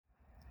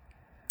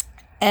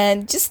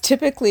And just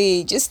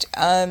typically, just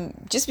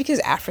because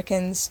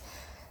Africans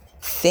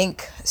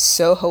think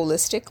so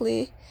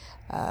holistically,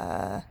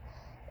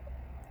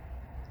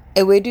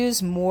 ewedu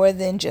is more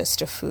than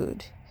just a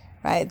food,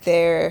 right?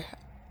 There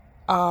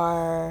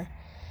are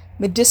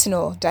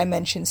medicinal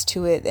dimensions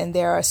to it, and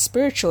there are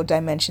spiritual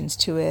dimensions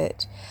to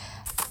it.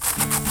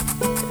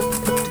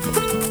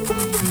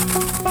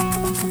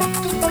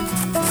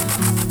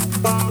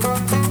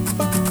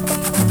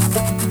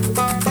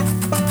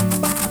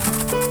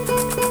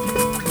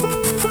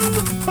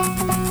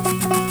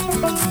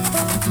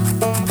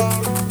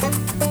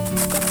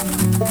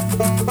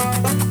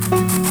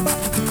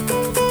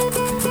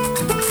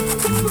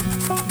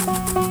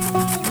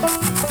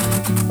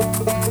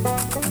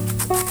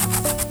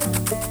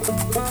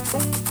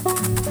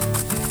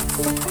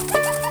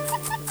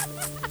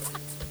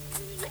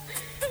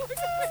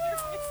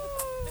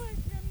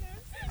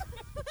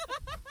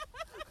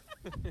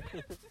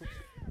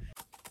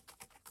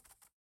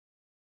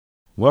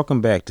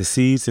 Welcome back to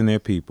Seeds and Their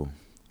People.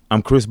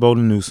 I'm Chris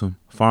Bolden Newsom,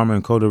 farmer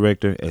and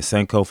co-director at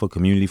Sankofa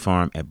Community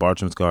Farm at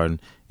Bartram's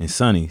Garden in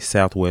sunny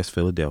Southwest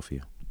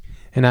Philadelphia.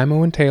 And I'm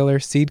Owen Taylor,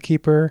 seed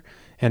keeper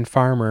and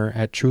farmer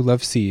at True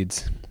Love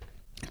Seeds.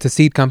 It's a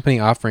seed company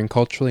offering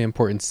culturally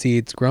important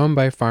seeds grown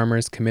by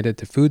farmers committed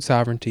to food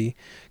sovereignty,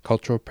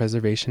 cultural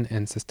preservation,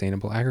 and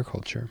sustainable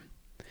agriculture.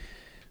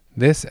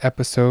 This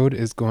episode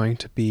is going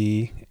to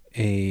be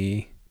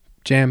a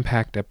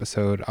jam-packed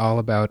episode all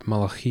about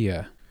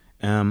Molokhia.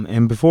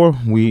 And before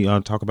we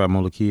talk about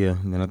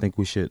Molokhia, then I think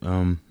we should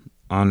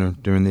honor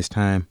during this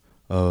time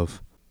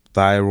of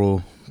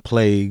viral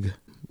plague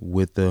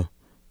with the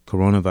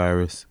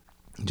coronavirus,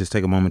 just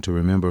take a moment to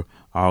remember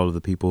all of the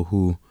people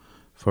who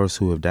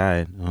have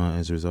died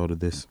as a result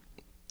of this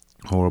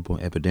horrible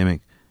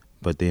epidemic,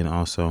 but then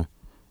also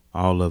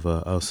all of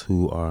us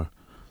who are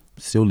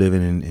still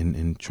living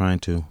and trying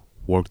to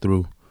work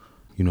through,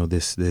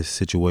 this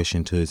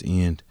situation to its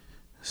end.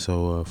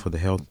 So for the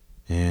health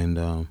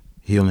and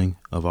healing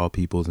of all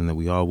peoples, and that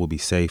we all will be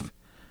safe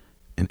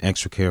and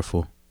extra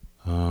careful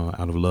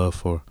out of love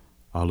for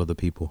all of the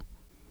people.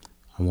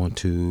 I want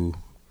to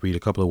read a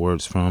couple of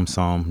words from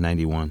Psalm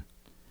 91.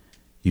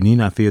 You need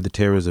not fear the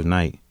terrors of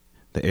night,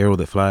 the arrow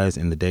that flies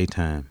in the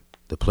daytime,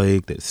 the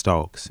plague that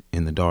stalks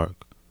in the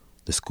dark,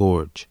 the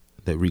scourge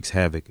that wreaks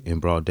havoc in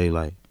broad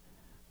daylight.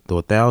 Though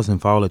 1,000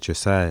 fall at your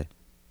side,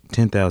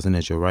 10,000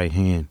 at your right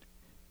hand,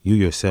 you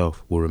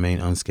yourself will remain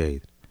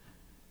unscathed,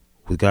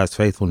 with God's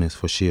faithfulness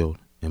for shield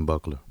and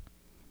buckler.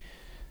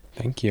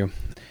 Thank you.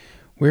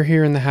 We're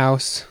here in the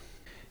house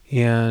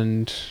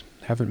and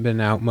haven't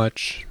been out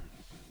much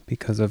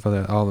because of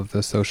all of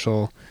the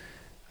social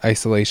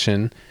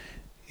isolation.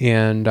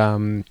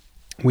 And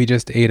we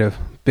just ate a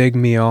big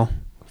meal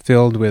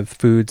filled with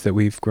foods that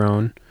we've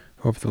grown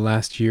over the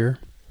last year,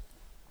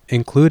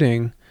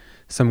 including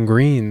some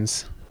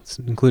greens,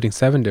 including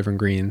 7 different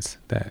greens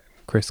that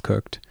Chris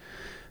cooked.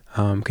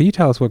 Can you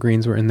tell us what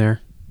greens were in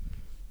there?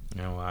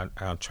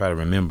 I'll try to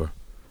remember.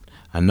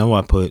 I know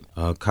I put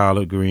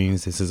collard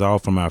greens. This is all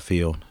from our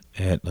field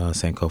at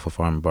Sankofa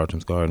Farm in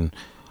Bartram's Garden.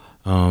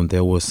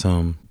 There was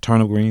some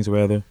turnip greens,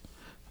 rather.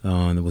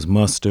 There was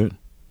mustard.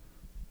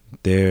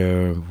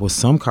 There was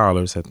some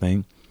collards, I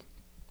think.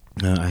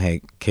 I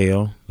had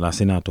kale,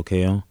 lacinato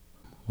kale.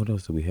 What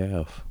else do we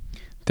have?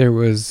 There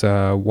was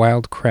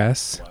wild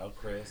cress.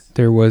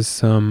 There was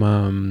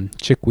some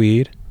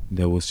chickweed.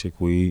 There was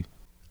chickweed.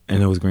 And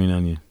there was green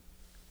onion.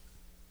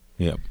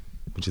 Yep,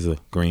 which is a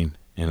green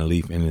and a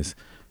leaf, and it's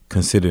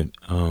considered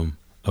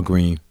a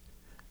green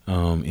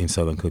in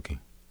Southern cooking.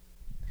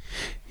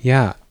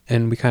 Yeah,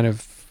 and we kind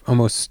of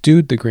almost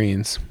stewed the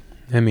greens.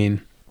 I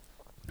mean,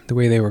 the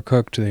way they were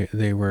cooked,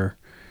 they were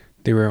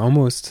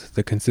almost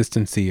the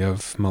consistency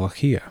of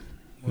Molokhia.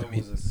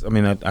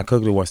 I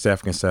cooked it West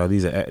African style.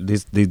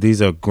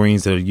 These are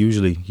greens that are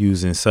usually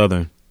used in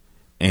Southern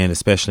and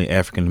especially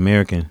African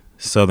American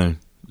Southern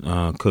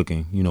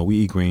cooking. We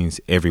eat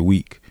greens every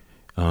week.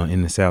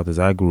 In the South, as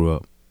I grew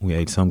up, we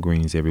ate some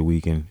greens every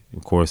week, and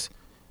of course,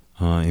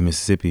 in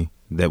Mississippi,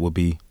 that would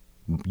be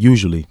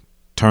usually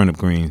turnip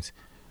greens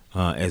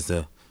as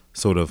the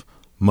sort of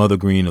mother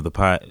green of the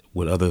pot,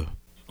 with other,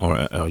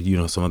 or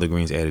some other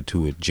greens added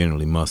to it.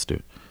 Generally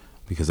mustard,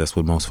 because that's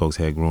what most folks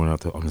had growing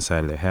up on the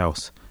side of their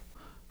house.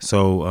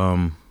 So,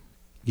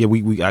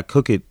 I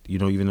cook it.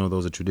 Even though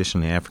those are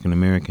traditionally African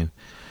American,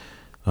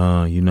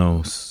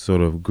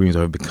 sort of greens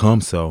have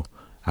become so.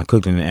 I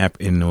cooked it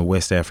in the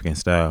West African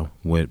style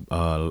with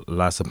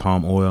lots of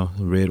palm oil,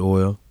 red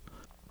oil,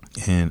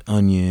 and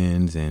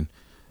onions and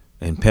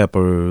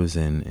peppers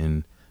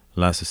and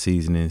lots of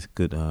seasonings.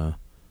 Good, there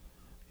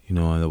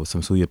was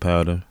some suya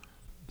powder,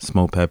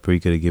 smoked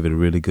paprika to give it a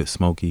really good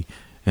smoky,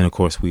 and of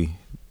course we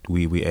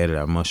added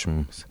our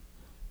mushrooms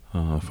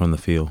from the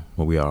field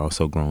where we are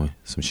also growing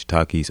some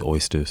shiitakes,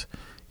 oysters,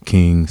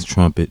 kings,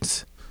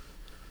 trumpets,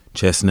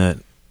 chestnut,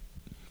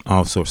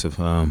 all sorts of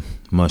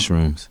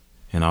mushrooms.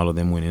 And all of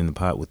them went in the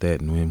pot with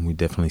that, and we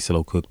definitely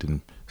slow cooked and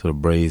sort of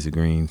braised the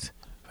greens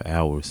for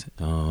hours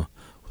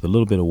with a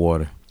little bit of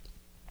water.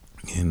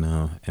 And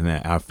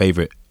our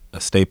favorite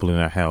a staple in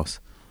our house,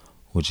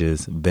 which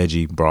is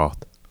veggie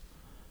broth.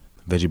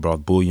 Veggie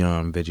broth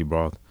bouillon, veggie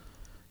broth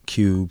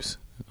cubes,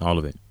 all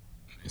of it.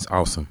 It's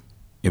awesome.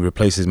 It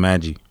replaces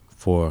Maggi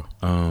for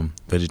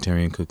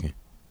vegetarian cooking.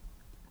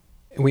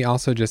 We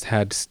also just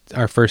had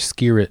our first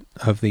skirit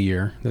of the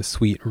year, the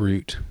sweet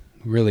root.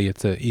 Really,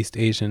 it's a East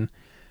Asian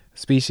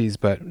species,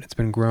 but it's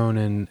been grown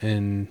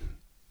in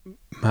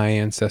my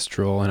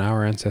ancestral and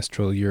our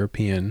ancestral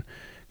European,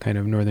 kind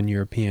of Northern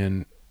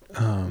European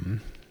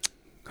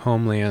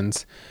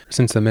homelands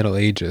since the Middle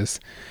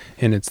Ages.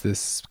 And it's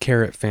this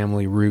carrot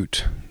family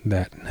root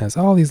that has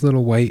all these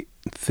little white,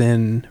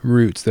 thin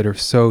roots that are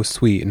so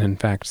sweet. And in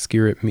fact,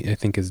 skirit, I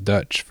think, is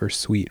Dutch for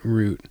sweet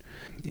root.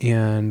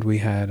 And we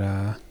had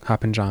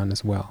hoppinjon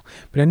as well.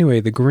 But anyway,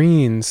 the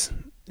greens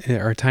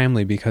are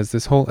timely because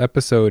this whole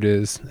episode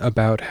is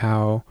about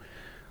how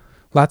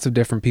lots of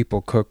different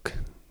people cook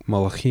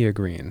Molokhia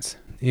greens.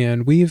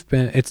 And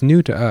it's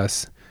new to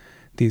us,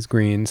 these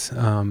greens.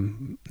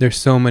 There's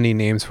so many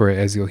names for it,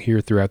 as you'll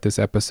hear throughout this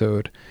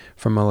episode,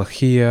 from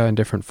Molokhia and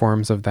different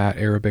forms of that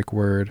Arabic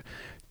word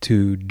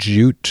to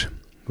jute,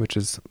 which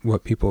is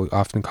what people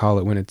often call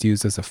it when it's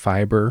used as a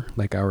fiber,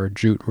 like our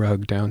jute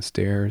rug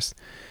downstairs.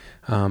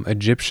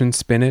 Egyptian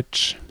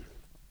spinach,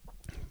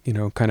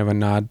 kind of a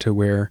nod to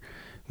where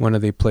one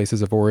of the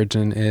places of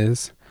origin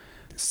is.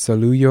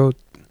 Saluyot,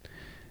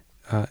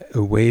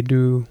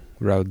 Ewedu,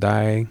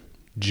 Raudai,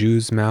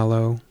 Jew's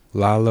mallow,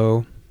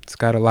 Lalo. It's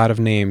got a lot of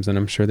names, and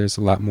I'm sure there's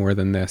a lot more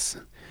than this.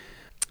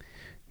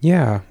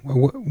 Yeah,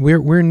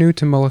 we're new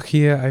to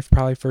Molokhia. I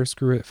probably first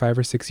grew it 5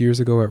 or 6 years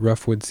ago at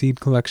Roughwood Seed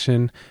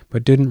Collection,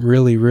 but didn't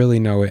really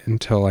know it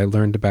until I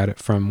learned about it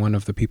from one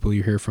of the people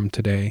you hear from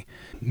today,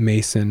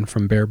 Mason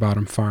from Bear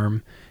Bottom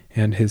Farm,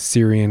 and his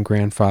Syrian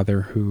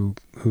grandfather who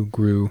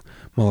grew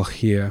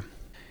Molokhia.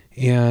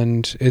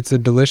 And it's a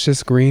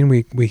delicious green.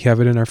 We have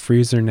it in our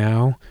freezer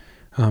now.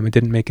 It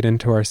didn't make it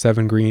into our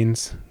 7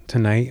 greens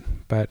tonight,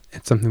 but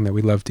it's something that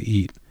we love to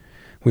eat.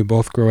 We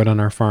both grow it on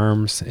our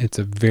farms. It's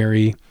a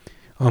very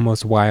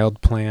almost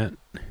wild plant.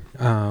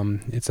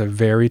 It's a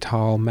very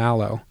tall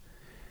mallow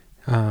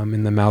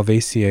in the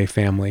Malvaceae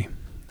family,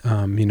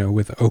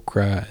 with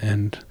okra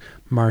and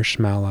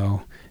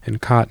marshmallow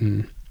and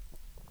cotton.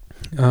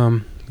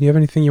 Do you have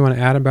anything you want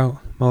to add about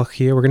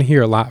Molokhia? We're going to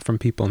hear a lot from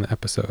people in the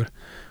episode,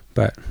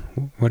 but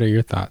what are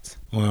your thoughts?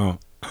 Well,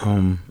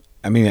 I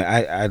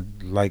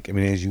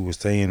as you were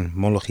saying,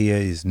 Molokhia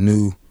is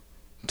new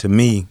to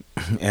me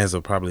as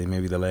of probably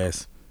maybe the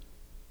last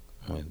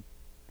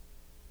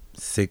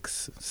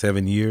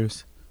 6-7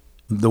 years.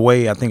 The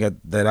way I think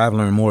that I've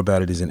learned more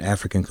about it is in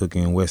African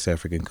cooking and West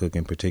African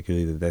cooking,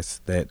 particularly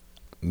is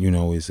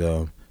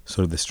sort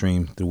of the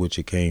stream through which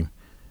it came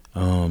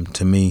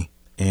to me,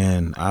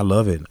 and I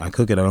love it. I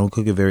cook it. I don't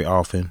cook it very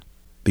often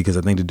because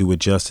I think to do it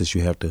justice,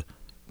 you have to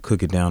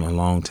cook it down a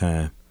long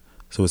time.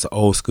 So it's an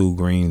old school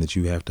green that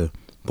you have to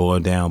boil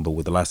down, but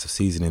with lots of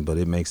seasoning. But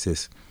it makes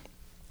this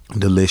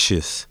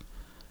delicious,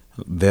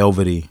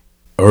 velvety,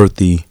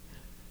 earthy,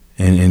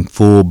 and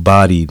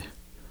full-bodied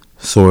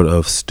sort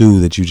of stew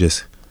that you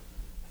just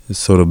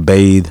sort of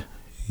bathe,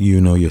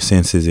 your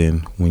senses in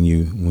when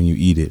you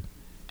eat it.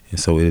 And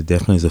so it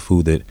definitely is a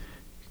food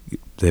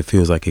that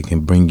feels like it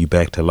can bring you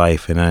back to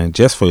life. And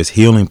just for its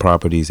healing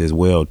properties as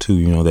well,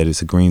 too, that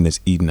it's a green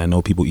that's eaten. I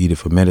know people eat it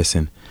for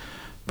medicine,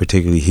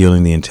 particularly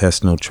healing the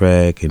intestinal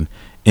tract and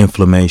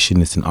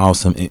inflammation. It's an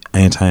awesome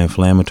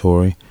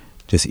anti-inflammatory,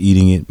 just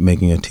eating it,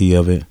 making a tea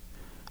of it.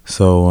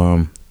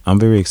 So I'm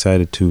very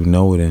excited to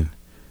know it,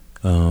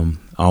 and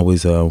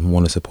always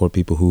want to support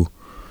people who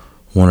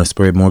want to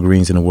spread more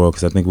greens in the world,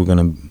 because I think we're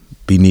going to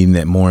be needing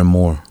that more and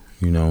more.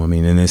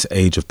 In this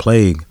age of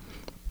plague,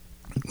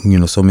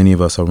 so many of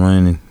us are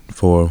running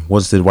for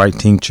what's the right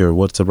tincture,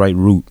 what's the right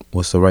root,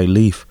 what's the right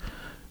leaf.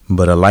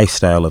 But a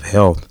lifestyle of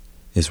health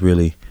is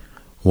really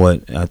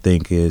what I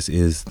think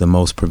is the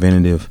most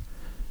preventative,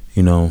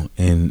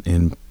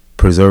 and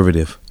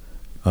preservative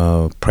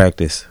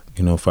practice,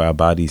 for our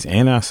bodies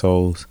and our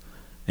souls.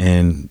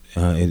 And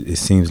it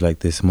seems like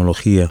this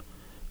Molokhia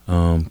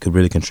could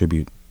really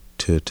contribute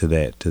to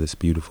this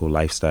beautiful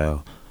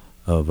lifestyle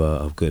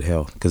of good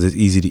health, because it's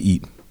easy to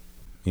eat.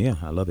 Yeah,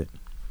 I love it.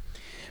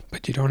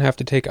 But you don't have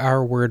to take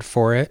our word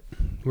for it.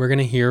 We're going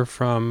to hear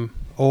from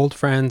old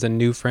friends and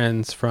new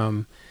friends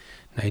from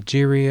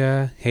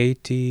Nigeria,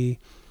 Haiti,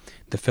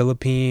 the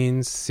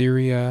Philippines,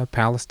 Syria,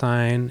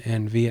 Palestine,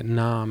 and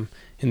Vietnam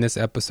in this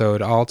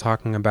episode, all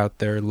talking about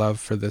their love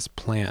for this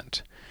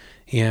plant.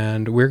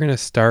 And we're going to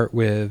start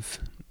with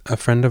a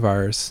friend of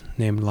ours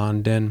named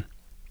Lan Din,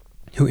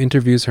 who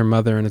interviews her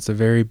mother, and it's a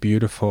very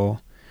beautiful,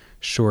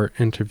 short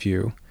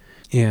interview.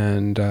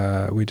 And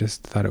we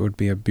just thought it would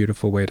be a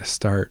beautiful way to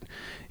start.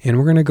 And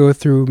we're going to go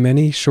through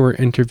many short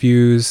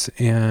interviews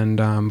and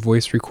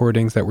voice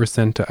recordings that were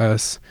sent to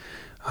us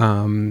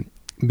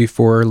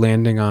before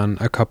landing on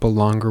a couple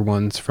longer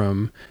ones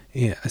from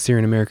a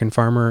Syrian-American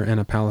farmer and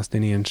a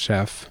Palestinian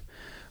chef.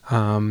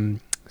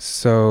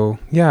 So,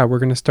 we're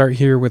going to start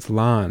here with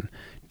Lan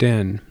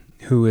Din,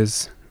 who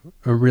is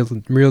a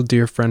real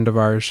dear friend of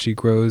ours. She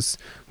grows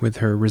with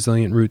her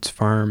Resilient Roots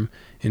farm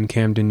in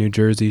Camden, New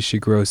Jersey. She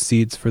grows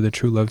seeds for the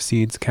True Love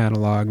Seeds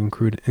catalog,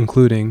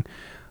 including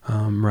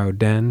Rau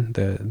Den,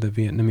 the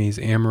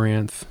Vietnamese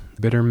amaranth,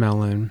 bitter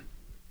melon.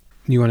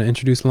 You want to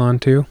introduce Lan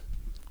too?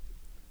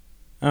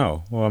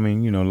 Oh, well, I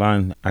mean,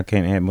 Lan, I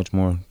can't add much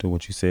more to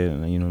what you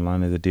said.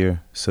 Lan is a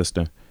dear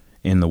sister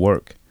in the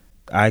work.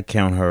 I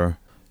count her,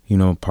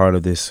 part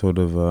of this sort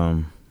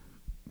of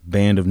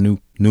band of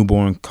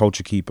newborn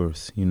culture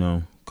keepers,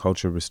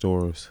 culture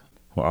restorers.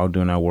 We're all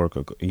doing our work,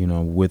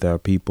 with our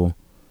people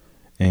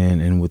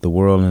and with the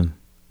world,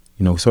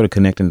 and, sort of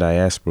connecting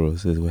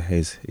diasporas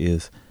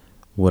is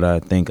what I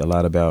think a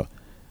lot about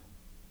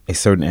a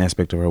certain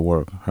aspect of her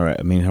work.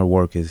 Her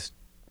work is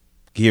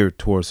geared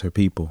towards her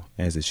people,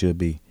 as it should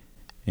be,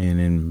 and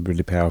in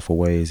really powerful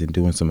ways, and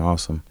doing some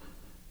awesome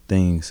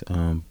things.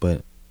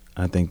 But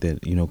I think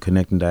that,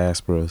 connecting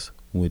diasporas,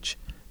 which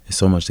is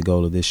so much the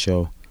goal of this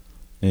show,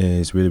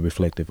 is really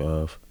reflective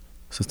of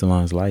Sister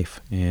Lan's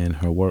life and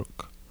her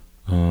work.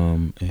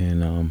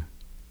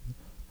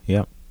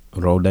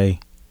 Rode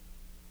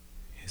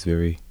is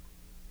very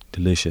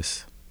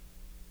delicious.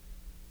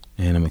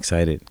 And I'm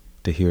excited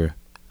to hear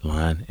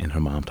Lan and her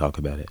mom talk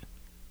about it.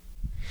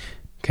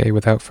 Okay,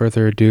 without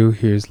further ado,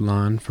 here's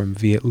Lan from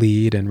Viet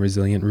Lead and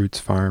Resilient Roots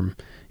Farm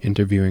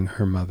interviewing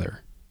her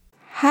mother.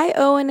 Hi,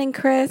 Owen and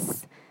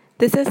Chris.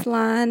 This is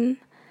Lan.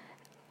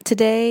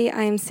 Today,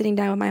 I am sitting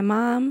down with my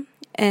mom,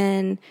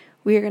 and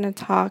we are going to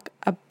talk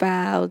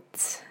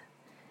about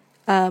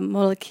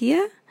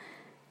Molokia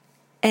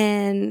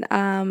and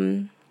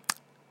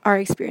our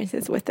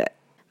experiences with it.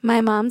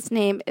 My mom's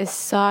name is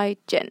Soi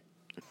Jin.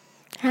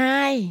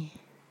 Hi.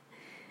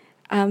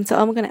 So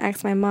I'm going to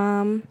ask my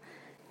mom,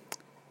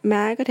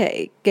 má có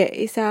thể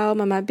kể sao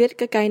mà má biết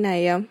cái cây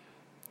này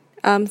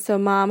không? So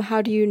mom,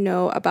 how do you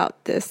know about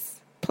this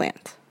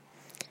plant?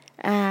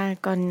 Ngày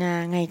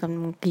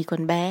Kỳ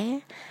còn bé,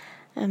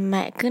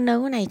 mẹ cứ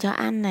nấu cái này cho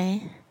ăn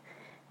này.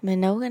 Mẹ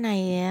nấu cái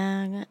này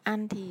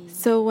ăn thì.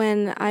 So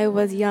when I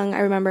was young,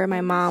 I remember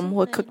my mom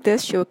would cook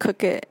this. She would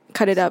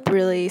cut it up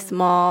really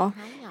small,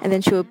 and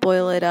then she would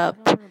boil it up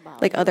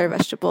like other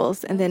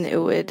vegetables, and then it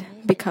would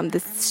become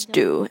this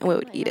stew, and we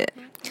would eat it.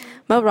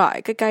 Mà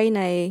rồi cái cây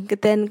này, cái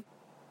tên.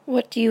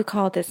 What do you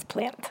call this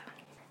plant?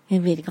 Người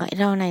Việt gọi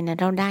rau này là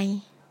rau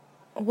đay.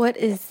 What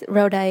is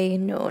rau đay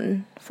known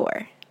for?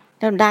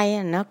 Rau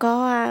đay nó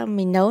có,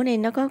 mình nấu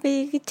nên nó có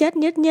cái chất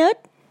nhớt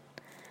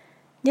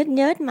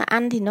mà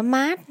ăn thì nó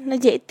mát, nó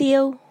dễ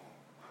tiêu.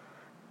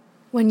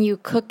 When you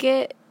cook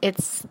it, it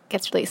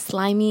gets really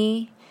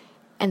slimy,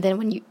 and then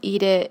when you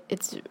eat it,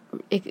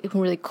 it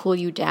can really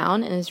cool you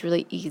down, and it's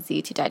really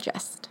easy to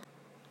digest.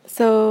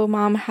 So,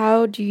 Mom,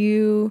 how do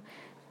you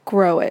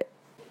grow it?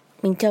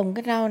 Mình trồng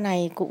cái rau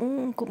này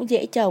cũng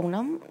dễ trồng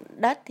lắm.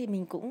 Đất thì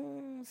mình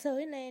cũng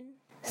xới lên.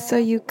 So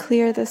you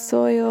clear the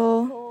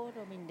soil,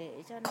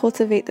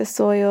 cultivate the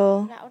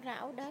soil,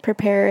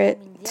 prepare it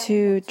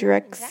to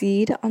direct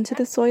seed onto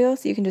the soil.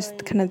 So you can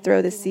just kind of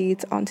throw the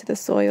seeds onto the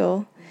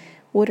soil,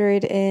 water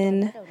it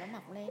in.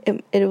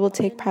 It will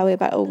take probably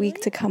about a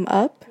week to come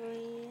up.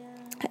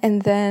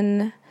 And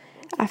then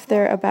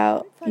after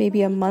about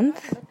maybe a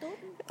month,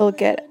 it'll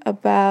get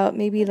about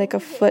maybe like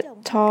a foot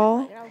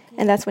tall.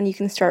 And that's when you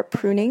can start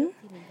pruning.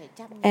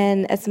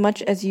 And as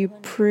much as you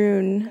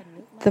prune,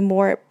 the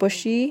more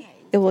bushy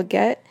it will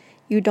get.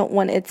 You don't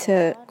want it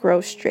to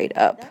grow straight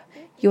up.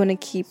 You want to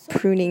keep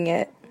pruning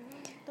it.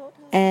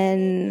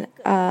 And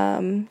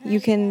you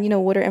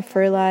can, water and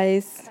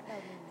fertilize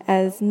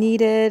as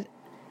needed.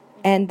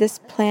 And this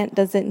plant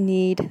doesn't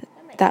need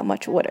that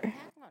much water.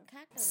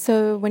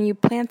 So when you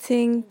plant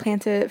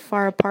it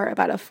far apart,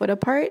 about a foot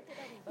apart.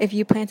 If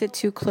you plant it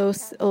too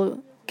close, it'll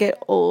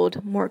get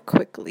old more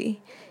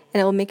quickly. And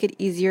it will make it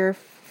easier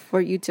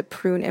for you to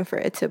prune and for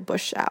it to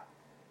bush out.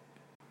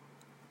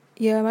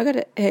 Yeah, má có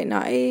thể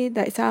nói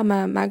tại sao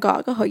mà má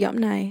gõ cái hột giống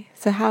này.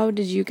 So how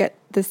did you get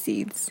the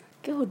seeds?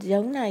 Cái hột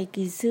giống này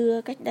kỳ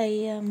xưa cách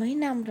đây mấy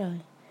năm rồi.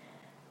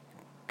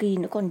 Kỳ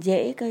nó còn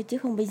dễ cơ chứ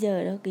không bây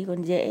giờ đâu, kỳ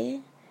còn dễ.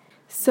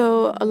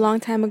 So a long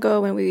time ago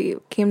when we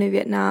came to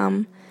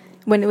Vietnam,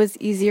 when it was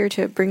easier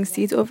to bring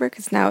seeds over,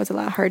 because now it's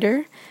a lot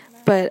harder.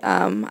 But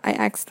I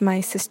asked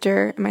my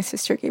sister, and my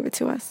sister gave it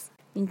to us.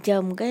 Mình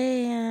trồng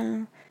cái.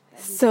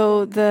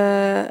 So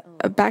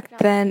back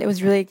then it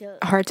was really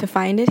hard to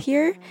find it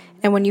here,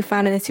 and when you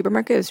found it in the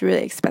supermarket, it was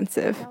really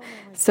expensive.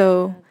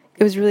 So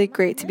it was really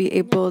great to be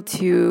able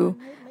to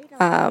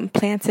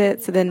plant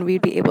it, so then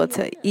we'd be able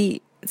to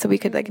eat, so we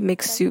could like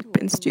make soup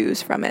and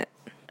stews from it.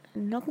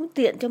 Nó cũng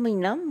tiện cho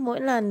mình lắm,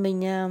 mỗi lần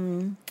mình.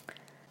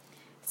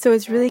 So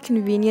it's really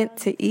convenient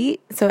to eat.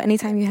 So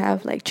anytime you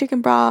have like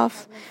chicken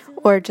broth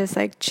or just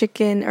like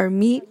chicken or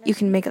meat, you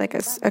can make like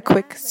a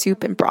quick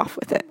soup and broth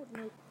with it.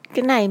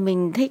 Cái này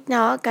mình thích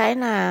nó cái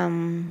là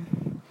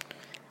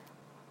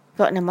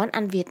gọi là món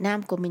ăn Việt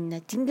Nam của mình là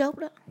chính gốc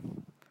đó.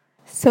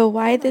 So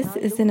why this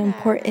is an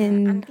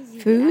important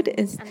food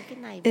is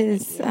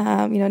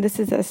this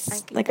is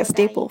like a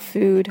staple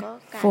food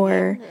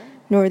for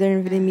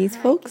Northern Vietnamese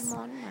folks.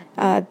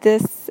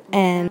 This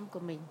and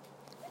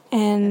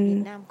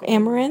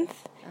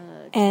amaranth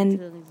and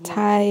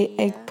Thai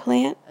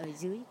eggplant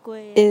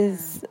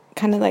is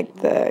kind of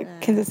like the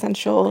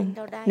quintessential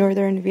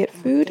northern Viet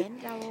food.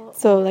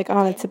 So like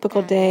on a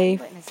typical day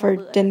for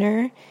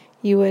dinner,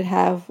 you would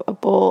have a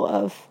bowl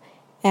of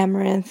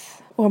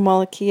amaranth or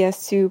Molokhia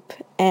soup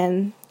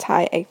and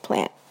Thai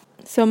eggplant.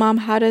 So Mom,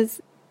 how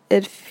does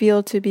it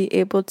feel to be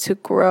able to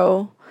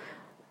grow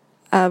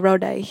rau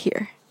đay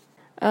here?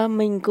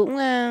 Mình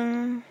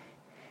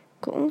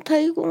cũng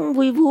thấy cũng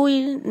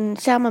vui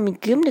sao mà mình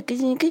kiếm được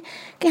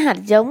cái hạt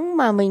giống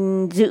mà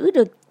mình giữ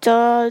được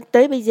cho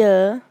tới bây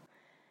giờ.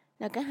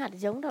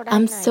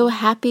 I'm so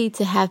happy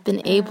to have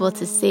been able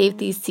to save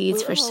these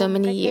seeds for so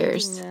many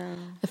years.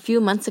 A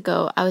few months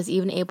ago, I was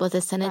even able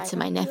to send it to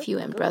my nephew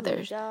and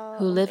brothers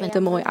who live in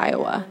Des Moines,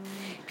 Iowa.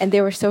 And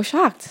they were so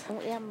shocked.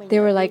 They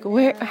were like,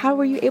 how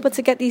were you able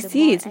to get these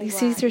seeds? These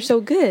seeds are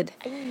so good.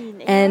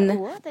 And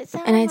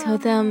I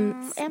told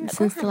them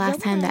since the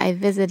last time that I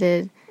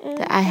visited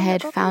that I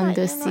had found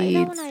those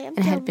seeds and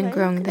had been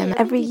growing them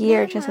every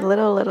year, just a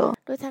little.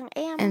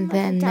 And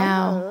then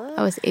now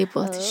I was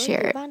able to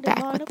share it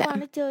back with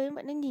them.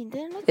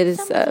 It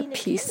is a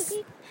piece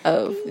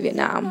of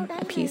Vietnam,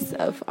 a piece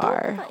of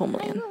our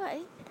homeland.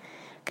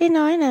 Cái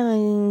nói là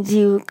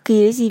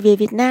dì về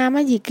Việt Nam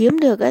á, dì kiếm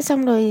được á,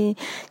 xong rồi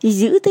dì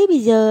giữ tới bây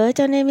giờ,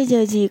 cho nên bây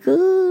giờ dì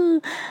cứ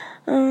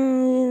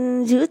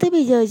giữ tới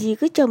bây giờ dì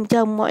cứ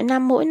trồng mỗi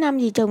năm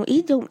dì trồng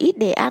ít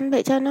để ăn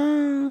vậy cho nó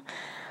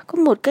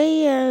có một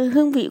cái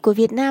hương vị của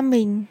Việt Nam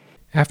mình.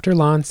 After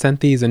Lan sent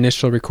these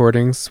initial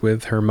recordings with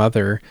her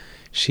mother,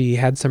 she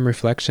had some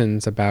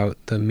reflections about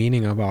the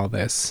meaning of all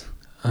this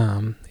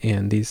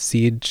and these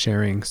seed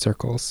sharing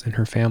circles in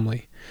her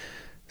family.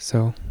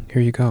 So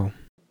here you go.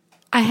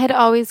 I had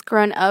always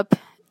grown up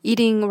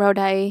eating rau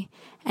đay,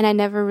 and I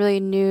never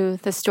really knew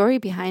the story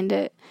behind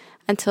it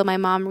until my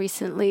mom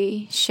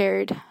recently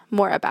shared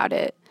more about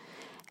it.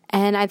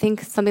 And I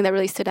think something that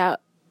really stood out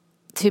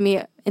to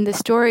me in the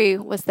story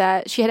was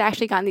that she had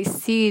actually gotten these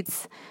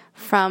seeds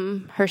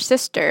from her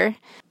sister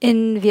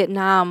in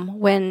Vietnam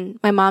when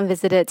my mom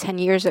visited 10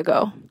 years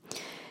ago.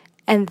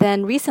 And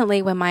then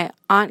recently when my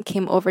aunt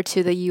came over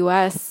to the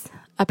U.S.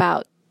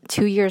 about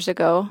 2 years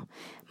ago,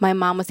 my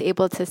mom was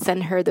able to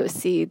send her those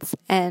seeds.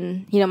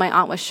 And, my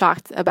aunt was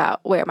shocked about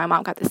where my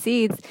mom got the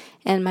seeds.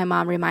 And my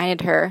mom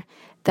reminded her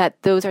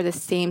that those are the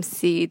same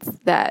seeds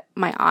that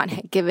my aunt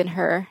had given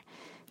her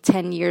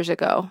 10 years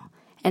ago.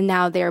 And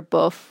now they're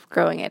both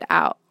growing it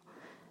out.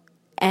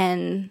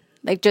 And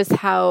just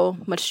how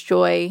much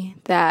joy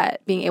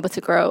that being able to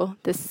grow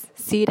this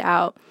seed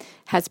out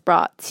has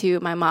brought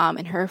to my mom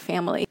and her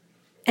family.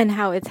 And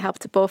how it's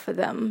helped both of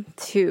them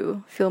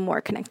to feel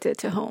more connected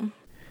to home.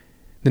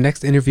 The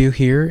next interview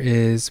here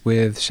is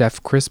with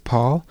Chef Chris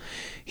Paul.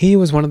 He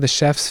was one of the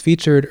chefs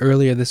featured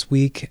earlier this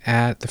week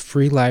at the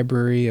Free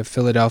Library of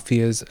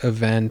Philadelphia's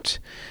event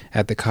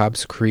at the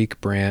Cobbs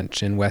Creek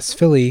branch in West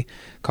Philly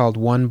called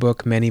One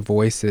Book, Many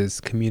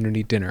Voices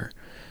Community Dinner.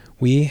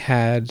 We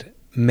had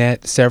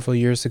met several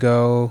years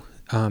ago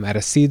at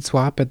a seed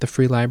swap at the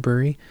Free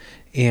Library,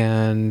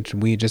 and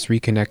we just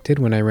reconnected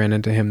when I ran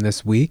into him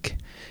this week.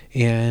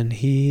 And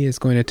he is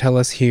going to tell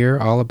us here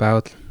all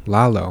about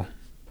Lalo.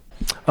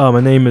 My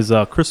name is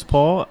Chris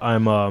Paul.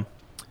 I'm a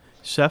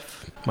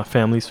chef. My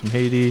family's from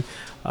Haiti.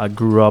 I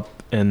grew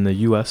up in the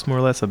U.S. more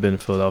or less. I've been in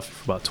Philadelphia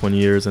for about 20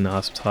 years in the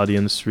hospitality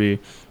industry.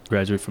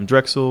 Graduated from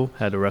Drexel,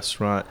 had a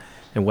restaurant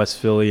in West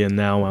Philly, and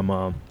now I'm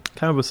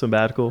kind of a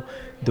sabbatical,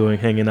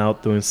 hanging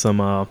out, doing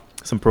some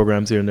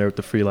programs here and there at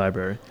the Free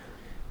Library.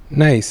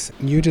 Nice.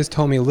 You just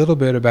told me a little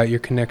bit about your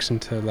connection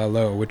to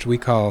Lalo, which we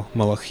call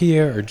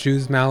Molokhia or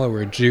Jew's mallow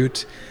or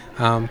jute.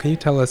 Can you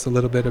tell us a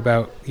little bit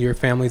about your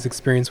family's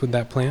experience with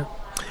that plant?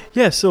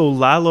 Yeah, so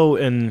lalo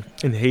in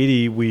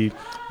Haiti, we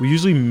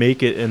usually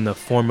make it in the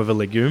form of a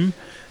legume.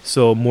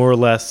 So more or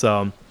less,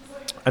 I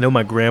know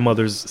my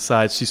grandmother's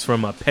side, she's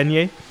from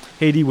Peña,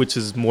 Haiti, which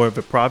is more of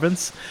a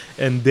province.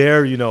 And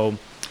there,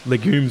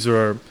 legumes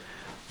are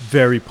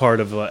very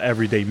part of an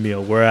everyday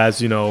meal.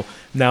 Whereas,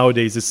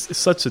 nowadays it's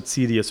such a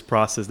tedious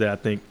process that I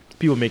think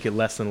people make it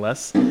less and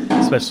less,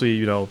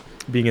 especially,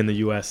 being in the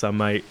U.S. I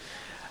might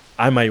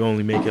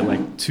only make it like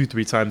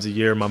 2-3 times a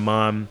year. My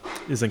mom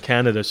is in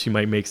Canada. She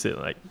might makes it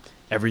like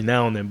every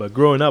now and then. But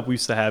growing up, we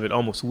used to have it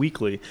almost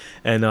weekly.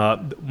 And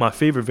my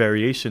favorite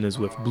variation is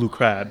with blue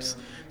crabs.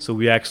 So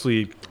we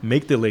actually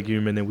make the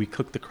legume and then we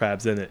cook the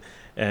crabs in it.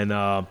 And,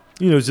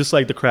 it's just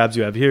like the crabs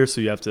you have here.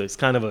 So it's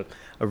kind of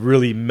a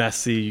really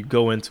messy, you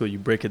go into it, you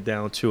break it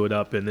down, chew it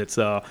up. And it's,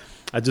 I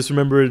just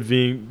remember it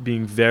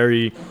being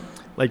very,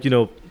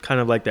 kind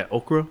of like that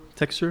okra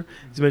texture.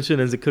 As you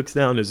mentioned, as it cooks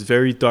down, it's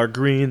very dark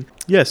green.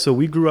 Yeah, so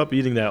we grew up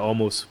eating that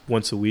almost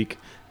once a week,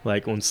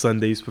 like on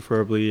Sundays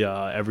preferably,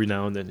 every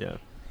now and then, yeah.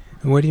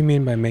 And what do you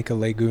mean by make a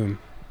legume?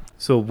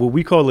 So what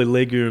we call a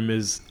legume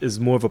is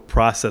more of a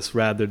process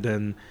rather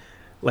than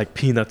like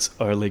peanuts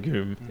are a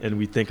legume. And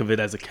we think of it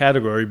as a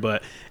category,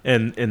 but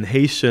in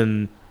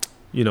Haitian,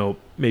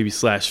 maybe /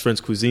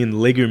 French cuisine,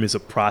 legume is a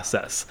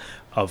process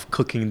of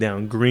cooking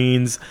down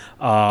greens,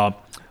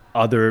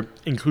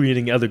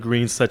 including other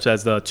greens such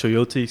as the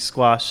chayote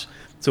squash.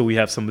 So we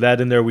have some of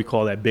that in there. We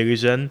call that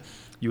beigejen.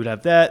 You would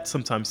have that,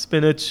 sometimes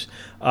spinach,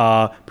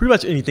 pretty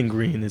much anything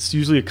green. It's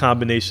usually a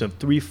combination of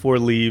 3-4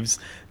 leaves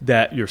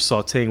that you're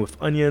sauteing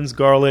with onions,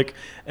 garlic,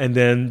 and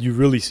then you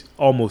really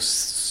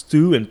almost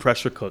stew and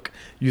pressure cook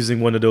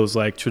using one of those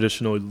like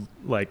traditional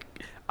like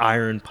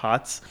iron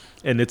pots.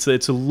 And it's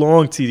a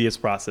long, tedious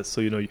process.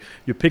 So,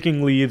 you're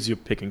picking leaves, you're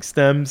picking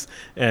stems,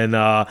 and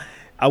I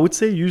would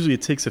say usually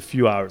it takes a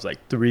few hours, like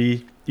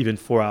 3, even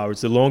 4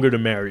 hours. The longer, the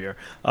merrier.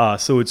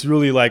 So it's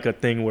really like a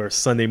thing where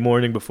Sunday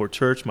morning before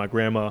church, my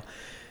grandma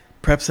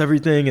preps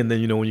everything, and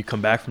then when you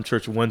come back from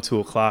church 1-2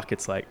 o'clock,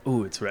 it's like,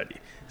 oh, it's ready.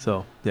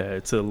 So yeah,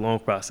 it's a long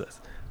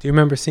process. Do you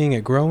remember seeing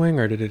it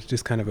growing, or did it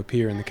just kind of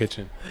appear in the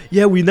kitchen?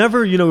 Yeah, we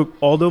never,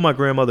 although my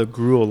grandmother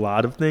grew a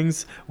lot of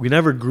things, we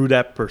never grew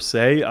that per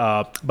se,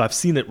 but I've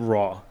seen it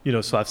raw,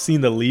 so I've seen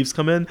the leaves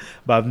come in,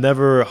 but I've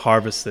never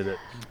harvested it.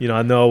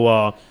 I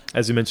know,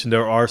 as you mentioned,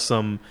 there are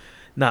some,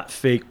 not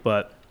fake,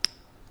 but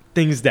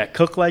things that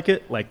cook like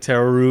it, like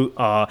taro root,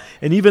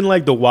 and even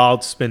like the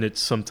wild spinach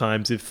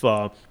sometimes, if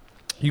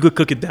you could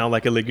cook it down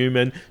like a legume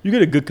and you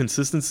get a good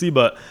consistency,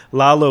 but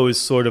lalo is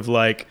sort of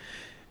like,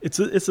 it's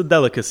a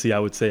delicacy, I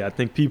would say. I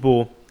think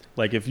people,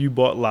 like if you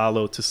bought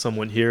lalo to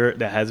someone here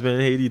that has been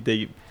in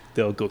Haiti,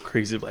 they'll go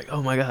crazy, like,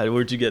 oh my God,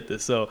 where'd you get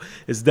this? So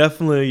it's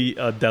definitely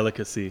a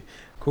delicacy.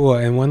 Cool.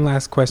 And one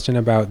last question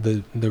about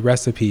the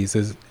recipes.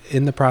 Is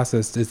in the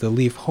process, is the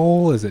leaf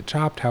whole? Is it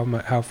chopped?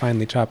 How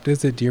finely chopped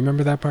is it? Do you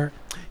remember that part?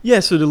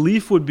 Yeah, so the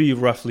leaf would be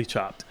roughly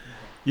chopped.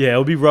 Yeah,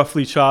 it'll be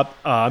roughly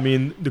chopped.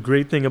 The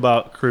great thing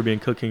about Caribbean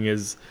cooking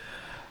is,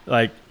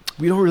 like,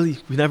 we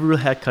never really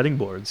had cutting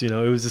boards. It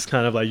was just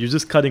kind of like you're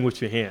just cutting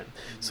with your hand.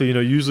 So,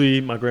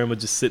 usually my grandma would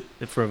just sit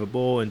in front of a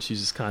bowl and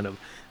she's just kind of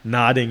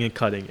nodding and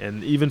cutting.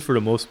 And even for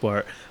the most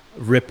part,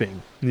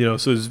 ripping.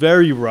 So it's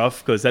very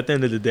rough because at the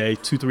end of the day,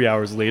 2-3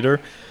 hours later,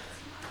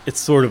 it's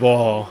sort of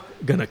all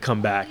going to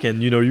come back.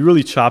 And, you're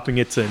really chopping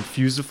it to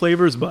infuse the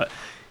flavors. But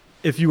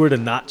if you were to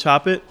not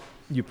chop it,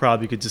 you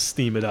probably could just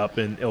steam it up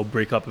and it'll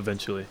break up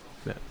eventually.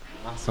 Yeah.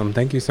 Awesome.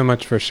 Thank you so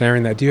much for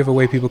sharing that. Do you have a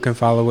way people can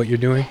follow what you're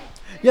doing?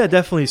 Yeah,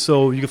 definitely.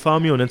 So you can follow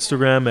me on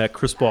Instagram at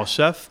Chris Ball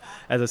Chef.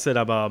 As I said,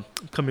 I'm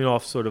coming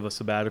off sort of a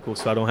sabbatical,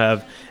 so I don't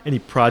have any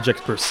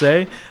projects per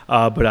se,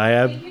 but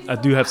I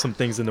do have some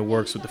things in the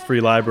works with the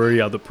free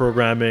library, other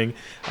programming,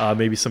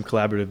 maybe some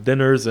collaborative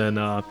dinners,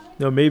 and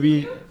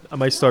maybe I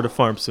might start a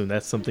farm soon.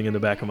 That's something in the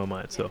back of my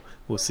mind, so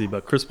we'll see.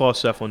 But Chris Ball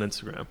Chef on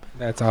Instagram.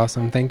 That's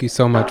awesome. Thank you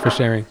so much for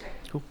sharing.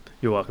 Cool.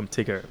 You're welcome.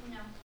 Take care.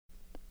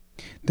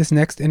 This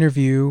next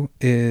interview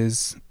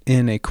is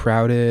in a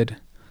crowded,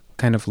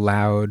 kind of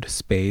loud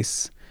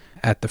space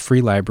at the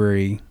Free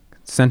Library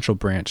Central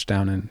Branch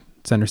down in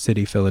Center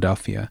City,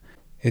 Philadelphia.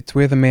 It's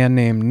with a man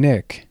named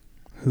Nick,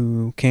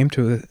 who came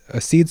to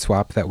a seed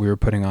swap that we were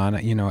putting on.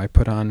 I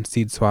put on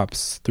seed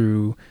swaps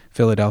through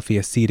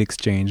Philadelphia Seed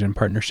Exchange in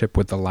partnership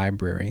with the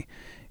library.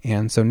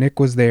 And so Nick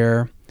was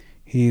there.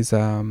 He's,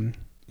 an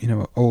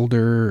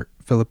older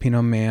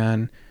Filipino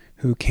man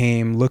who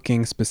came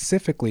looking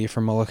specifically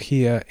for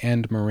Molokhia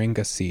and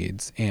moringa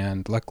seeds.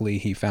 And luckily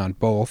he found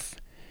both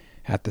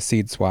at the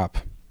seed swap.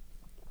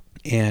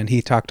 And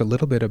he talked a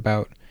little bit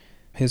about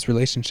his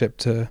relationship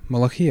to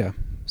Molokhia.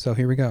 So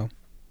here we go.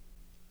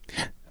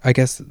 I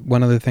guess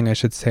one other thing I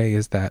should say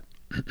is that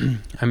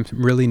I'm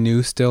really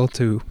new still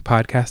to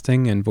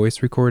podcasting and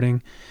voice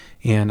recording,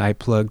 and I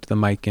plugged the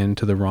mic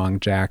into the wrong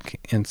jack.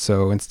 And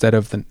so instead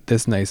of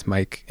this nice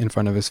mic in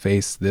front of his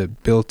face, the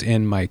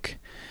built-in mic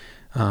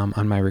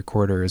on my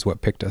recorder is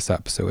what picked us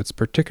up. So it's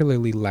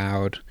particularly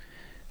loud,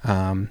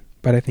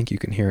 but I think you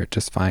can hear it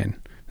just fine.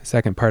 The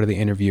second part of the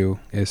interview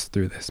is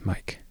through this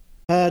mic.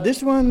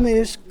 This one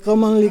is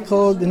commonly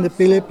called in the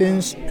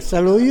Philippines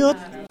saluyot.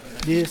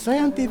 The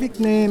scientific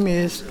name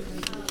is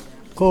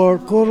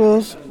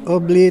Corcurus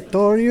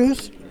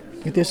obliteratus.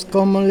 It is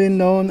commonly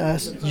known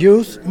as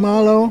juice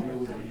mallow,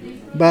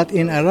 but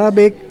in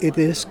Arabic it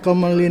is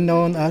commonly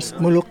known as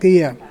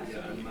Molokhia.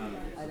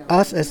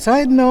 As a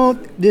side note,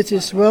 this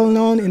is well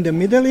known in the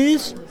Middle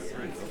East,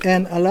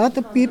 and a lot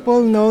of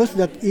people knows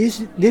that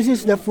this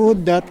is the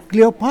food that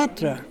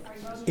Cleopatra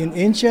in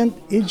ancient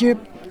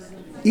Egypt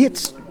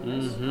eats.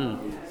 Mm-hmm.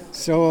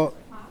 So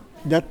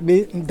that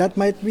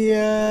might be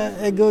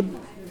a good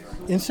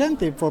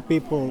incentive for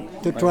people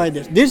to try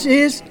this. This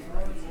is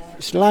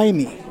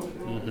slimy.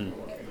 Mm-hmm.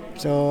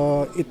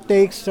 So it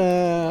takes,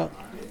 there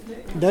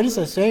is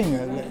a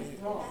saying,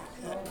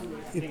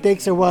 it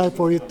takes a while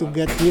for you to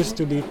get used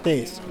to the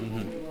taste.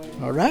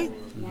 Mm-hmm. All right?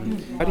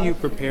 Mm-hmm. How do you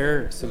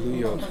prepare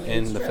saluyot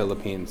in the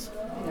Philippines?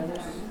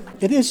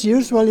 It is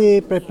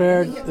usually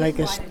prepared like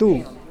a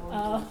stew.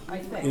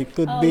 It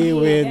could be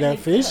with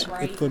fish,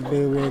 it could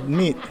be with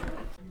meat.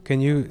 Can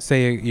you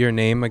say your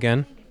name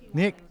again?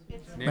 Nick.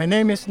 My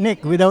name is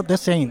Nick without the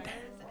saint.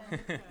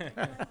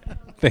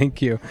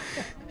 Thank you.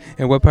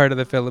 And what part of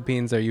the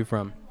Philippines are you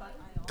from?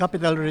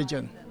 Capital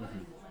region.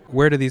 Mm-hmm.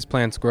 Where do these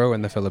plants grow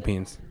in the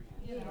Philippines?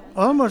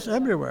 Almost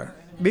everywhere.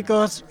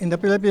 Because in the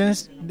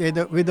Philippines,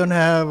 we don't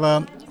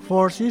have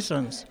 4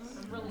 seasons.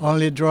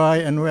 only dry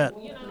and wet.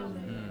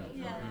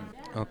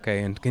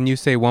 Okay, and can you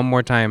say one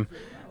more time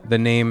the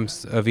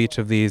names of each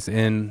of these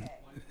in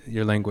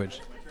your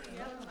language?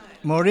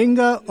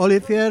 Moringa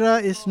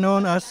oleifera is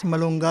known as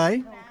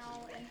malunggay,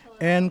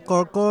 and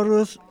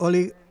Corchorus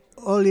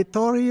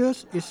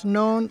olitorius is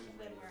known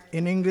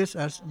in English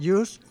as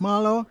juice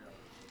mallow,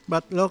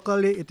 but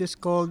locally it is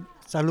called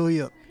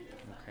saluyot.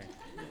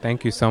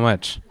 Thank you so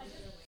much.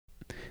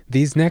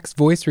 These next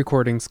voice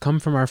recordings come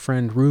from our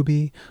friend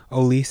Ruby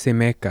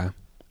Olisemeka.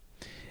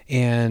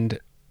 And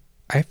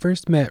I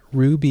first met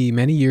Ruby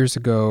many years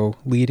ago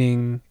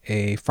leading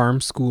a farm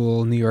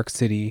school New York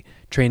City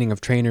training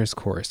of trainers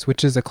course,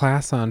 which is a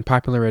class on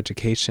popular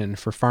education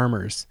for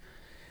farmers.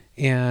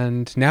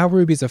 And now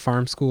Ruby's a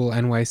farm school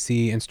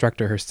NYC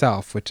instructor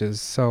herself, which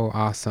is so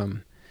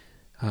awesome.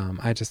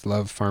 I just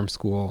love farm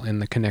school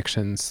and the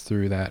connections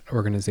through that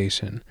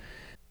organization.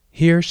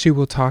 Here she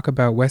will talk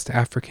about West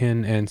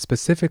African and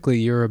specifically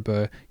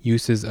Yoruba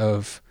uses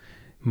of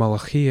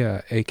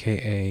Molokhia,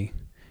 aka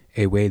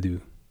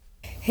Ewedu.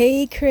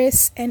 Hey,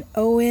 Chris and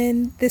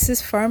Owen. This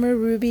is Farmer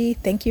Ruby.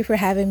 Thank you for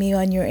having me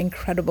on your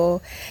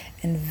incredible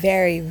and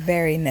very,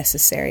 very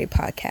necessary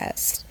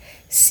podcast,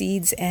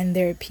 Seeds and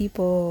Their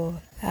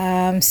People.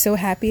 I'm so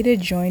happy to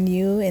join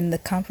you in the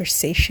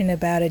conversation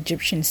about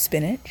Egyptian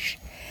spinach.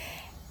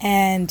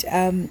 And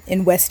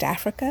in West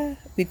Africa,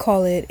 we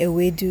call it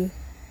Ewedu.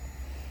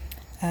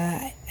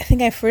 I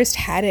think I first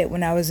had it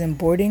when I was in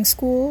boarding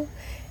school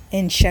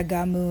in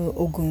Shagamu,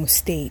 Ogun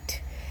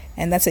State.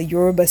 And that's a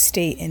Yoruba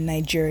state in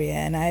Nigeria.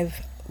 And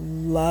I've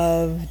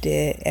loved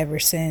it ever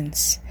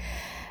since.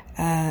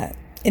 In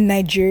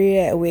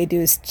Nigeria, Ewedu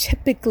is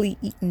typically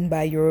eaten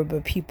by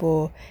Yoruba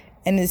people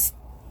and is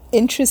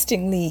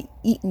interestingly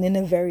eaten in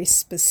a very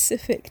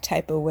specific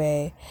type of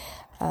way.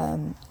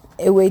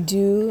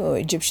 Ewedu, or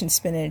Egyptian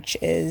spinach,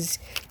 is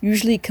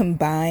usually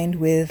combined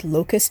with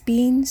locust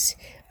beans.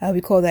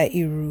 We call that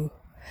iru.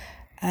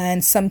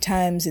 And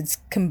sometimes it's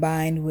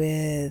combined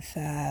with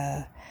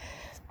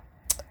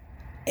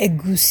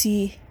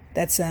egusi,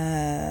 that's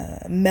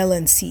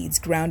melon seeds,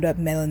 ground up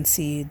melon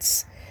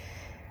seeds.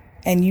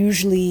 And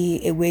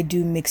usually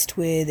ewedu mixed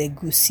with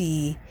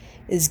egusi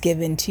is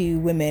given to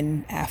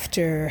women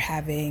after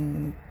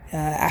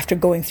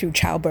going through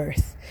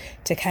childbirth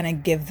to kind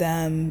of give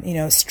them,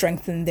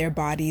 strengthen their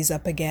bodies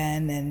up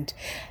again and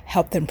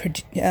help them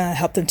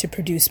to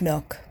produce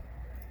milk.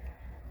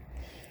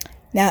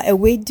 Now,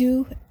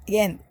 ewedu,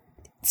 again,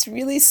 it's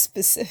really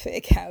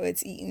specific how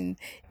it's eaten.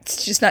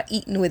 It's just not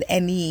eaten with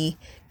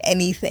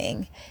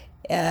anything.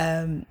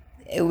 Ewedu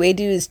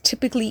is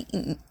typically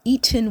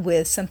eaten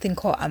with something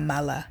called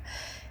amala.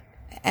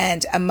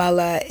 And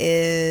amala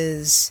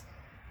is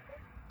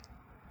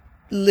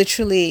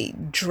literally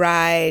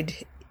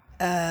dried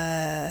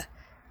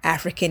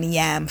African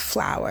yam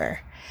flour.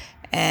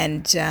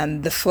 And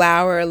the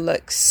flour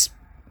looks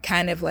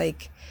kind of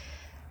like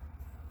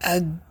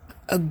a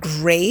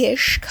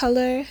grayish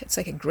color. It's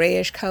like a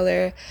grayish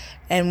color.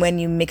 And when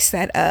you mix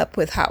that up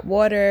with hot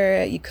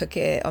water, you cook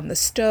it on the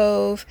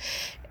stove,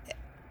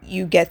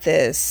 you get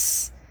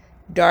this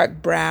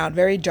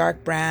very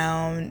dark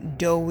brown,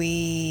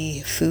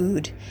 doughy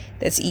food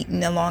that's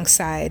eaten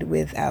alongside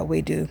with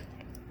ewedu.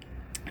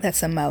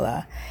 That's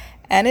amala.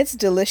 And it's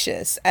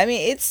delicious. I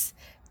mean,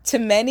 to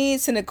many,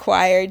 it's an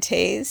acquired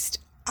taste.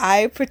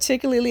 I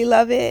particularly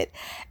love it.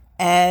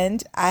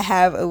 And I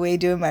have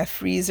ewedu in my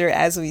freezer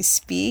as we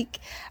speak.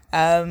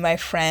 My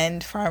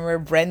friend, farmer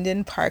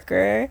Brendan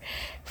Parker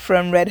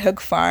from Red Hook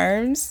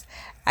Farms,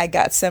 I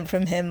got some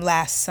from him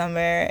last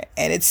summer,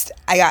 and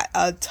I got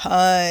a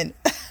ton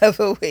of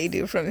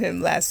ewedu from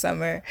him last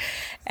summer,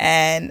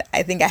 and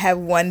I think I have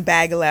one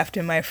bag left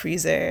in my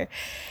freezer.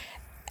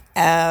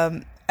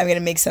 I'm going to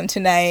make some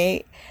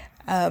tonight.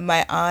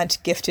 My aunt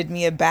gifted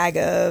me a bag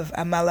of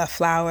amala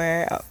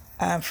flour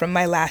from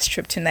my last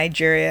trip to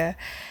Nigeria.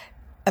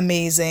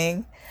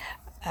 Amazing.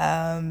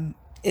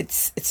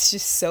 It's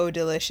just so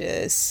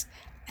delicious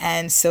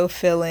and so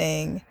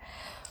filling.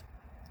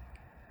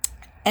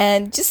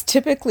 And just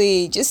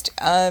typically, just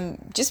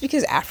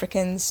because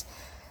Africans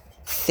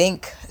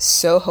think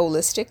so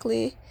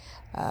holistically,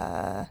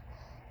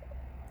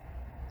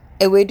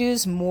 ewedu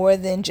is more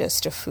than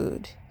just a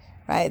food,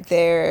 right?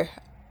 There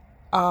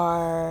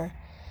are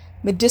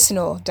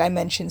medicinal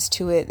dimensions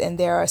to it, and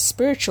there are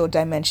spiritual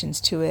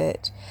dimensions to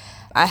it.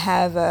 I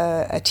have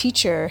a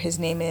teacher, his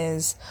name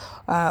is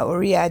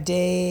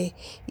Oriade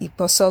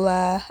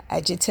Iposola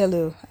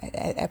Ajitelu.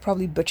 I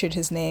probably butchered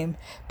his name,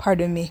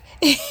 pardon me.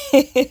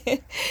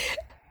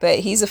 But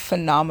he's a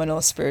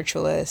phenomenal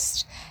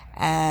spiritualist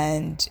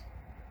and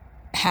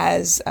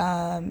has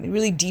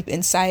really deep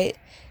insight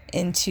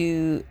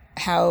into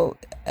how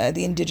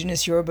the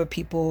indigenous Yoruba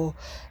people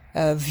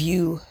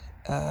view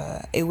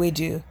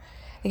ewedu.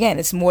 Again,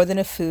 it's more than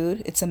a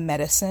food, it's a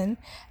medicine.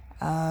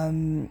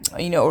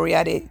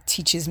 Oriade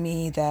teaches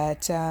me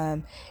that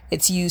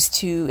it's used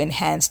to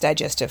enhance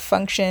digestive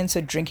function. So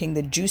drinking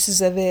the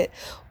juices of it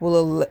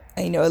will,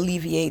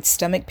 alleviate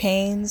stomach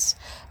pains.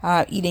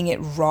 Eating it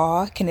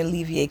raw can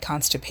alleviate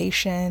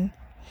constipation.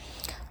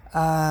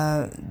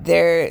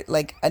 There are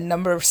like a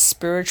number of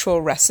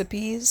spiritual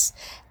recipes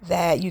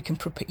that you can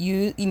prepare.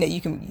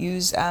 You can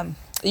use.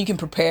 You can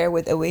prepare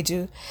with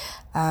ewedu.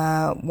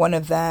 One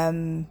of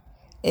them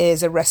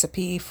is a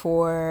recipe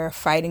for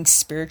fighting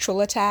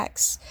spiritual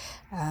attacks.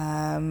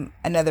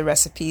 Another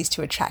recipe is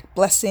to attract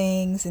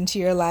blessings into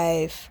your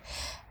life.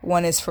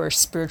 One is for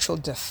spiritual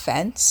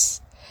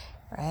defense,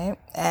 right?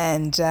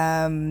 And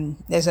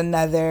there's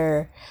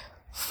another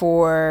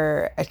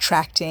for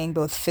attracting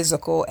both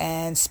physical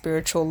and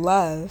spiritual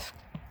love.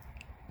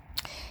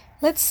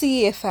 Let's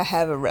see if I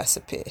have a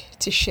recipe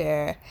to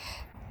share.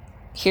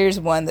 Here's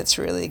one that's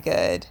really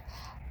good.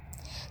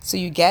 So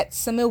you get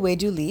some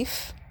ewedu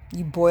leaf,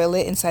 you boil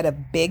it inside a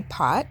big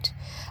pot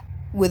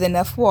with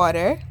enough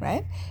water,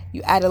 right?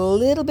 You add a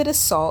little bit of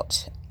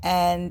salt,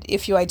 and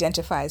if you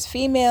identify as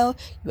female,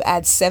 you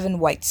add 7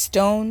 white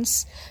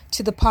stones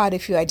to the pot.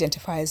 If you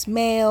identify as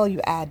male,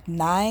 you add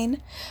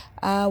 9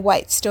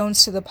 white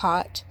stones to the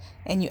pot,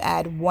 and you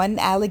add 1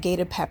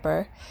 alligator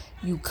pepper.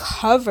 You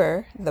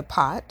cover the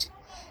pot,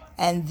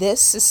 and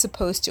this is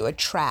supposed to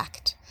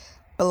attract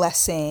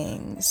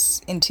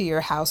blessings into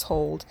your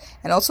household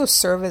and also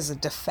serve as a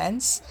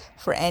defense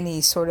for any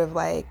sort of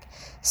like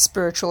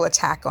spiritual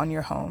attack on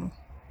your home.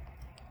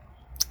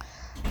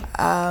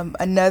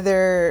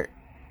 Another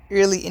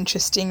really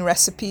interesting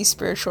recipe,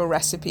 spiritual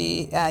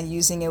recipe,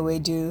 using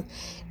ewedu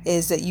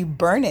is that you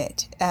burn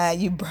it.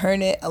 You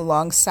burn it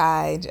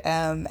alongside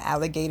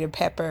alligator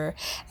pepper,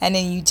 and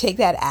then you take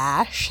that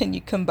ash and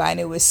you combine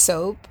it with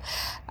soap,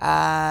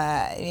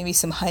 maybe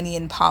some honey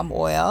and palm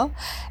oil,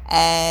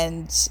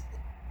 and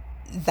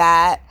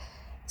that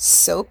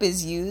soap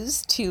is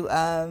used to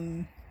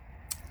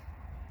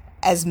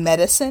as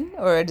medicine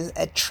or as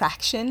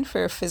attraction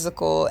for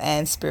physical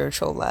and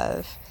spiritual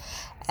love.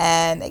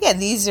 And again,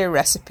 these are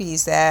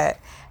recipes that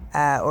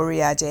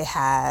Oriade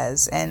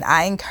has, and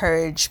I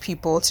encourage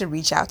people to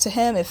reach out to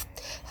him if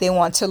they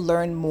want to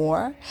learn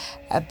more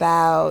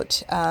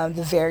about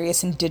the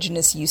various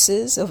indigenous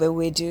uses of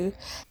ewedu.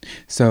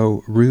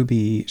 So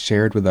Ruby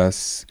shared with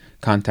us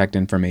contact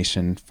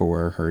information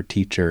for her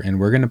teacher, and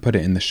we're going to put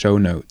it in the show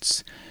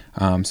notes.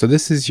 So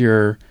this is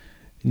your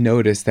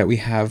notice that we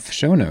have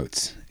show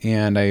notes,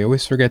 and I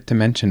always forget to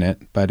mention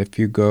it, but if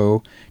you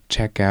go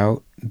check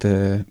out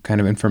the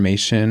kind of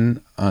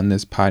information on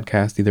this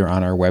podcast, either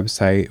on our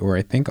website or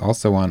I think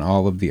also on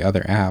all of the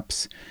other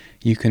apps,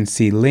 you can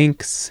see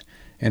links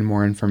and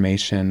more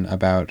information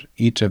about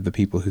each of the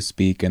people who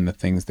speak and the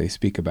things they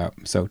speak about.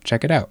 So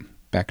check it out.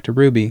 Back to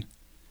Ruby.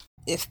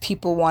 If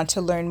people want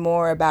to learn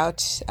more about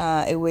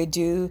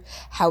ewedu,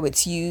 how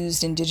it's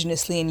used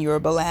indigenously in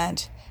Yoruba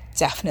land,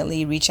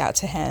 definitely reach out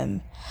to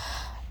him.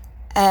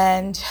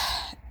 And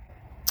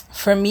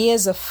for me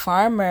as a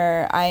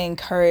farmer, I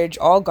encourage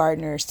all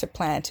gardeners to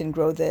plant and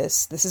grow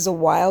this. This is a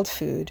wild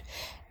food,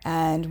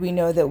 and we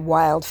know that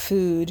wild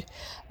food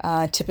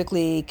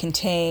typically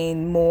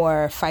contain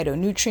more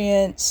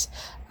phytonutrients,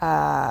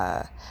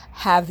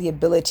 have the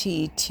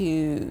ability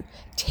to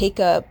take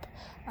up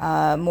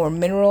more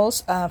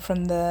minerals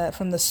from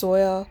the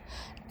soil,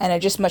 and are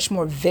just much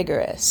more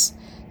vigorous.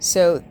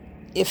 So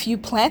if you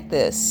plant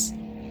this,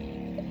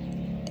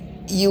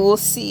 you will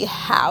see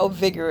how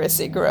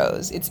vigorous it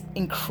grows. It's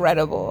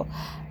incredible.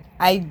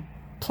 I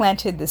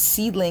planted the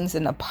seedlings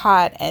in a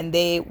pot and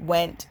they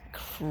went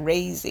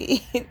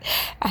crazy.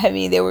 I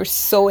mean, they were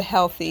so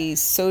healthy,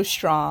 so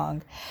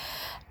strong.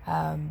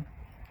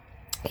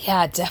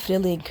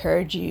 Definitely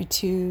encourage you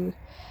to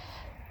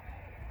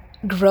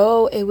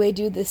grow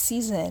ewedu this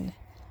season.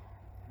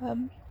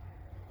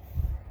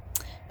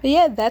 But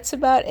yeah, that's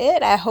about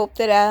it. I hope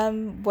that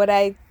what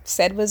I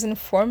said was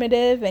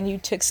informative and you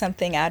took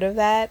something out of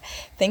that.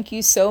 Thank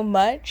you so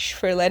much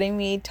for letting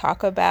me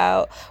talk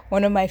about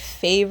one of my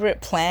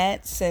favorite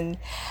plants and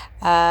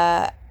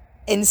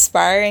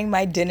inspiring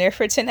my dinner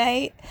for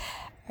tonight.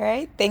 All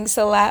right. Thanks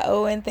a lot,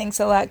 Owen. Thanks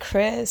a lot,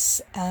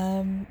 Chris.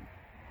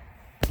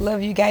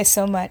 Love you guys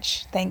so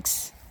much.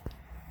 Thanks.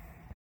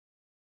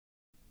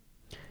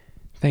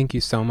 Thank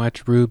you so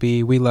much,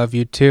 Ruby. We love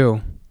you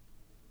too.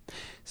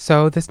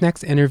 So this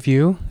next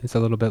interview is a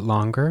little bit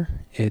longer.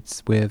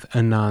 It's with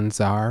Anan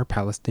Zar,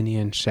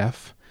 Palestinian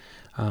chef,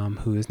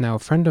 who is now a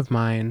friend of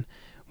mine.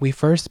 We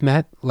first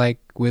met, like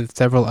with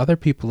several other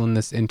people in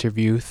this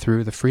interview,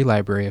 through the Free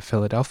Library of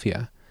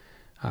Philadelphia.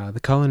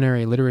 The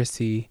Culinary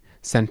Literacy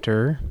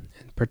Center,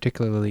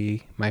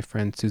 particularly my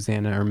friend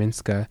Susanna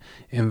Erminska,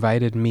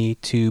 invited me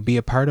to be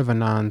a part of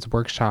Anan's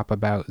workshop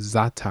about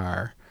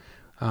za'atar,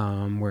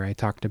 where I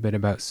talked a bit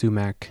about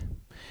sumac,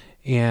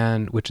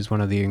 and which is one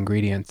of the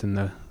ingredients in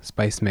the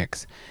spice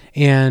mix.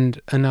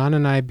 And Anan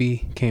and I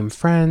became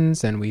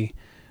friends, and we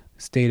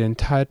stayed in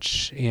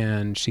touch,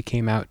 and she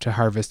came out to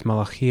harvest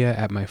malachia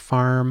at my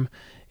farm,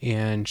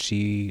 and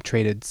she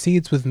traded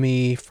seeds with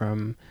me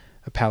from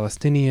a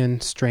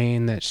Palestinian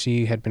strain that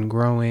she had been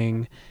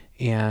growing,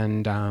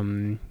 and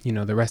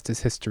the rest is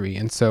history.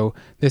 And so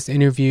this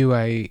interview,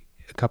 a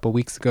couple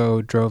weeks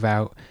ago, drove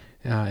out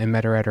and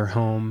met her at her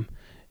home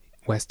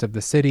west of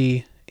the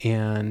city,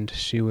 and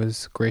she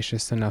was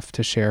gracious enough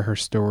to share her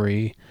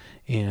story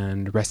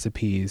and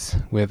recipes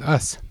with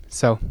us.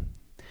 So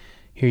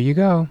here you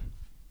go.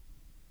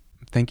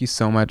 Thank you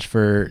so much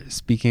for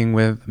speaking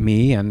with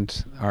me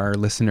and our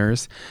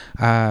listeners.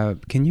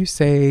 Can you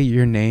say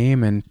your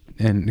name and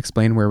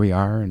explain where we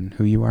are and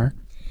who you are?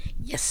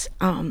 Yes,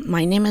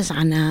 my name is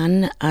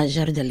Anan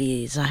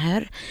Jardali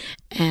Zahir,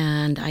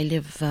 and I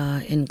live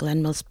in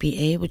Glen Mills,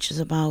 PA, which is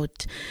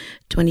about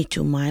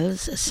 22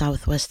 miles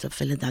southwest of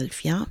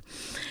Philadelphia.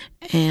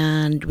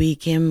 And we've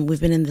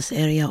been in this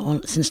area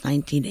since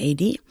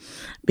 1980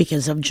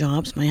 because of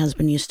jobs. My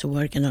husband used to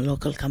work in a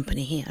local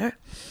company here.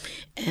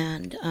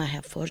 And I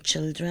have 4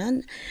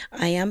 children.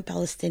 I am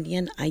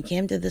Palestinian. I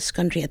came to this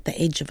country at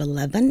the age of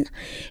 11,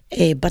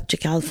 but to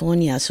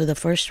California. So the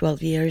first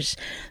 12 years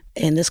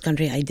in this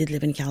country, I did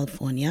live in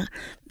California.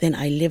 Then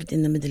I lived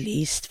in the Middle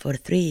East for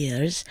 3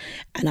 years,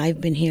 and I've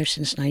been here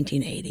since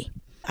 1980.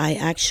 I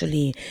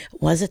actually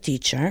was a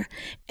teacher,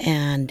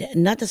 and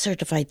not a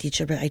certified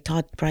teacher, but I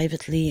taught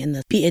privately in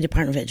the PA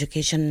Department of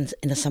Education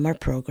in a summer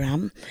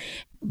program.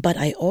 But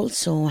I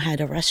also had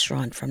a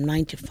restaurant from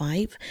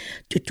 1995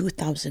 to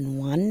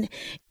 2001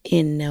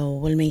 in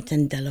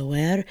Wilmington,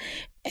 Delaware.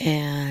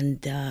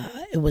 And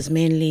it was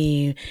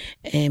mainly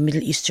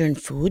Middle Eastern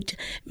food,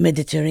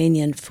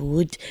 Mediterranean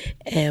food,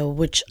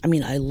 which,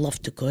 I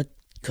love to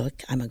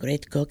cook. I'm a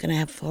great cook, and I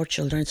have 4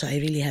 children, so I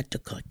really had to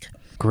cook.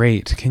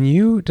 Great. Can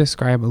you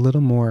describe a little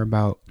more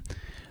about,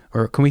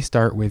 or can we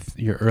start with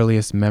your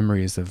earliest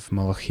memories of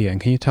Molokhia? And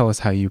can you tell us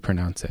how you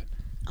pronounce it?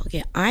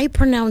 Okay, I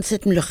pronounce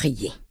it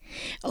Molokhia.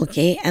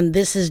 Okay, and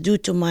this is due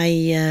to my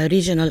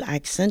regional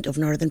accent of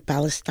northern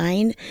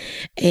Palestine.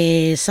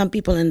 Some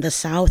people in the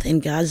south, in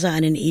Gaza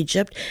and in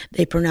Egypt,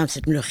 they pronounce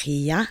it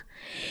Molokhia.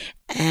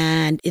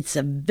 And it's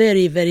a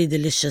very, very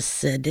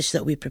delicious dish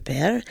that we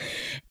prepare.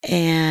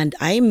 And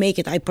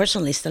I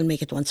personally still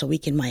make it once a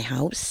week in my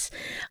house.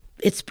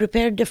 It's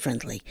prepared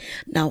differently.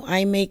 Now,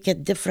 I make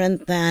it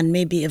different than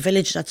maybe a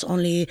village that's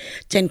only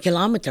 10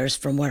 kilometers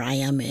from where I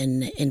am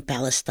in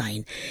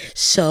Palestine.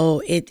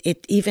 So it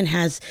even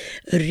has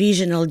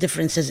regional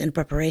differences in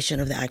preparation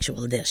of the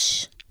actual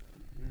dish.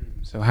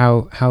 So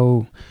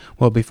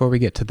well, before we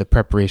get to the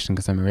preparation,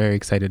 because I'm very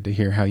excited to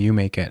hear how you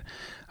make it,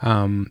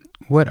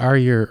 what are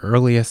your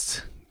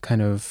earliest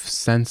kind of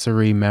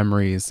sensory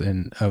memories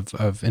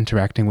of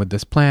interacting with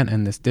this plant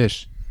and this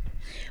dish?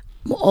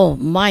 Oh,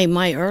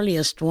 my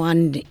earliest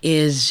one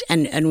is,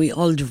 and we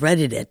all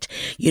dreaded it.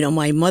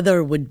 My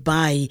mother would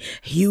buy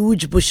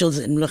huge bushels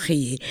in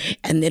molokhia,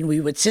 and then we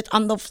would sit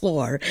on the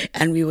floor,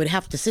 and we would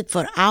have to sit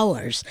for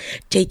hours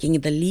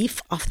taking the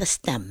leaf off the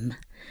stem.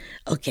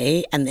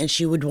 Okay, and then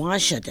she would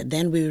wash it, and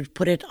then we would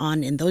put it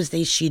on. In those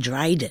days, she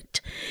dried it,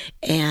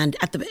 and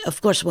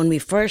of course, when we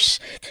first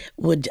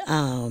would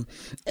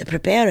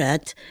prepare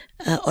it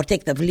or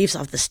take the leaves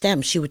off the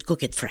stem, she would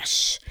cook it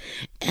fresh,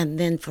 and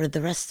then for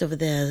the rest of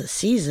the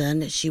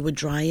season, she would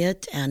dry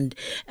it and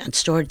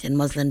store it in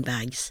muslin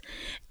bags,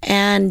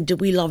 and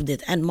we loved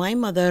it. And my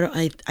mother,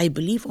 I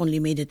believe, only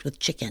made it with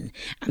chicken,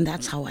 and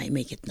that's how I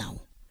make it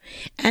now.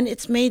 And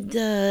it's made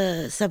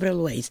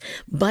several ways,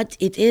 but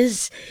it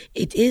is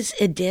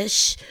a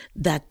dish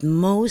that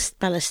most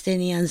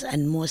Palestinians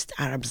and most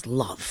Arabs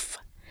love.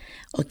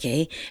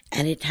 Okay,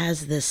 and it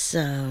has this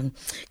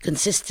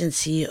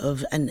consistency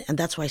of, and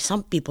that's why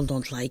some people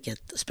don't like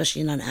it,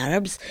 especially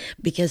non-Arabs,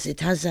 because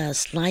it has a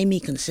slimy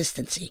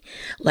consistency,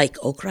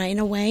 like okra in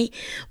a way.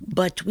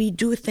 But we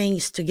do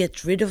things to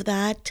get rid of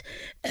that,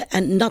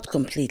 and not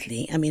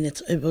completely.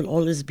 It will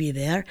always be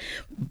there,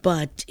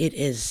 but it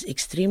is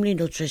extremely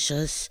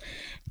nutritious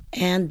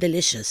and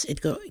delicious.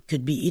 It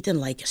could be eaten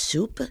like a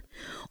soup,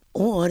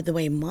 or the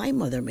way my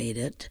mother made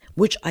it,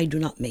 which I do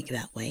not make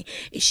that way,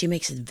 is she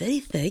makes it very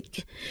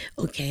thick,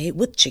 okay,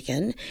 with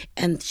chicken,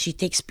 and she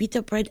takes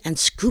pita bread and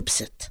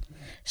scoops it.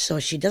 So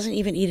she doesn't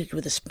even eat it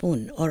with a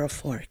spoon or a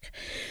fork.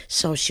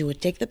 So she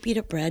would take the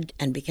pita bread,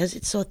 and because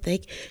it's so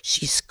thick,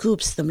 she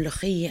scoops the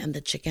molokhia and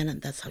the chicken,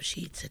 and that's how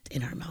she eats it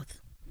in her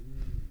mouth.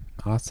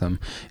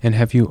 Awesome. And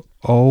have you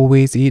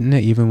always eaten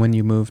it, even when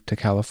you moved to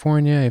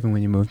California, even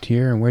when you moved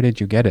here? And where did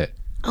you get it?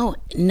 Oh,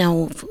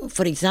 now,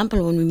 for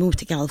example, when we moved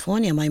to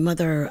California,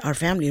 our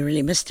family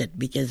really missed it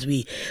because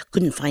we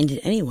couldn't find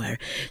it anywhere.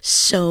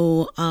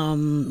 So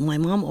my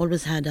mom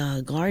always had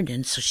a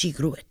garden, so she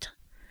grew it.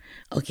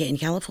 Okay, in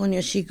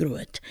California, she grew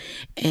it.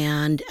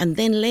 And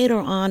then later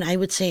on, I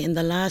would say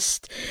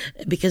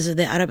because of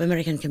the Arab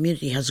American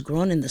community has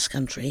grown in this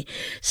country,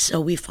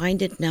 so we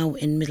find it now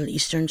in Middle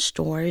Eastern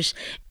stores,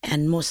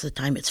 and most of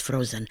the time it's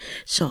frozen.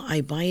 So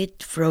I buy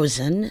it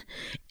frozen,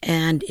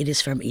 and it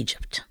is from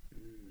Egypt.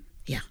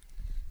 Yeah.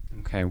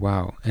 Okay,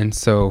 wow. And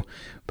so,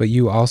 but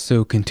you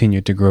also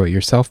continued to grow it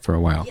yourself for a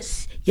while.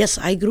 Yes,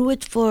 I grew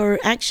it for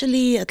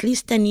actually at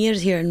least 10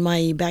 years here in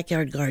my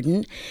backyard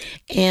garden,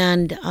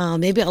 and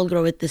maybe I'll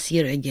grow it this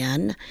year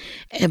again.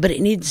 But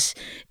it needs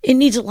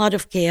a lot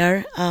of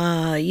care.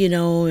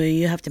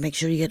 You have to make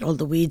sure you get all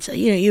the weeds.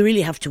 You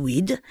really have to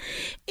weed.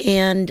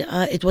 And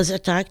it was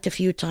attacked a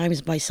few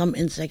times by some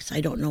insects.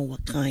 I don't know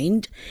what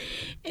kind.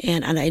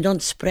 And I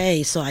don't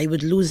spray, so I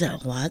would lose it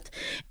a lot.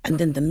 And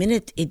then the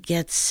minute it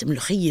gets,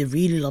 mlokhiyeh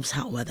really loves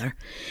hot weather.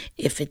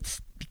 If it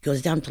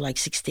goes down to like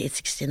 68,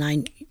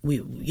 69,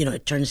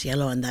 it turns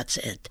yellow and that's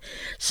it.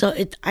 So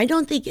I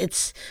don't think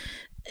it's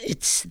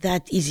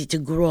that easy to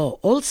grow.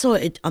 Also,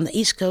 on the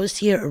East Coast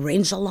here, it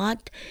rains a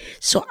lot.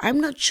 So I'm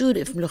not sure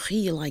if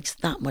mlokhiyeh likes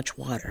that much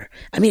water.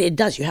 I mean, it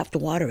does. You have to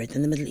water it.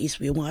 In the Middle East,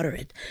 we water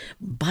it.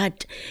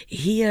 But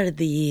here,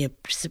 the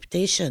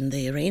precipitation,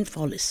 the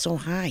rainfall is so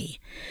high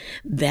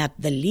that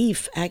the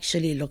leaf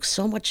actually looks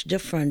so much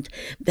different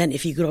than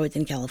if you grow it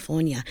in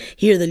California.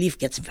 Here, the leaf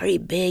gets very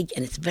big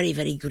and it's very,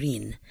 very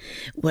green.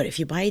 Where if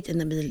you buy it in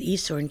the Middle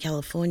East or in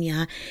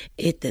California,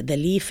 the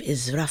leaf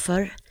is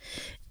rougher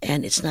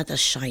and it's not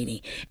as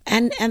shiny.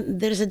 And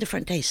there's a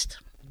different taste.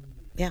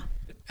 Yeah.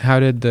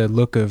 How did the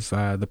look of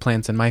the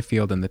plants in my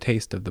field and the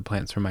taste of the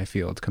plants from my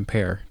field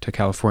compare to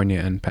California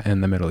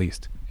and the Middle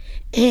East?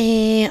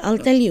 I'll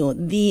tell you,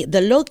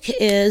 the look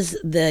is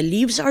the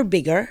leaves are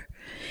bigger.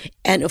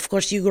 And of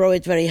course, you grow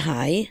it very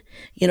high.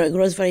 It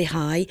grows very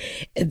high.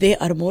 They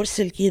are more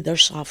silky. They're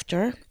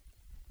softer.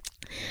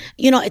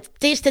 It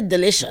tasted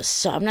delicious.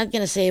 So I'm not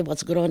going to say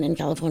what's grown in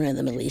California and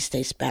the Middle East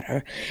tastes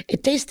better.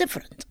 It tastes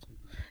different.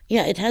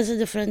 Yeah, it has a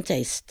different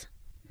taste.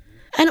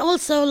 And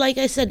also, like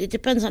I said, it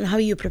depends on how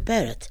you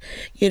prepare it.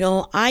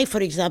 I,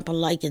 for example,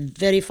 like it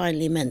very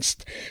finely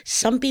minced.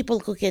 Some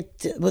people cook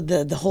it with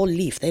the whole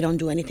leaf. They don't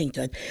do anything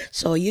to it.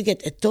 So you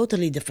get a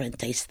totally different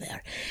taste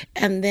there.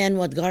 And then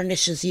what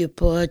garnishes you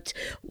put,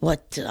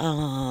 what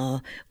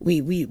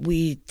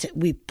we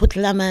put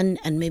lemon,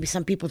 and maybe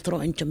some people throw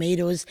in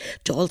tomatoes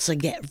to also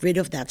get rid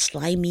of that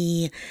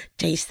slimy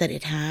taste that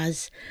it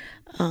has.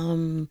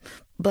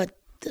 But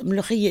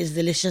mlokhiyeh is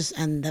delicious,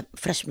 and the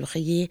fresh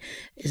mlokhiyeh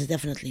is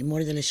definitely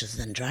more delicious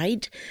than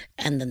dried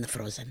and than the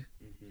frozen.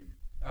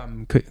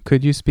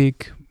 Could you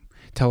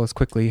tell us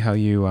quickly how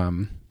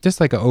you, just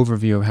like an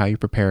overview of how you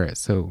prepare it?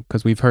 So,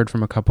 because we've heard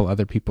from a couple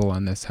other people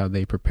on this, how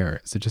they prepare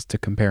it. So just to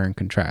compare and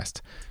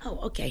contrast. Oh,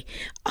 okay.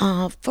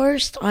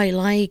 First, I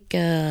make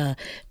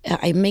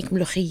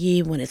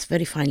mlokhiyeh when it's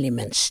very finely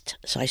minced.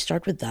 So I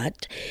start with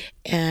that.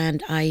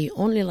 And I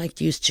only like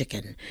to use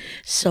chicken.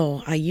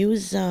 So I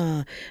use,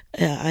 I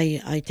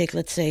take,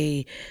 let's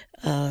say,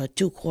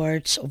 2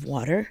 quarts of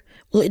water.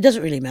 Well, it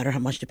doesn't really matter how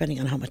much, depending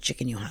on how much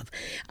chicken you have.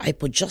 I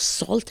put just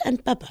salt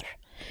and pepper.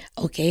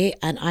 Okay,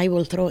 and I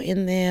will throw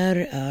in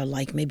there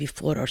like maybe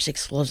 4 or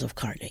 6 cloves of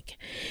garlic.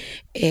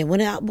 And when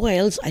it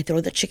boils, I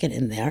throw the chicken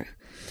in there.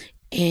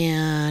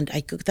 And I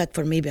cook that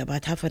for maybe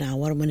about half an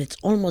hour. When it's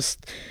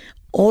almost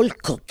all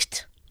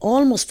cooked,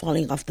 almost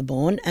falling off the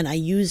bone, and I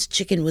use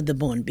chicken with the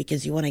bone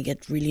because you want to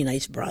get really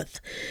nice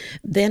broth.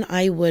 Then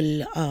I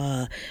will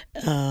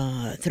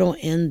throw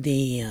in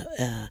the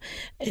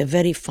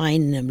very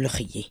fine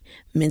mlokhiyeh,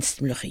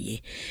 minced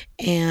mlokhiyeh.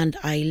 And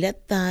I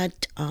let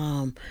that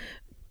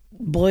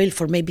boil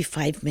for maybe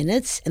 5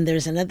 minutes. And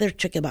there's another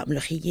trick about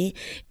mlokhiyeh,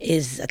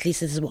 is, at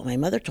least this is what my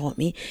mother taught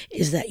me,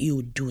 is that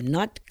you do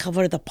not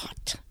cover the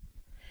pot.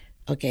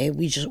 Okay,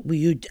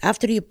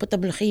 after you put the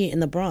mlokhiyeh in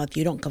the broth,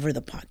 you don't cover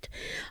the pot.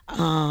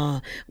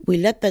 We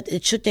let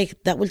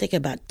that will take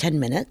about 10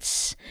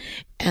 minutes.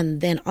 And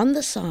then on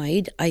the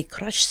side, I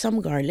crush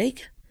some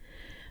garlic.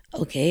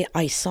 Okay,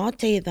 I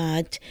saute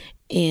that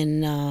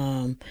in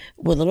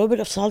with a little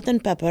bit of salt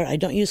and pepper. I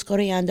don't use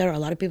coriander. A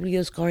lot of people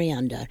use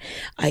coriander.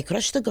 I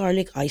crush the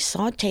garlic, I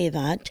saute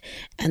that,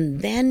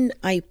 and then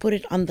I put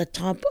it on the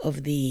top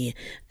of the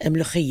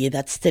mlokhiyeh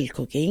that's still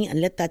cooking, and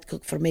let that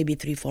cook for maybe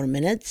 3-4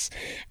 minutes.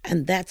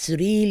 And that's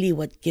really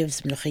what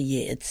gives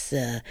mlokhiyeh its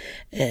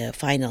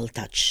final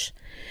touch.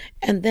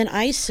 And then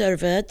I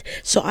serve it.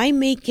 So I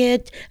make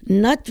it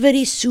not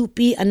very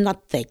soupy and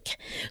not thick,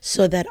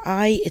 so that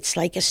it's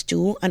like a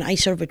stew, and I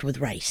serve it with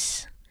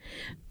rice.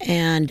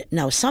 And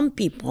now some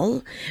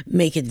people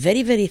make it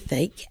very, very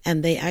thick,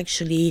 and they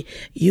actually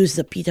use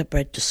the pita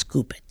bread to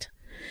scoop it.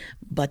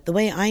 But the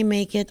way I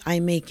make it, I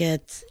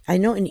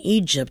know in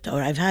Egypt,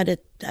 or I've had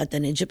it at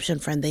an Egyptian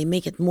friend, they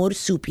make it more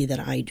soupy than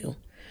I do.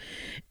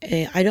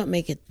 I don't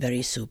make it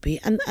very soupy,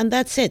 and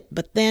that's it.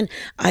 But then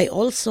I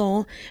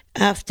also,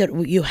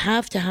 you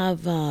have to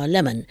have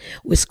lemon.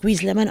 We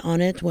squeeze lemon on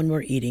it when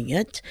we're eating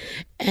it.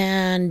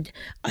 And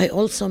I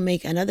also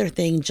make another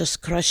thing,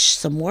 just crush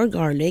some more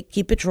garlic,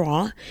 keep it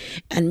raw,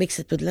 and mix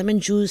it with lemon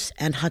juice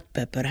and hot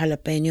pepper,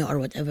 jalapeno or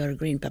whatever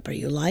green pepper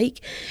you like.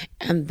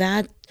 And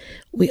that,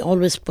 we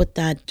always put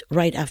that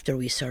right after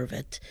we serve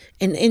it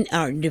in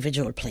our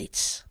individual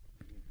plates.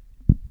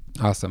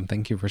 Awesome.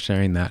 Thank you for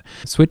sharing that.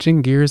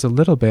 Switching gears a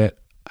little bit,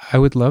 I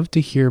would love to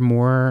hear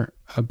more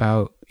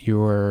about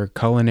your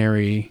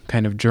culinary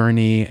kind of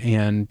journey,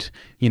 and,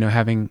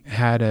 having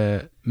had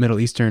a Middle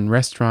Eastern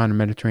restaurant, a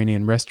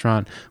Mediterranean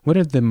restaurant, what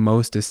are the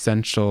most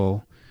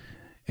essential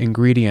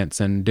ingredients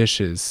and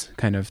dishes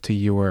kind of to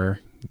your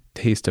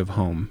taste of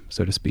home,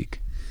 so to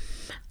speak?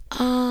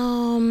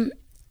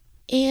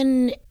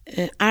 In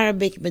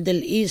Arabic,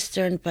 Middle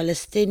Eastern,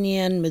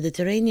 Palestinian,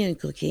 Mediterranean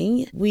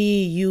cooking, we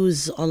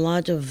use a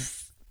lot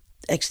of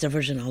extra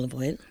virgin olive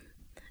oil.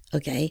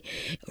 Okay,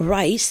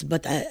 rice,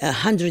 but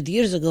 100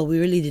 years ago we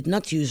really did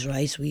not use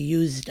rice. We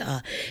used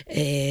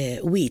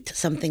wheat,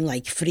 something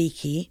like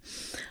friki.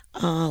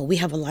 We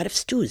have a lot of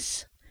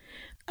stews.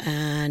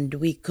 And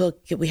we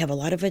have a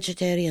lot of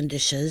vegetarian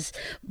dishes,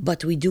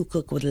 but we do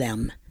cook with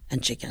lamb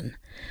and chicken.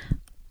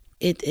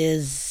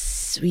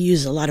 We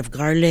use a lot of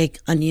garlic,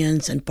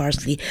 onions, and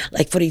parsley.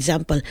 Like, for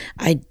example,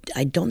 I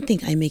don't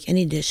think I make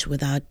any dish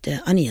without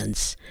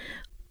onions.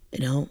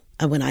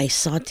 When I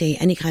saute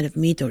any kind of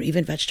meat or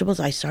even vegetables,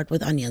 I start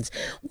with onions,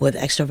 with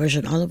extra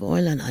virgin olive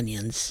oil and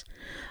onions.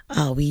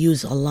 We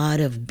use a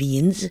lot of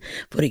beans,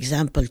 for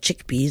example,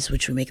 chickpeas,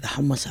 which we make the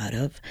hummus out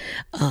of.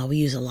 We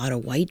use a lot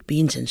of white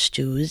beans in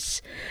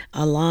stews,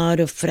 a lot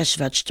of fresh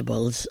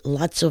vegetables,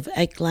 lots of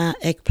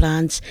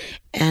eggplants,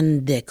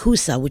 and the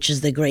kusa, which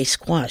is the gray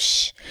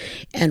squash.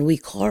 And we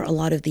core a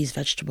lot of these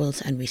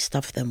vegetables and we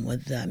stuff them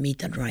with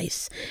meat and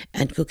rice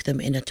and cook them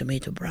in a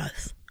tomato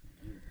broth.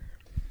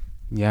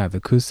 Yeah,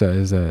 the kusa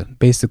is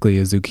basically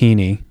a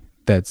zucchini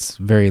that's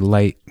very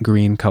light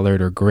green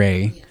colored or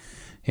gray. Yes.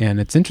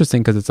 And it's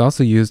interesting because it's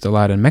also used a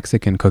lot in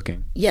Mexican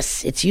cooking.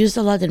 Yes, it's used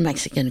a lot in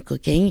Mexican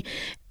cooking,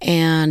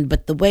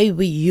 but the way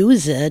we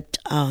use it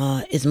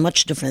is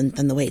much different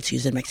than the way it's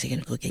used in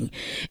Mexican cooking.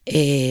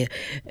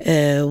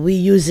 We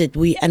use it,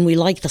 we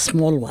like the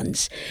small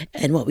ones.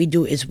 And what we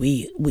do is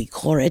we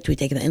core it, we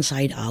take the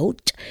inside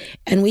out,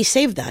 and we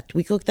save that.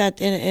 We cook that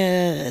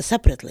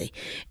separately.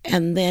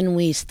 And then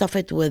we stuff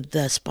it with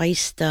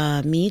spiced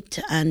meat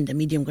and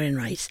medium grain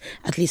rice.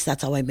 At least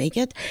that's how I make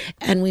it.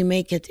 And we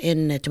make it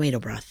in tomato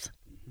broth.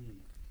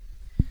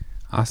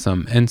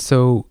 Awesome. And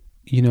so,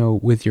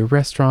 with your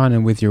restaurant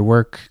and with your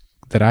work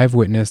that I've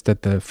witnessed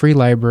at the Free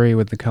Library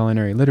with the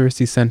Culinary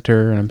Literacy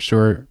Center, and I'm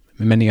sure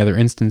in many other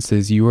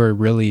instances, you are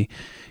really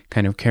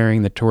kind of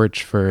carrying the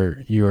torch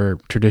for your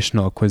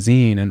traditional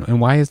cuisine.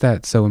 And why is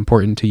that so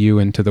important to you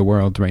and to the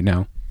world right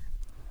now?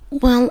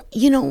 Well,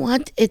 you know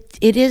what? It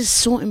is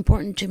so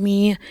important to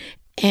me.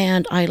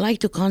 And I like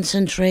to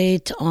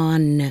concentrate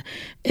on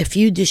a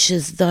few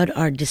dishes that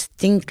are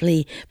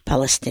distinctly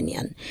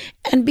Palestinian.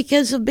 And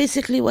because of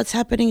basically what's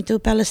happening to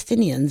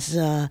Palestinians,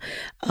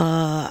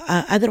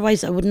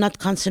 otherwise I would not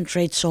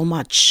concentrate so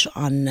much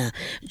on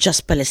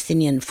just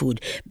Palestinian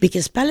food.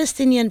 Because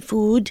Palestinian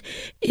food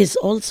is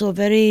also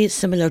very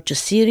similar to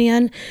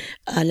Syrian,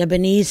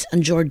 Lebanese,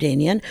 and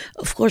Jordanian.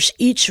 Of course,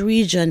 each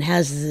region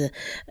has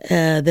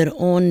their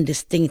own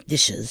distinct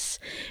dishes.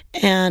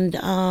 And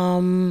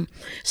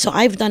so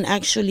I've done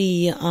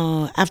actually,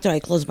 after I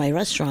closed my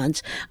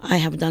restaurants, I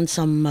have done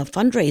some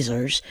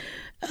fundraisers.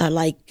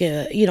 I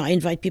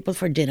invite people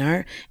for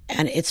dinner,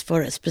 and it's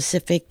for a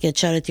specific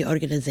charity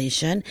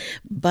organization,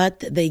 but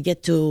they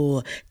get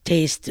to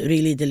taste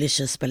really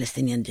delicious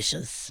Palestinian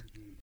dishes.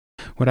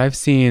 What I've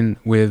seen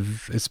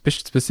with,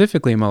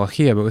 specifically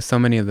malachia, but with so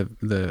many of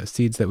the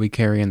seeds that we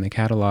carry in the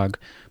catalog,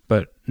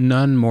 but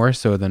none more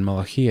so than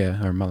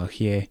malachia or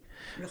malachie,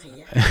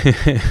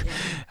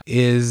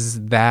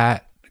 is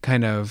that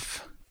kind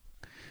of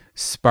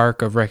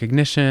spark of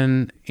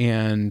recognition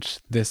and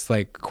this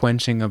like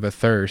quenching of a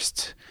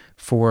thirst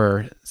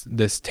for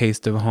this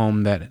taste of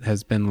home that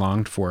has been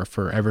longed for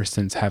ever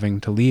since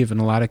having to leave, in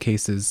a lot of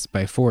cases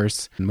by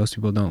force. Most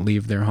people don't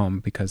leave their home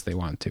because they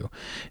want to.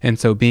 And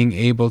so being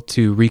able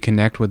to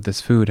reconnect with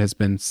this food has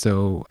been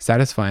so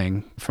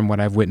satisfying from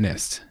what I've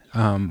witnessed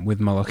with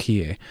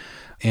malachie.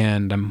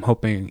 And I'm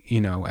hoping,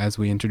 as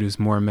we introduce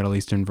more Middle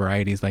Eastern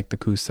varieties like the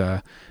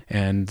kusa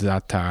and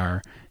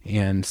za'atar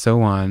and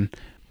so on,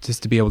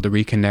 just to be able to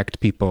reconnect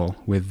people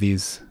with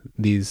these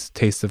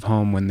tastes of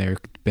home when they've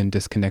been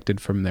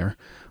disconnected from their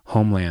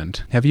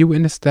homeland. Have you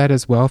witnessed that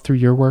as well through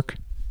your work?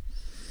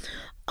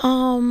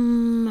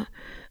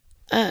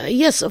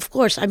 Yes, of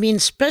course. I mean,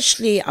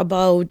 especially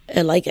about,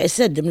 like I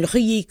said, the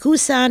mlokhiyeh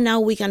kusa, now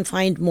we can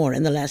find more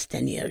in the last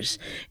 10 years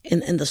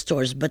in the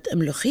stores. But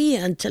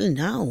mlokhiyeh until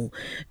now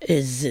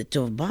is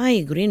to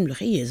buy green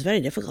mlokhiyeh is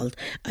very difficult.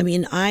 I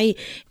mean, I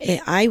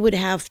would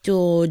have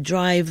to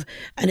drive,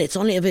 and it's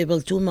only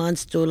available 2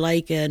 months, to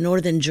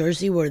northern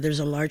Jersey, where there's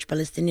a large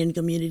Palestinian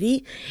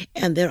community,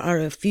 and there are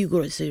a few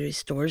grocery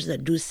stores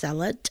that do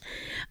sell it.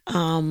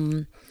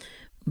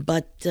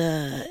 But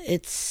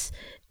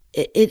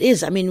it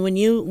is. I mean,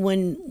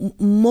 when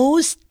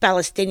most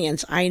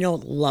Palestinians I know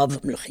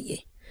love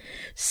mlokhiyeh,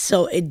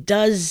 so it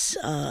does.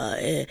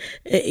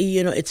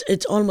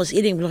 It's almost,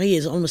 eating mlokhiyeh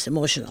is almost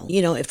emotional.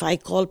 If I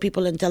call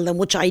people and tell them,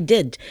 which I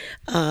did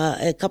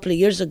a couple of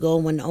years ago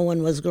when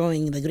Owen was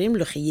growing the green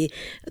mlokhiyeh,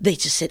 they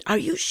just said, "Are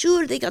you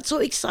sure?" They got so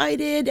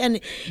excited, and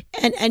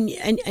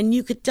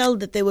you could tell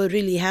that they were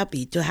really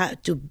happy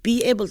to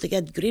be able to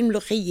get green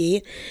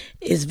mlokhiyeh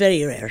is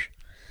very rare.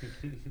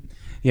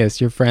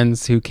 Yes, your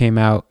friends who came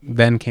out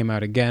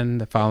again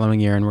the following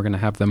year, and we're going to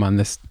have them on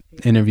this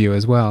interview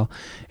as well.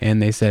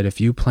 And they said,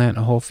 if you plant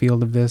a whole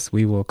field of this,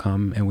 we will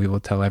come and we will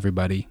tell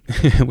everybody.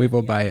 We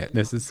will buy it.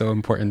 This is so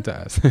important to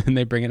us. And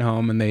they bring it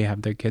home and they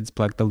have their kids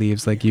pluck the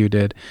leaves like you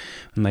did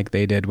and like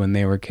they did when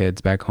they were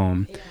kids back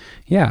home.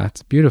 Yeah,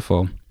 it's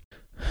beautiful.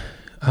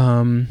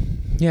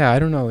 Yeah, I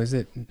don't know.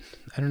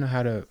 I don't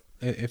know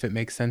if it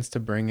makes sense to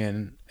bring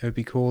in, it would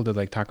be cool to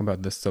like talk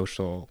about the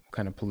social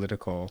kind of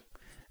political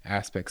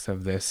aspects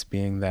of this,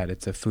 being that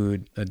it's a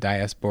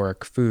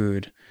diasporic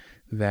food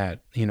that,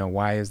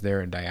 why is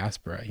there a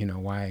diaspora?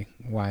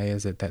 Why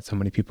is it that so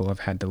many people have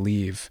had to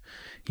leave?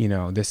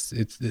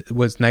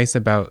 What's nice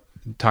about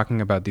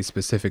talking about these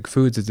specific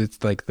foods is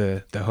it's like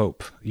the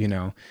hope,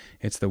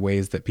 it's the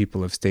ways that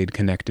people have stayed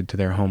connected to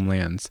their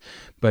homelands,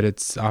 but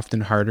it's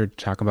often harder to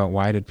talk about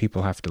why did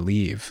people have to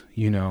leave,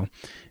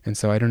 and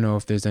so I don't know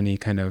if there's any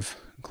kind of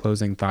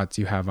closing thoughts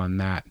you have on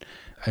that.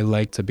 I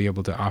like to be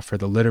able to offer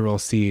the literal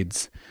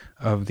seeds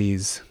of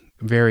these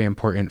very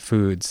important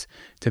foods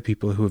to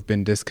people who have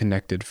been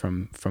disconnected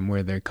from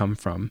where they come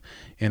from.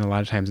 And a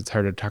lot of times it's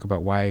harder to talk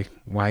about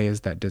why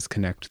is that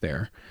disconnect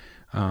there.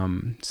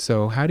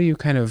 So how do you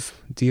kind of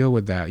deal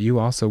with that? You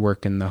also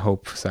work in the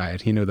hope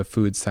side, the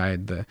food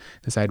side, the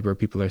side where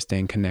people are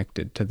staying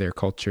connected to their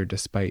culture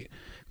despite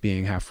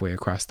being halfway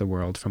across the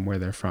world from where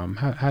they're from.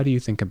 How do you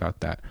think about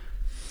that?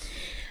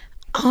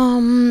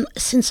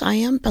 Since I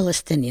am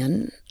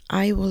Palestinian,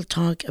 I will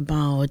talk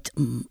about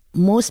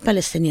most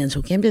Palestinians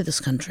who came to this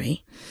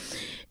country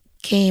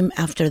came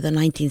after the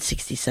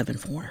 1967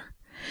 war,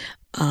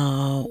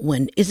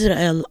 when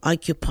Israel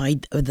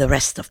occupied the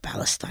rest of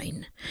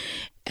Palestine.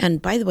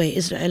 And by the way,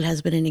 Israel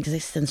has been in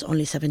existence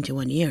only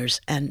 71 years,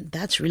 and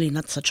that's really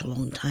not such a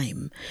long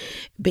time.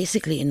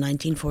 Basically, in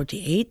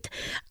 1948,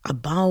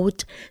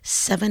 about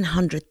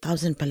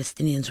 700,000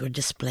 Palestinians were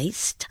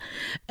displaced.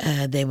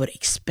 They were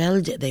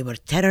expelled, they were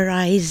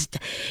terrorized,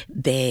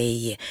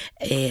 they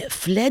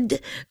fled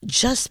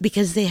just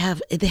because they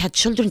had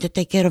children to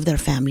take care of their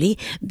family.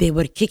 They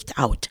were kicked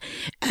out.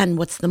 And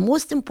what's the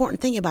most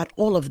important thing about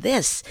all of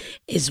this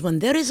is when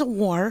there is a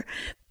war,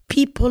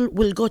 people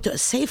will go to a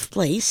safe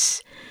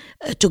place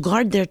to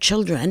guard their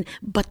children,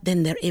 but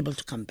then they're able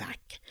to come back.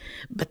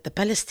 But the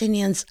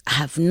Palestinians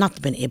have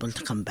not been able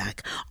to come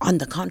back. On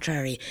the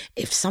contrary,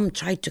 if some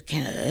tried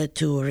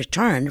to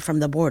return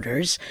from the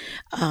borders,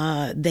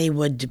 they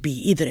would be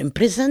either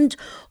imprisoned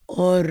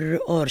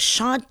or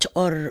shot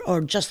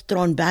or just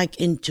thrown back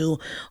into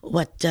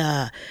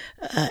whatever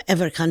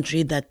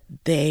country that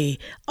they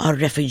are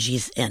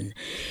refugees in.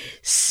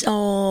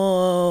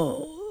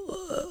 So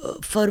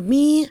for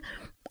me,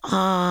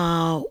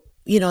 I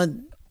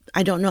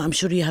don't know, I'm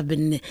sure you have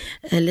been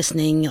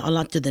listening a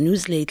lot to the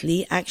news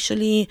lately.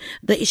 Actually,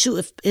 the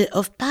issue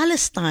of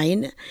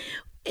Palestine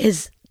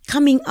is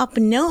coming up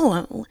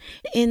now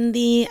in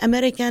the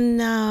American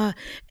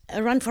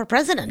run for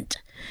president.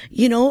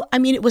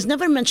 It was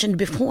never mentioned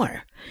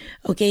before,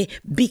 okay?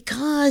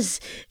 Because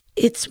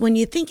it's, when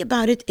you think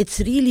about it, it's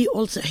really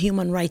also a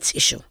human rights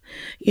issue.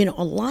 A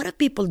lot of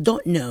people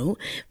don't know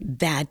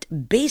that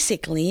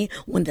basically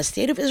when the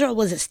state of Israel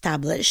was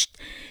established,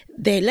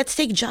 let's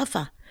take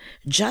Jaffa.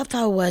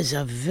 Jaffa was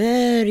a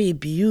very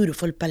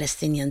beautiful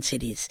Palestinian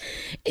city.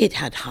 It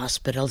had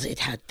hospitals, it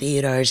had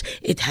theaters,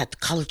 it had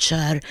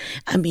culture.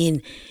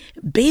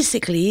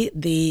 Basically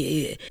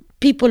the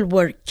people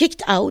were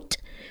kicked out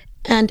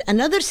and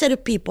another set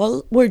of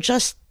people were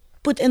just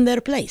put in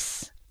their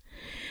place.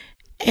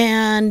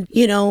 And,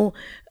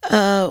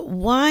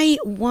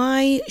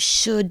 why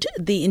should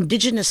the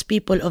indigenous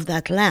people of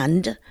that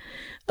land,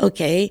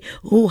 okay,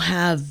 who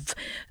have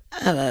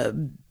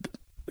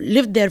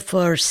lived there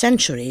for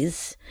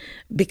centuries,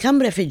 become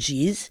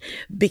refugees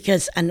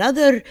because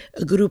another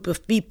group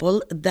of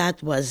people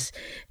that was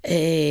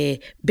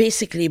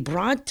basically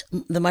brought,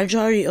 the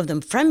majority of them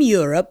from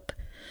Europe,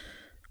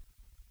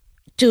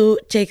 to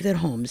take their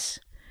homes.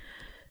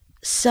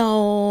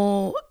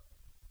 So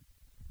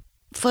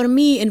for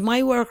me, in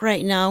my work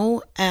right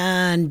now,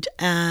 and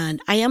I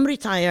am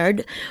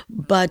retired,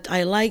 but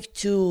I like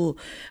to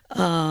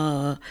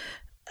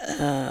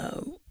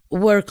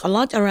work a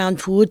lot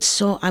around food,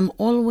 so I'm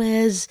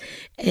always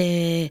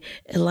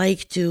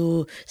like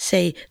to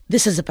say,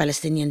 this is a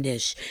Palestinian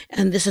dish,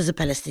 and this is a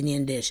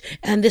Palestinian dish,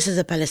 and this is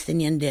a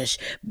Palestinian dish,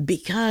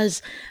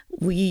 because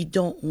we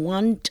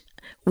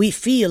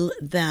feel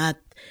that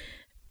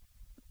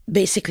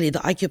basically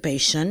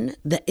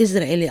the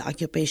Israeli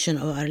occupation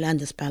of our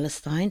land as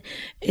Palestine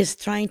is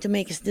trying to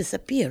make us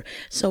disappear.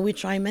 So we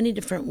try many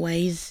different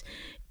ways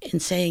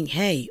in saying,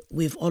 hey,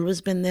 we've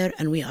always been there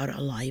and we are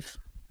alive.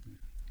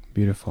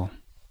 Beautiful.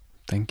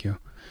 Thank you.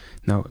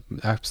 No,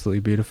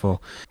 absolutely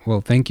beautiful.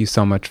 Well, thank you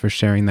so much for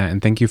sharing that.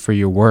 And thank you for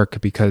your work,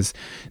 because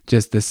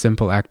just this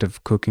simple act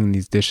of cooking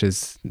these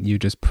dishes, you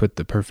just put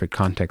the perfect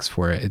context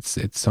for it.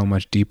 It's so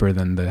much deeper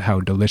than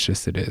how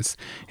delicious it is.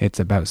 It's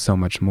about so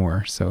much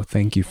more. So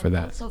thank you for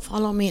that. Also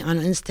follow me on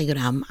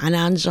Instagram,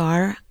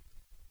 Ananjar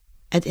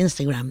at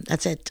Instagram.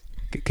 That's it.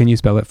 Can you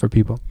spell it for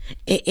people?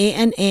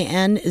 ANANZAHR,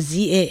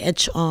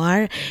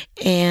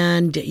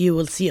 and you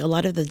will see a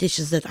lot of the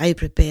dishes that I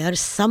prepare,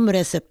 some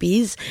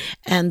recipes,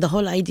 and the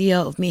whole idea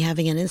of me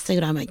having an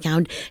Instagram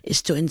account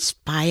is to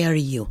inspire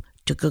you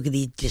to cook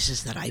the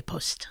dishes that I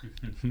post.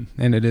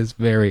 And it is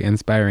very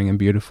inspiring and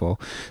beautiful.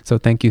 So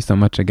thank you so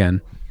much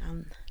again.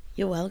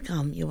 You're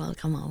welcome. You're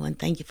welcome, Owen.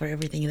 Thank you for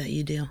everything that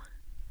you do.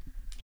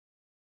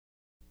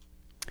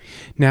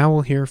 Now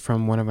we'll hear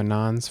from one of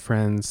Anand's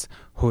friends,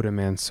 Hoda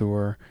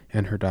Mansour,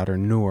 and her daughter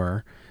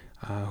Noor.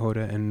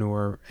 Hoda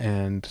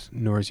and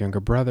Noor's younger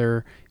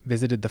brother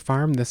visited the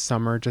farm this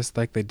summer just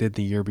like they did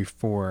the year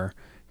before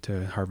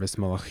to harvest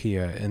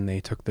molokhia, and they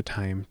took the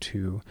time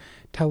to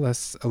tell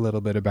us a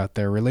little bit about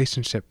their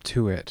relationship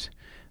to it.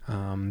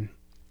 The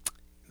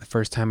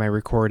first time I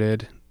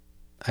recorded,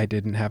 I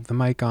didn't have the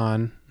mic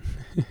on,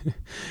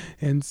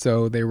 and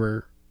so they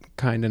were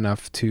kind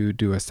enough to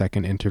do a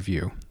second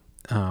interview.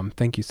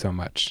 Thank you so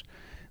much.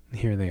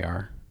 Here they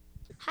are.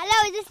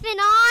 Hello, is this been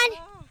on?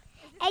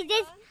 I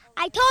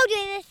told you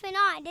this been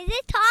on. Does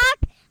this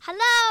talk?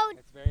 Hello?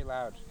 It's very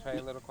loud. Try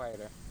a little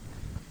quieter.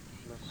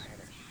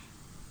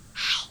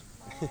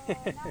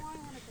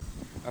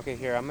 Okay,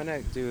 here, I'm going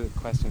to do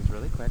questions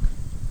really quick.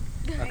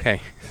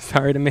 Okay,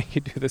 sorry to make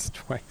you do this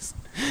twice.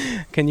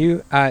 Can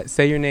you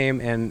say your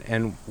name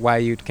and why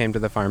you came to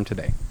the farm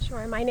today?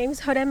 Sure, my name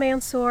is Hoda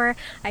Mansour.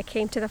 I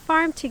came to the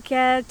farm to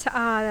get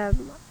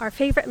our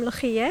favorite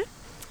molokhia,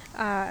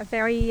 a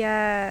very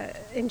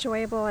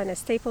enjoyable and a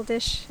staple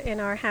dish in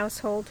our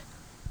household.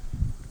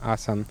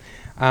 Awesome.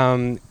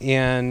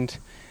 And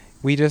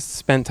we just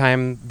spent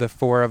time, the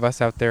four of us,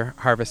 out there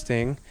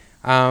harvesting.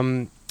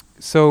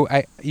 So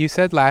you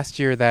said last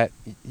year that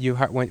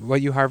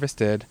what you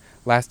harvested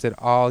lasted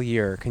all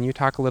year. Can you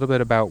talk a little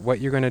bit about what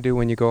you're going to do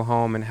when you go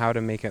home and how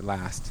to make it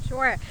last?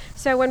 Sure.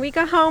 So when we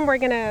go home, we're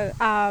going to,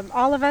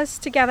 all of us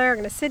together are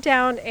going to sit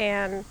down,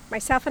 and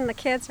myself and the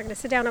kids are going to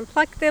sit down and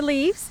pluck the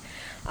leaves.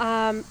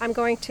 I'm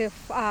going to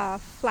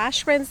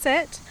flash rinse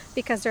it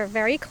because they're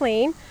very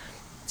clean,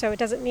 so it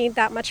doesn't need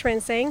that much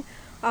rinsing.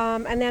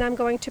 And then I'm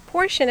going to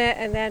portion it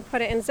and then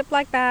put it in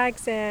Ziploc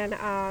bags and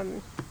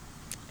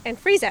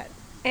freeze it.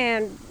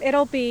 And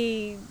it'll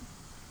be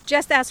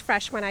just as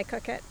fresh when I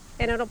cook it.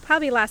 And it'll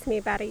probably last me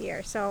about a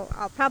year. So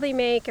I'll probably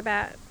make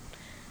about,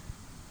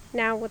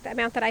 now with the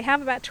amount that I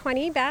have, about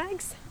 20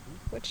 bags,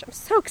 which I'm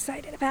so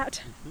excited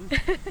about.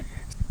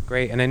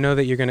 Great. And I know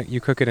that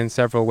you cook it in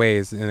several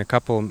ways, in a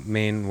couple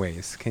main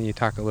ways. Can you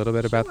talk a little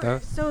bit about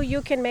those? So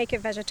you can make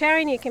it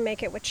vegetarian, you can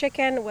make it with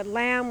chicken, with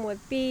lamb,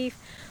 with beef.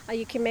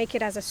 You can make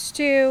it as a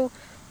stew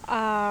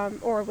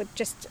or with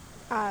just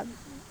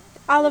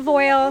olive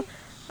oil.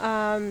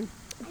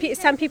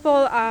 Some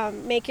people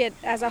make it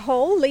as a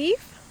whole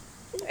leaf.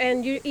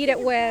 And you eat it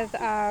with,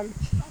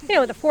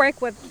 with a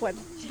fork,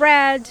 with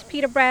bread,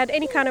 pita bread,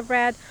 any kind of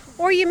bread,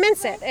 or you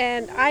mince it.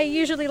 And I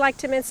usually like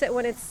to mince it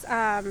when it's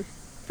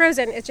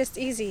frozen. It's just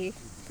easy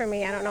for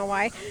me. I don't know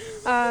why.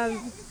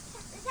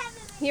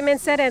 You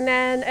mince it, and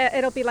then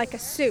it'll be like a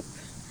soup.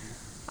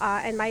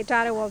 And my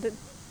daughter will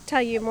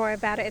tell you more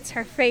about it. It's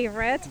her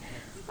favorite.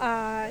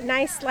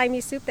 Nice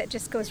slimy soup that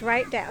just goes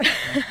right down.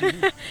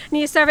 And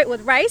you serve it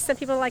with rice. Some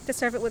people like to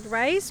serve it with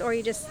rice, or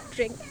you just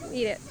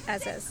eat it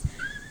as is.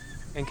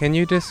 And can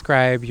you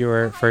describe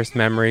your first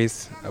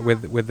memories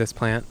with this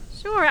plant?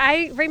 Sure.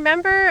 I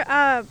remember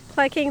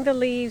plucking the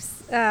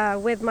leaves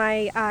with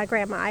my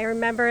grandma. I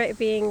remember it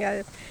being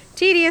a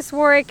tedious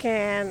work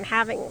and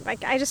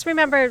I just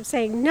remember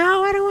saying,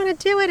 no, I don't want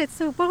to do it. It's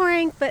so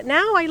boring. But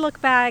now I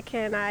look back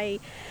and I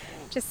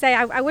just say,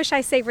 I wish I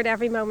savored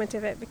every moment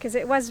of it because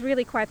it was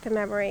really quite the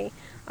memory.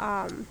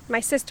 My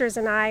sisters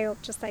and I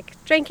just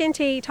drinking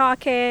tea,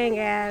 talking,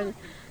 and,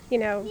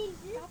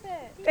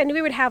 and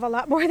we would have a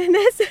lot more than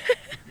this.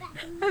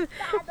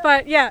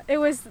 But yeah, it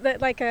was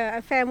like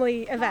a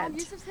family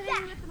event.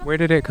 Where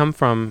did it come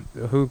from?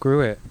 Who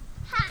grew it?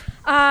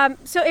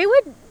 So it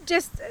would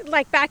just,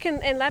 back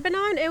in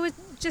Lebanon, it was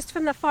just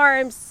from the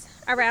farms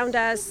around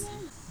us.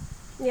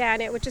 Yeah,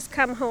 and it would just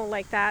come home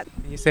like that.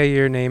 Can you say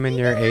your name and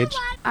your age?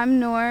 I'm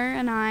Noor,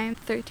 and I'm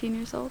 13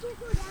 years old.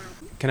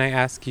 Can I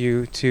ask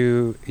you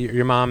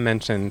your mom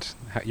mentioned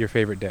your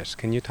favorite dish.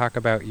 Can you talk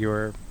about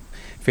your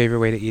favorite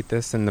way to eat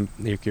this and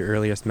your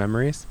earliest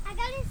memories?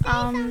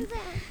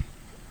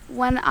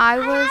 When I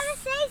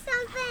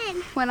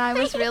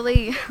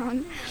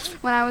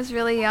was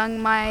really young,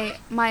 my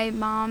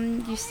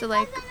mom used to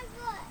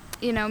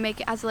make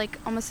it as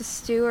almost a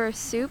stew or a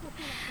soup,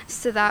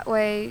 so that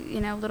way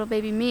little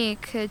baby me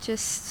could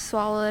just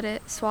swallow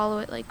it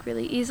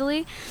really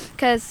easily,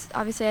 because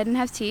obviously I didn't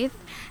have teeth,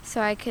 so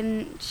I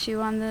couldn't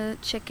chew on the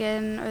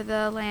chicken or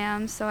the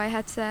lamb, so I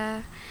had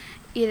to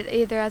eat it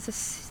either as a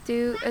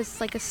stew,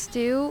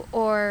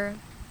 or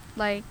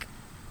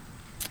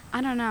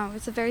I don't know,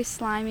 it's a very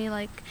slimy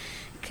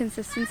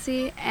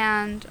consistency,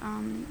 and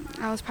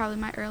that was probably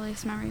my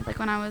earliest memory,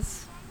 when I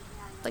was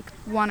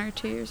 1 or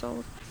 2 years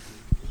old.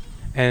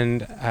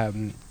 And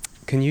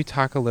can you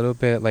talk a little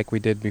bit, like we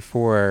did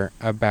before,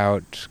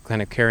 about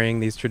kind of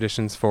carrying these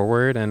traditions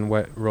forward and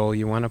what role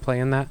you want to play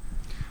in that?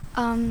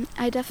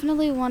 I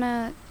definitely want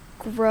to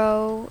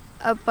grow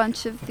a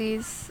bunch of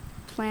these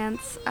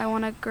plants. I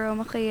want to grow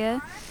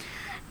machia,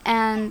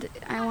 and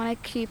I want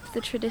to keep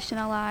the tradition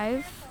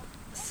alive.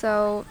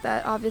 So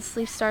that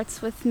obviously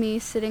starts with me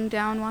sitting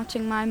down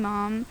watching my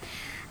mom,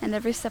 and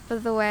every step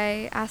of the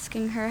way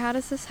asking her, how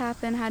does this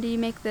happen? How do you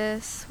make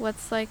this?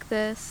 What's like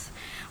this?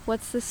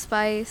 What's the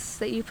spice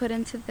that you put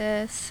into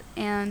this?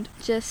 And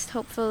just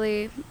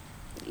hopefully,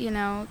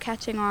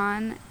 catching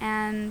on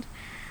and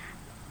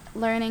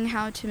learning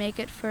how to make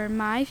it for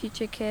my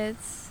future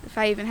kids, if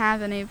I even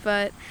have any.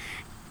 But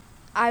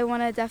I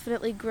want to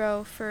definitely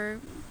grow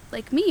for,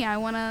 like me, I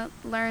want to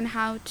learn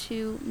how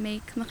to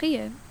make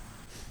machia.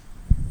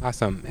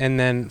 Awesome. And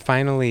then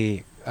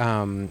finally,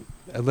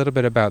 a little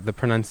bit about the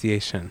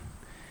pronunciation,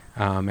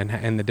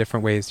 and the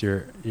different ways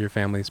your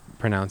family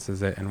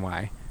pronounces it and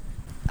why.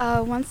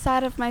 One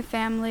side of my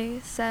family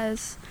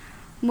says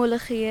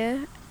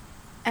mulachia,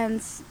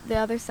 and the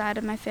other side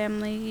of my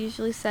family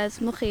usually says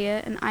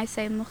muchia, and I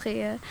say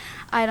muchia.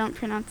 I don't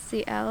pronounce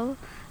the L,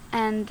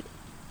 and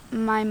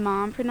my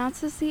mom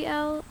pronounces the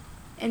L,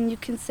 and you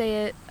can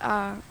say it,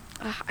 I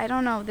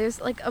don't know,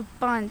 there's like a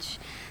bunch.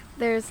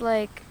 There's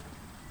like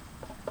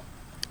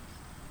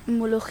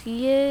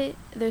muluchia,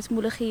 there's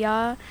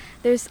mulachia,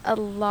 there's a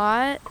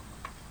lot.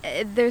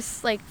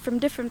 There's like from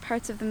different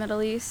parts of the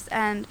Middle East,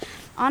 and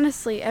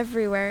honestly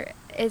everywhere.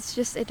 It's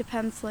just, it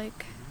depends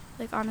like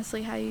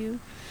honestly how you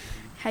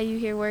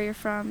hear where you're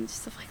from,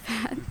 stuff like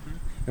that.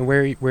 And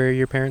where are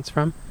your parents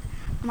from?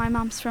 My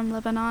mom's from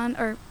Lebanon,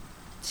 or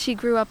she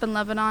grew up in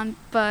Lebanon,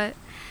 but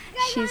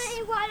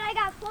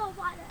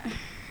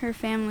her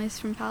family's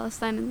from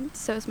Palestine, and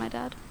so is my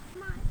dad.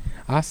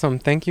 Awesome.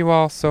 Thank you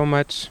all so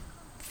much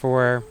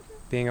for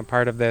being a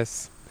part of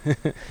this.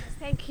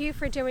 Thank you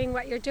for doing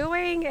what you're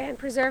doing and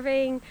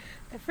preserving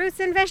the fruits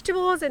and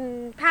vegetables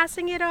and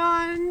passing it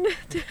on.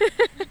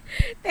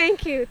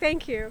 Thank you.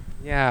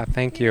 Yeah,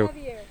 thank you. Love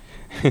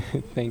you.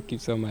 Thank you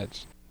so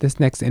much. This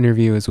next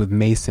interview is with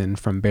Mason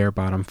from Bear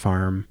Bottom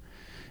Farm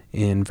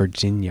in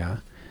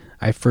Virginia.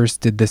 I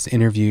first did this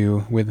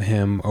interview with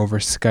him over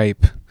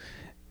Skype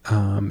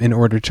in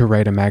order to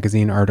write a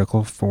magazine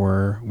article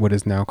for what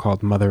is now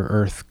called Mother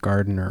Earth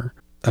Gardener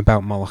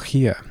about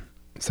Malachia.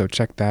 So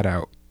check that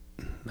out.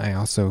 I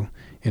also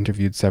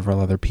interviewed several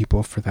other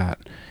people for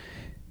that.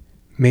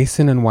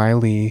 Mason and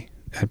Wiley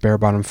at Bear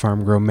Bottom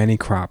Farm grow many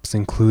crops,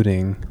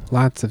 including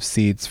lots of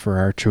seeds for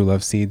our True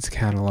Love Seeds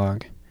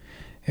catalog.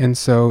 And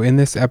so in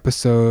this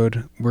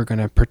episode, we're going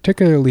to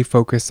particularly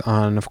focus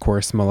on, of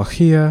course,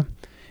 Malachia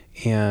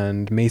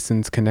and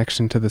Mason's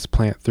connection to this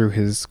plant through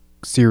his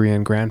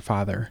Syrian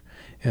grandfather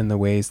and the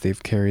ways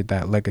they've carried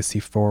that legacy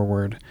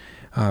forward.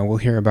 We'll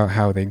hear about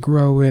how they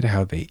grow it,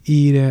 how they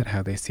eat it,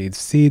 how they seed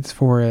seeds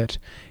for it.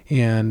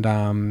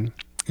 And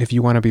if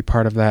you want to be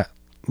part of that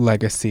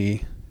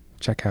legacy,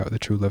 check out the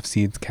True Love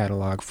Seeds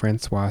catalog,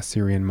 Francois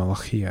Syrian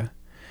Malachia.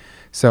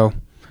 So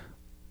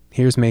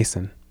here's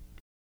Mason.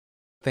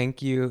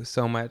 Thank you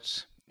so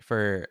much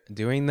for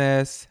doing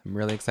this. I'm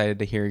really excited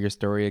to hear your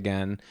story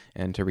again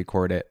and to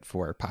record it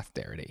for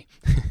posterity.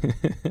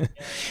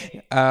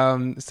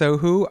 So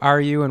who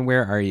are you and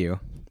where are you?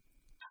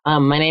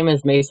 My name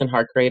is Mason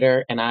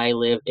Harkrader, and I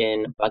live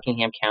in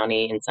Buckingham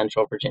County in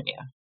Central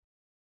Virginia.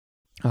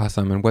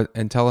 Awesome.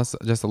 And tell us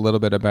just a little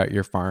bit about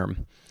your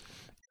farm.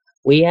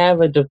 We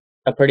have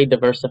a pretty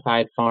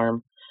diversified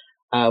farm.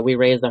 We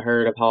raise a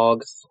herd of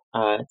hogs.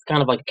 It's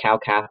kind of like a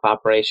cow-calf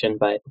operation,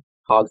 but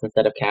hogs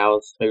instead of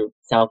cows. We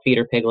sell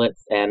feeder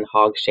piglets and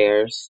hog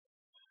shares.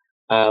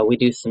 We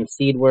do some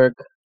seed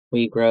work.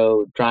 We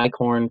grow dry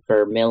corn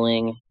for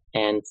milling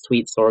and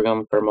sweet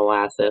sorghum for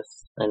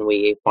molasses. And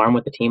we farm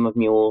with a team of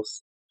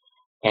mules,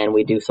 and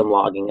we do some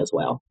logging as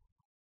well.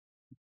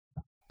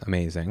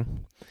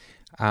 Amazing.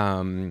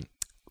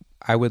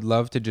 I would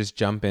love to just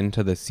jump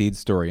into the seed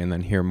story and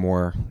then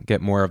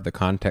get more of the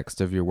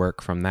context of your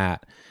work from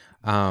that.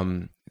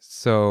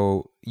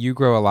 So you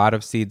grow a lot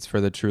of seeds for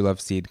the True Love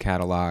Seed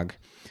catalog.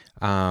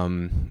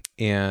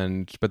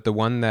 But the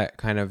one that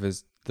kind of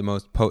is the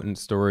most potent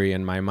story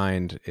in my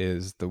mind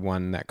is the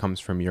one that comes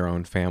from your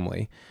own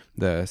family,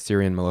 the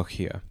Syrian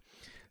Malachia.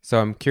 So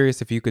I'm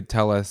curious if you could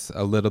tell us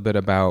a little bit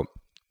about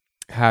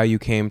how you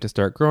came to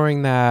start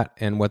growing that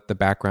and what the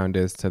background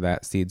is to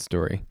that seed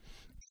story.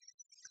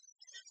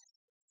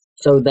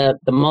 So the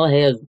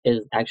Malachia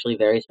is actually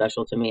very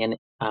special to me, and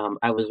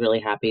I was really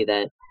happy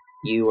that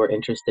you were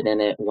interested in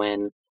it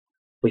when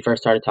we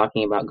first started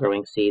talking about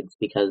growing seeds,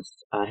 because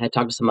I had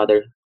talked to some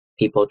other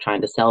people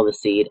trying to sell the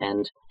seed,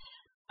 and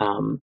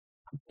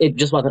it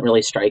just wasn't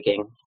really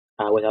striking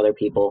with other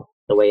people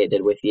the way it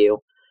did with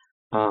you.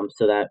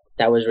 So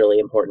that was really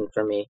important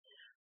for me.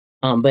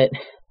 But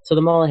so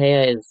the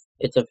Malachia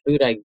it's a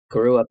food I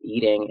grew up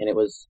eating, and it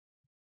was,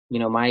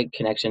 my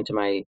connection to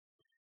my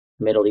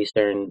Middle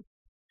Eastern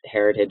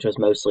heritage was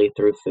mostly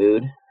through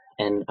food,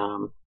 and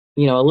a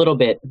little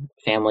bit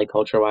family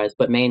culture wise,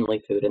 but mainly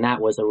food, and that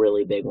was a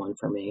really big one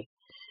for me.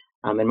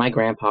 And my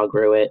grandpa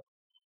grew it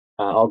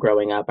all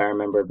growing up. I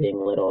remember being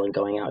little and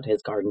going out to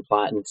his garden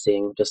plot and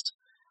seeing just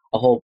a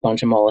whole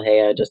bunch of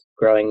Molohea just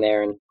growing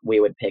there, and we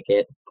would pick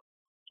it.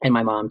 And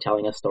my mom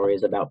telling us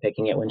stories about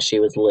picking it when she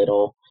was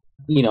little,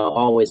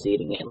 always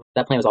eating it.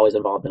 That plant was always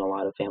involved in a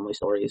lot of family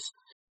stories.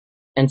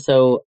 And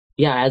so,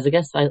 yeah, as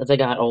I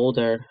got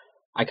older,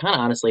 I kind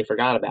of honestly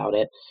forgot about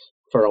it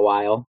for a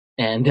while,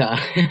 and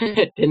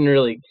it didn't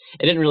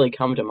really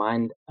come to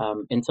mind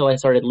until I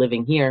started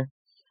living here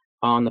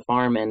on the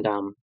farm. And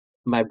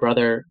my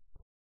brother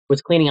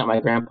was cleaning out my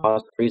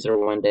grandpa's freezer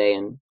one day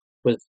and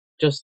was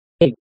just,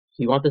 "Hey,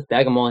 you want this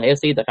bag of Molohea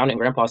seeds? I found it in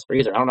Grandpa's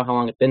freezer. I don't know how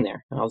long it's been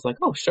there." And I was like,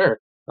 "Oh, sure."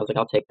 I was like,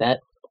 "I'll take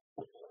that."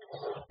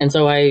 And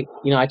so I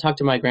talked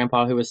to my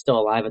grandpa, who was still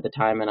alive at the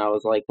time, and I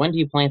was like, "When do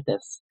you plant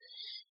this?"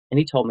 And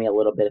he told me a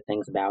little bit of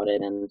things about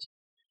it and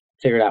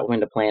figured out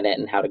when to plant it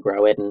and how to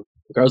grow it, and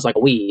it grows like a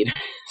weed.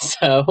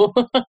 So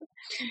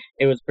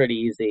it was pretty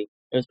easy.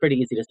 It was pretty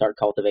easy to start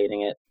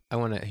cultivating it. I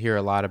want to hear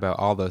a lot about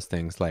all those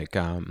things, like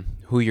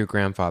who your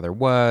grandfather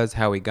was,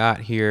 how he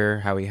got here,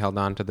 how he held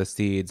on to the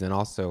seeds, and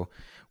also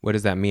what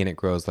does that mean it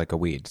grows like a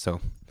weed? So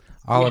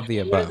all of the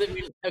above.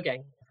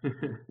 Okay.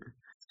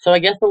 So I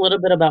guess a little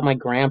bit about my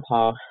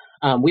grandpa.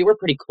 We were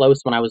pretty close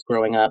when I was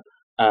growing up.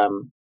 I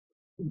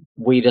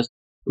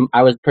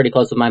was pretty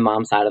close with my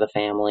mom's side of the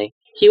family.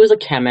 He was a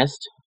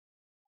chemist,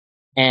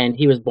 and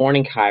he was born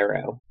in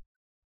Cairo.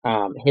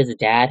 His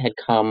dad had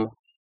come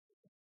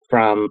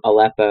from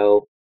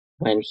Aleppo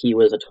when he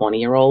was a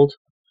 20-year-old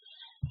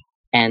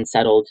and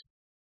settled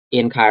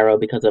in Cairo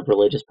because of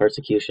religious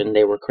persecution.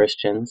 They were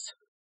Christians,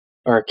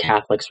 or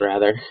Catholics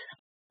rather.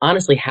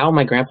 Honestly, how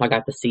my grandpa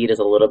got the seed is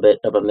a little bit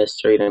of a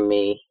mystery to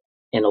me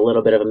and a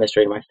little bit of a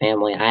mystery to my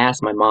family. I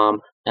asked my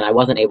mom, and I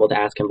wasn't able to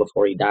ask him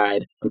before he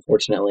died,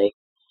 unfortunately.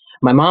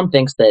 My mom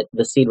thinks that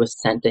the seed was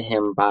sent to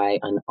him by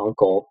an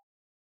uncle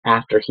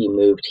after he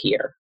moved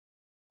here.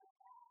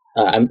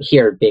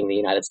 Here being the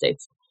United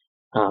States.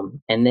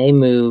 And they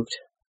moved,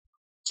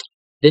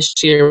 this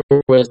year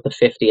was the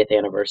 50th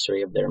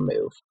anniversary of their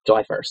move,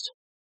 July 1st.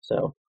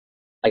 So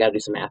I got to do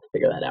some math to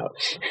figure that out.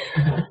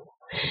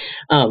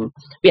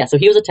 Yeah, so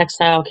he was a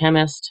textile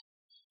chemist,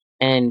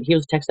 and he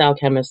was a textile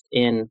chemist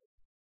in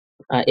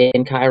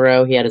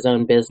Cairo. He had his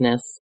own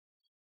business.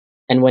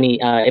 And when he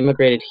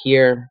immigrated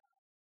here,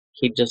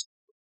 he just,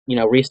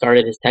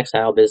 restarted his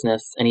textile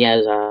business, and he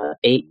has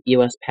 8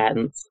 U.S.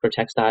 patents for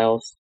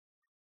textiles,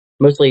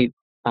 mostly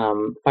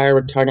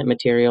fire retardant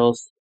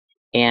materials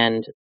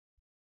and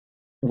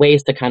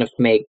ways to kind of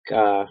make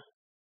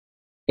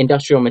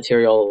industrial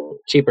material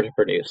cheaper to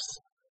produce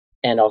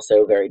and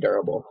also very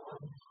durable.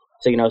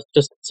 So,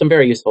 just some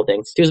very useful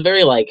things. He was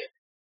very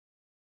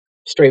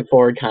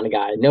straightforward kind of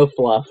guy, no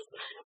fluff,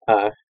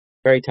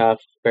 very tough,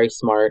 very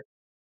smart,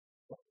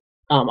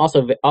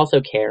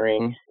 also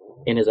caring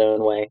in his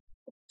own way.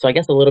 So I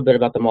guess a little bit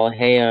about the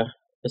Molohea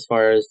as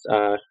far as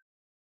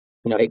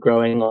it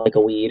growing like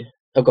a weed.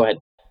 Oh, go ahead.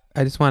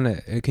 I just want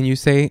to, can you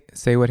say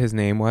what his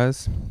name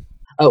was?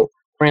 Oh,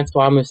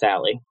 Francois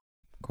Moussaly.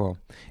 Cool.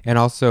 And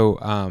also,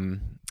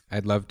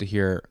 I'd love to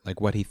hear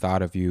what he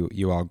thought of you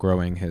all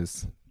growing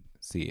his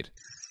seed.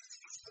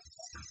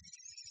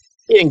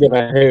 He didn't give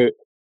a hoot.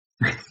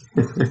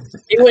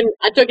 He wouldn't.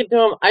 I took it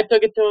to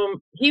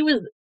him. He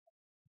was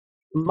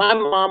my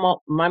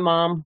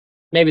mom.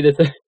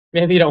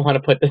 Maybe you don't want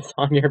to put this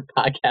on your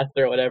podcast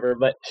or whatever,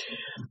 but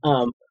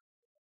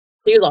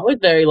he was always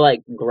very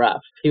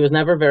gruff. He was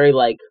never very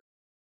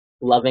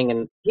loving,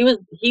 and he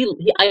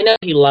I know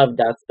he loved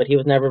us, but he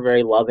was never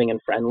very loving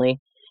and friendly.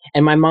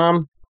 And my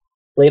mom,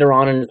 later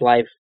on in his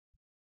life,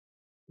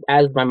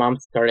 as my mom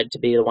started to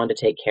be the one to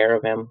take care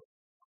of him,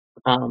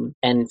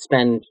 and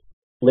spend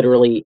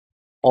literally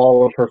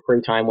all of her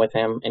free time with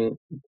him and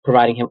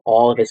providing him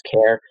all of his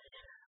care,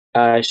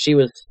 she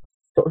was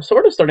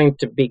sort of starting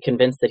to be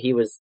convinced that he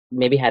was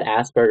maybe had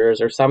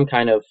Asperger's or some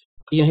kind of,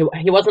 he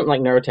wasn't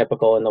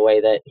neurotypical in the way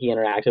that he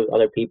interacted with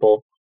other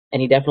people.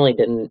 And he definitely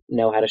didn't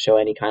know how to show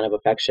any kind of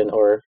affection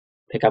or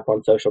pick up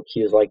on social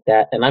cues like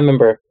that. And I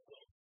remember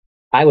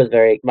my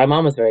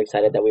mom was very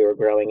excited that we were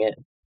growing it.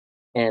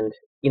 And,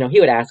 he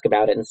would ask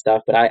about it and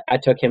stuff, but I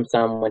took him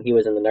some when he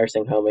was in the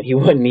nursing home and he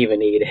wouldn't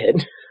even eat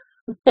it.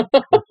 But,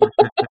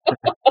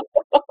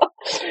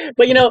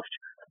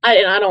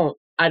 I don't,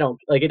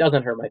 it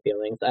doesn't hurt my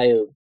feelings. I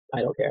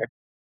don't care.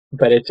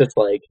 But it's just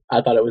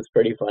I thought it was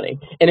pretty funny.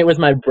 And it was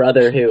my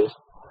brother who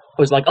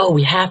was like, "Oh,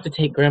 we have to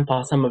take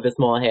Grandpa some of this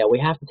Molohea. We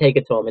have to take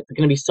it to him. It's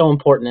going to be so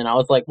important." And I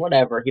was like,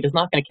 "Whatever. He's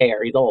not going to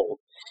care. He's old."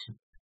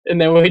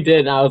 And then we did,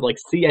 and I was like,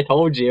 "See, I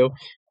told you."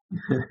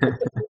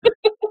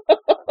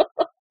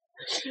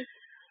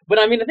 But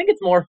I mean, I think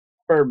it's more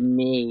for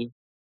me,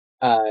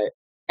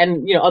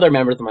 and other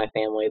members of my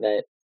family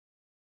that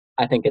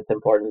I think it's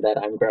important that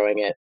I'm growing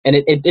it, and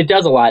it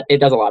does a lot. It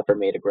does a lot for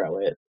me to grow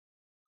it.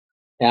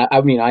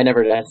 I mean, I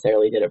never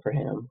necessarily did it for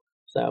him,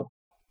 so.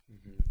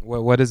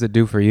 What does it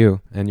do for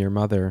you and your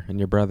mother and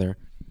your brother?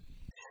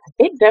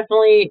 It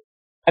definitely,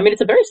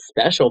 it's a very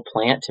special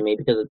plant to me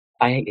because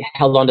I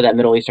held on to that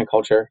Middle Eastern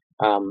culture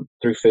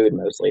through food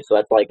mostly. So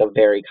that's a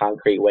very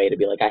concrete way to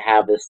be I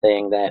have this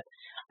thing that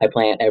I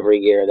plant every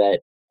year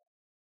that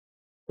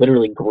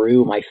literally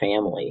grew my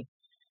family.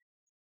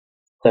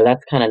 So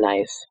that's kind of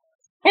nice.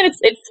 And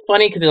it's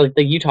funny because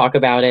like you talk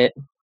about it.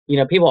 You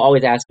know, people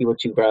always ask you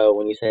what you grow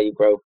when you say you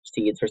grow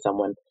seeds for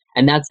someone,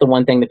 and that's the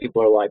one thing that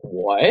people are like,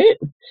 "What?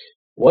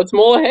 What's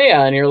Molehea?"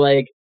 And you're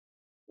like,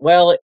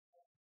 "Well,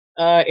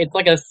 it's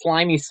like a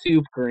slimy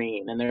soup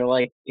green," and they're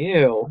like,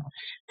 "Ew."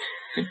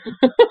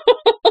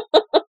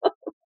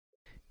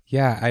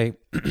 Yeah,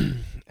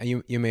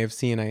 you may have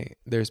seen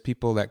there's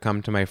people that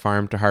come to my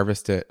farm to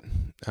harvest it,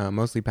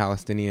 mostly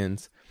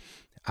Palestinians,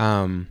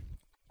 and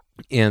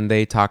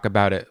they talk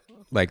about it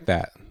like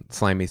that,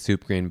 slimy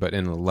soup green, but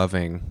in a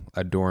loving,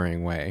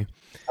 adoring way.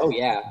 Oh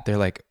yeah. They're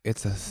like,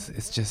 it's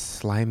just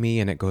slimy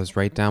and it goes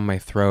right down my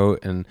throat,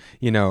 and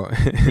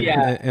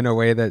Yeah. in a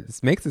way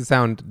that makes it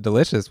sound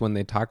delicious when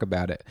they talk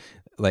about it,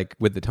 like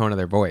with the tone of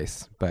their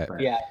voice. But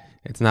yeah,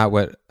 it's not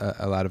what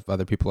a lot of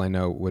other people I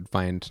know would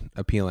find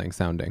appealing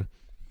sounding.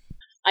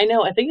 I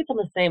know. I think it's on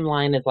the same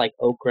line as like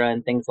okra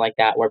and things like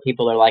that, where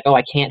people are like, "Oh,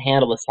 I can't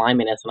handle the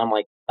sliminess," and I'm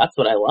like, "That's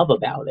what I love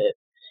about it."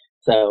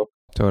 So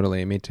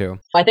totally, me too.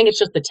 I think it's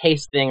just the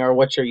taste thing or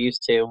what you're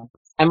used to.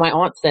 And my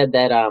aunt said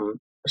that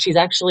she's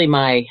actually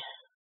my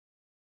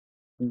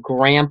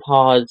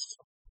grandpa's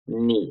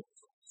niece,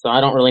 so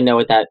I don't really know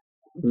what that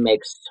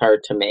makes her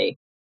to me.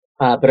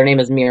 But her name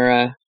is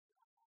Mira,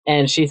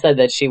 and she said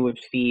that she would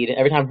feed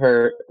every time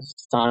her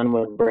son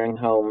would bring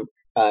home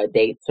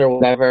dates or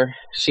whatever.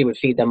 She would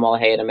feed them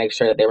Molehea to make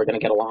sure that they were going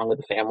to get along with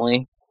the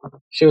family.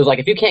 She was like,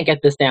 "If you can't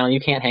get this down, you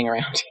can't hang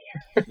around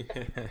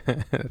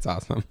here." That's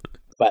awesome.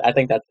 But I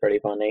think that's pretty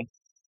funny.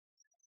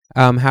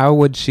 How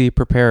would she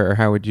prepare it, or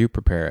how would you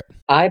prepare it?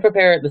 I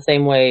prepare it the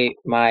same way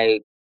my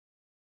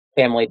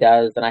family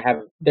does,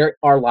 and there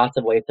are lots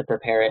of ways to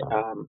prepare it,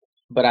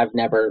 but I've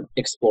never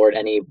explored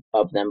any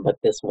of them but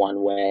this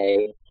one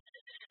way,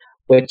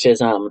 which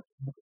is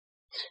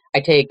I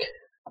take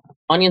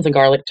onions and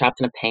garlic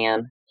chopped in a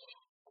pan,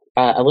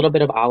 a little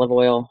bit of olive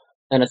oil,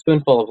 and a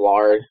spoonful of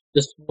lard,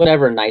 just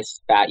whatever nice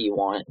fat you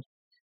want.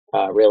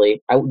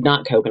 Really,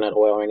 not coconut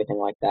oil or anything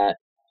like that.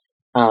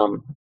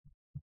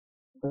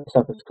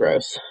 Stuff is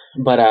gross,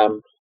 but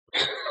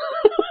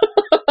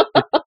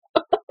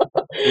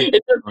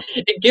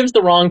it gives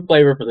the wrong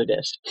flavor for the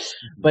dish.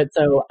 But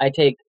so I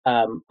take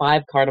 5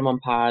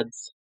 cardamom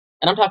pods,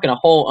 and I'm talking a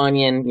whole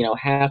onion,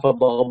 half a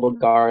bulb of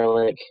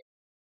garlic,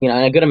 and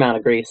a good amount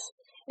of grease.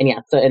 And yeah,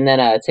 so and then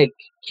take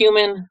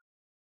cumin,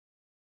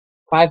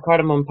 5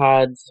 cardamom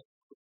pods,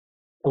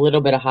 a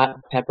little bit of hot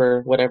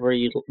pepper, whatever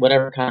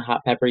kind of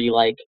hot pepper you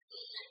like.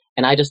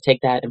 And I just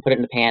take that and put it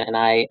in the pan, and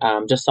I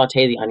just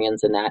saute the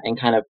onions in that and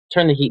kind of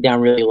turn the heat down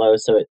really low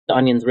so the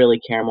onions really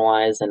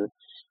caramelize and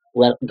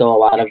let go a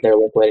lot of their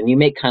liquid. And you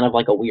make kind of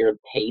like a weird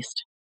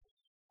paste.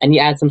 And you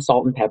add some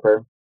salt and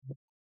pepper.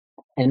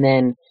 And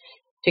then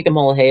take the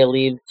Molehea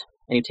leaves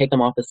and you take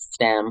them off the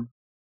stem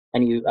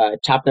and you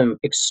chop them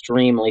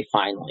extremely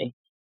finely.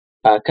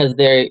 Because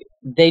they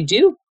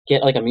do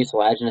get like a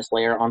mucilaginous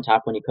layer on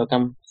top when you cook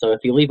them. So if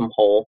you leave them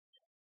whole,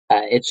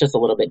 it's just a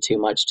little bit too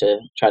much to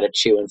try to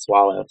chew and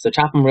swallow. So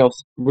chop them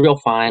real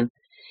fine,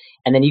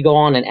 and then you go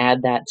on and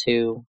add that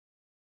to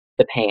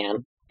the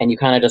pan, and you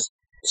kind of just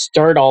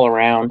stir it all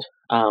around,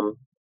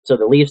 so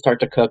the leaves start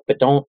to cook, but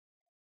don't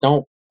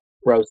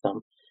roast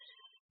them.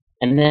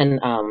 And then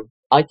I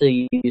like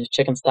to use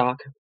chicken stock,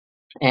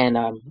 and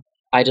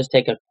I just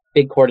take a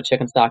big quart of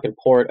chicken stock and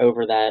pour it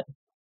over that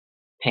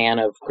pan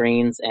of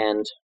greens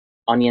and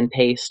onion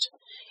paste,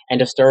 and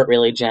just stir it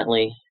really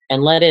gently.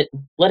 And let it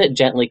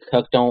gently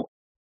cook. Don't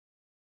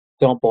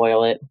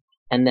boil it.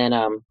 And then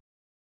I'll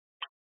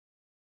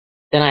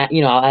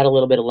add a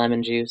little bit of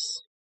lemon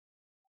juice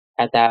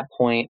at that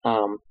point.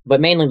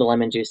 But mainly the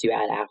lemon juice you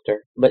add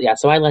after. But yeah,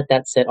 so I let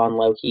that sit on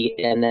low heat,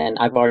 and then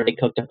I've already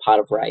cooked a pot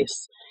of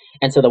rice.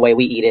 And so the way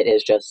we eat it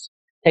is just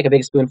take a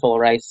big spoonful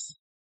of rice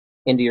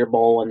into your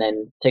bowl, and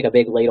then take a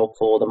big ladle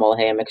full of the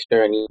Molehea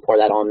mixture, and you pour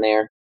that on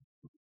there.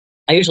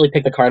 I usually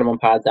pick the cardamom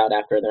pods out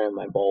after they're in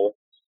my bowl.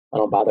 I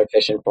don't bother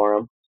fishing for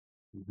them.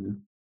 Mm-hmm.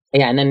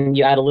 Yeah, and then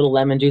you add a little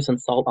lemon juice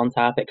and salt on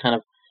top. It kind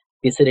of,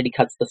 the acidity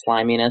cuts the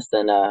sliminess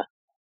and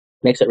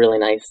makes it really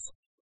nice.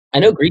 I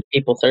know Greek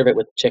people serve it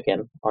with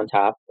chicken on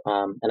top,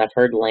 and I've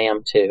heard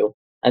lamb too.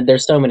 And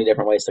there's so many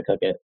different ways to cook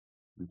it.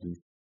 Mm-hmm.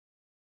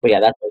 But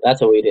yeah,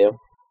 that's what we do.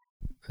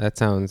 That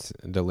sounds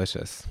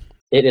delicious.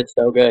 It is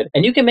so good.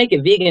 And you can make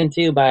it vegan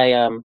too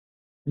by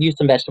use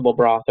some vegetable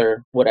broth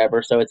or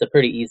whatever. So it's a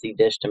pretty easy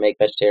dish to make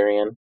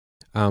vegetarian.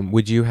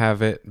 Would you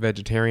have it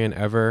vegetarian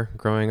ever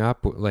growing up,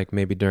 like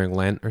maybe during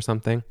Lent or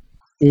something?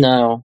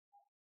 No.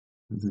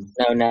 Mm-hmm.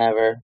 No,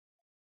 never.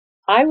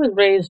 I was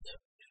raised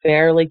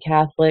fairly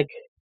Catholic.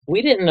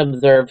 We didn't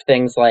observe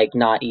things like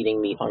not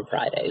eating meat on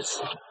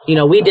Fridays.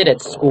 We did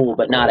at school,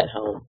 but not at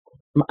home.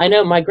 I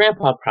know my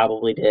grandpa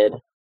probably did.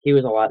 He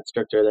was a lot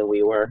stricter than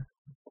we were.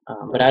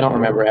 But I don't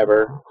remember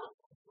ever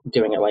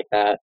doing it like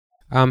that.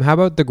 How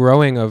about the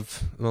growing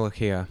of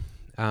Molehea?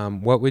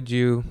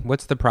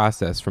 What's the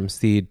process from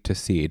seed to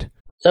seed?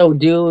 So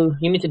you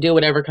need to do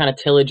whatever kind of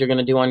tillage you're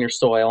going to do on your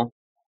soil.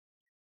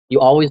 You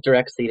always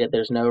direct seed it.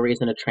 There's no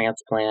reason to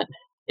transplant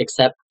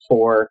except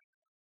for,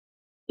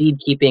 seed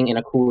keeping in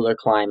a cooler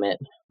climate,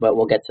 but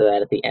we'll get to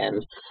that at the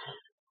end.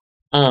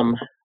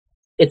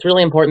 It's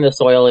really important the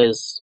soil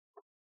is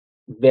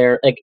very,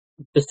 like,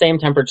 the same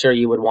temperature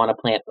you would want to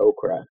plant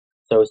okra.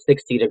 So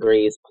 60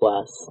 degrees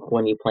plus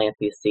when you plant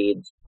these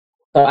seeds.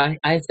 So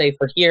I say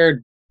for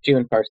here,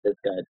 June 1st is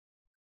good.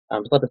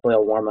 Just let the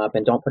soil warm up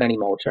and don't put any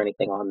mulch or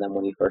anything on them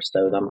when you first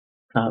sow them,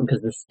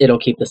 because it'll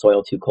keep the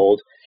soil too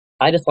cold.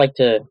 I just like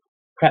to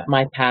prep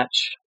my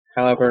patch,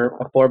 however,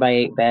 a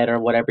 4x8 bed or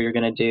whatever you're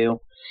going to do,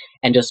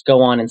 and just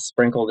go on and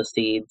sprinkle the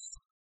seeds,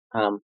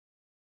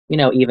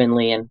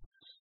 evenly, and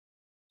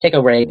take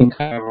a rake and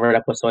cover it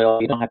up with soil.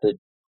 You don't have to,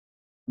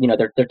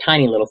 they're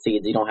tiny little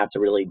seeds. You don't have to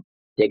really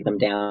dig them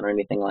down or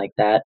anything like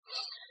that.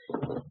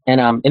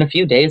 And in a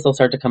few days, they'll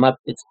start to come up.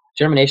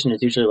 Germination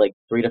is usually like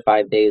 3 to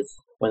 5 days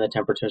when the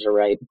temperatures are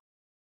right.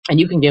 And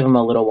you can give them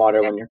a little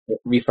water when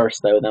you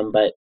first sow them,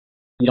 but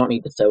you don't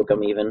need to soak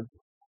them even.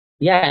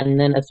 Yeah, and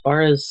then as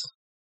far as,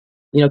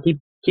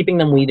 keeping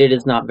them weeded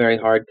is not very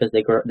hard because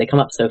they come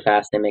up so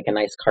fast. They make a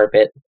nice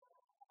carpet.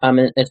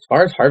 And as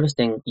far as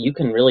harvesting, you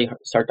can really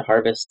start to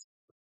harvest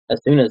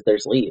as soon as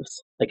there's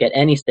leaves. Like at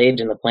any stage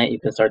in the plant, you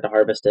can start to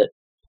harvest it.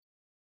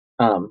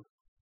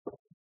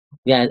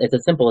 Yeah, it's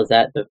as simple as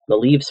that. The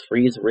leaves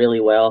freeze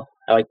really well.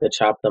 I like to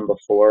chop them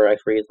before I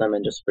freeze them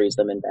and just freeze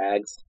them in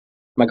bags.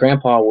 My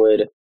grandpa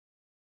would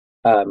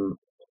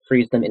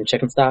freeze them in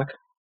chicken stock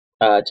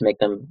to make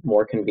them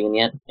more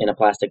convenient in a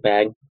plastic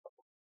bag.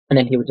 And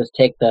then he would just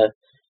take the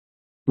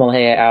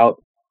molhea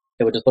out.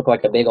 It would just look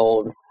like a big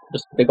old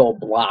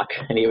block,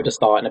 and he would just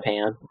thaw it in a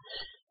pan.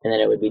 And then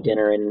it would be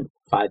dinner in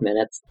 5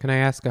 minutes. Can I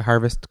ask a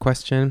harvest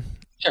question?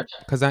 Sure.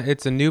 Because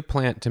it's a new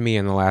plant to me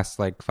in the last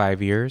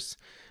 5 years.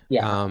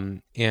 Yeah.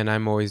 And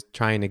I'm always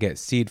trying to get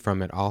seed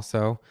from it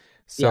also.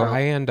 So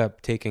I end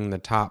up taking the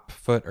top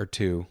foot or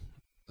two,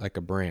 like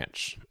a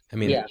branch. I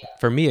mean,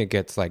 for me, it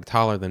gets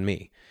taller than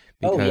me.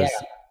 Because,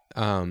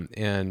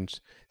 and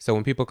so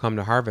when people come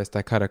to harvest,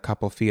 I cut a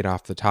couple feet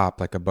off the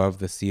top, above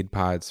the seed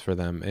pods for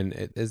them.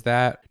 And is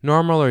that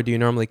normal, or do you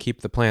normally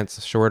keep the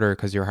plants shorter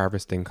because you're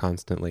harvesting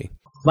constantly?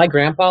 My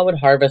grandpa would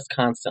harvest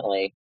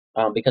constantly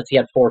because he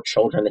had 4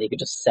 children that he could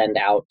just send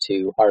out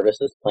to harvest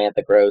this plant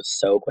that grows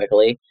so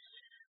quickly.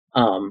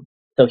 So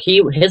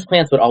his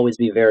plants would always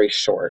be very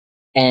short.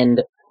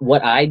 And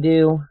what I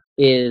do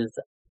is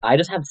I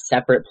just have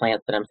separate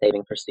plants that I'm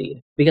saving for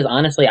seed. Because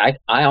honestly, I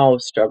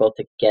always struggle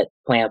to get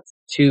plants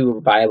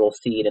to viable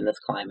seed in this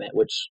climate,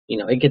 which,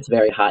 it gets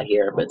very hot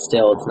here, but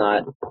still it's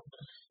not,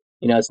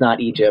 it's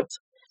not Egypt.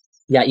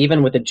 Yeah,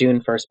 even with the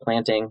June 1st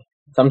planting,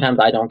 sometimes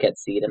I don't get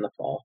seed in the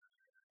fall.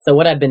 So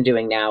what I've been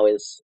doing now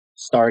is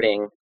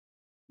starting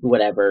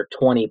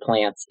 20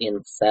 plants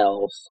in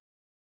cells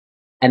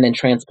and then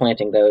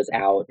transplanting those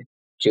out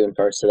June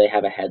 1st so they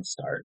have a head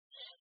start.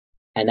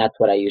 And that's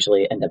what I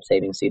usually end up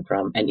saving seed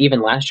from. And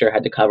even last year I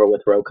had to cover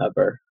with row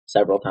cover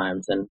several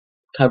times. And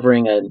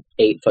covering an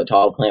 8-foot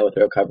tall plant with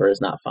row cover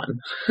is not fun.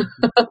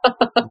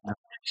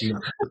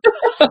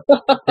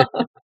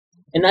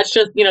 And that's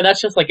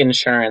just like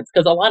insurance.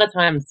 Because a lot of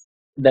times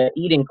the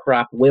eating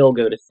crop will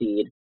go to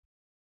seed.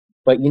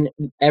 But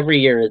every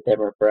year is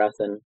different for us.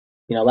 And,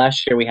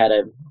 last year we had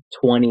a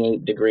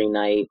 28-degree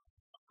night,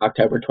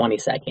 October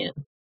 22nd.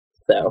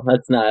 So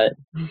that's not...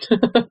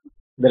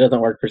 That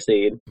doesn't work for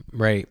seed.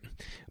 Right.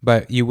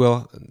 But you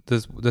will,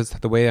 does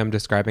the way I'm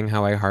describing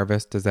how I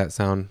harvest, does that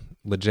sound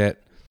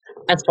legit?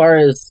 As far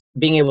as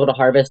being able to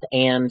harvest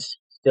and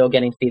still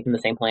getting seed from the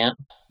same plant?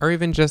 Or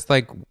even just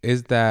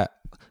is that,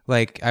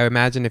 I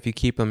imagine if you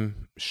keep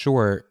them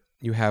short,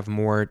 you have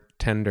more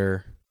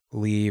tender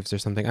leaves or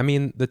something. I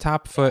mean, the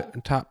top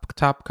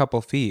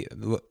couple feet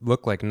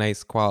look like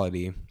nice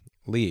quality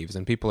leaves,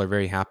 and people are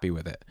very happy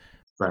with it.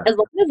 As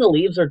long as the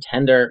leaves are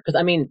tender, because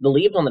the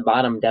leaves on the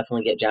bottom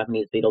definitely get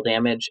Japanese beetle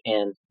damage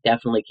and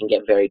definitely can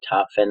get very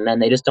tough, and then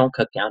they just don't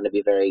cook down to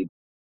be very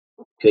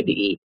good to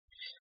eat.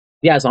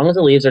 Yeah, as long as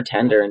the leaves are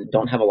tender and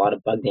don't have a lot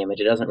of bug damage,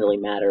 it doesn't really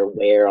matter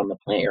where on the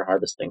plant you're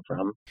harvesting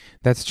from.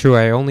 That's true.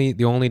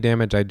 The only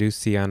damage I do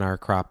see on our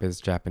crop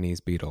is Japanese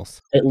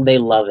beetles. They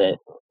love it.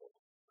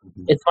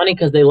 It's funny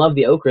because they love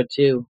the okra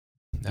too.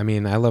 I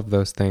mean, I love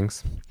those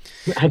things.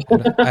 I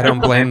don't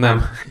blame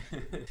them.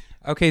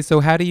 Okay, so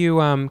how do you,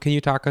 can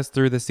you talk us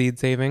through the seed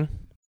saving?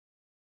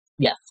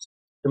 Yes.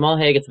 The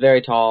molhea gets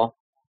very tall.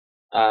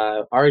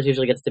 Ours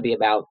usually gets to be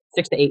about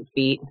 6 to 8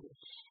 feet,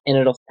 and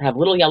it'll have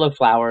little yellow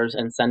flowers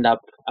and send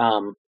up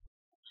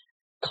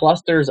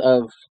clusters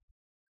of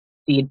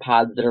seed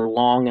pods that are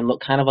long and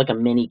look kind of like a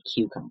mini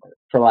cucumber,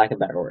 for lack of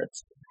better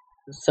words.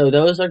 So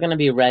those are going to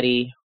be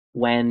ready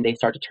when they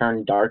start to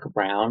turn dark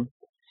brown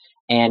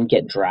and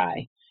get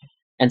dry.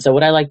 And so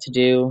what I like to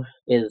do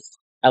is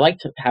I like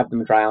to have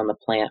them dry on the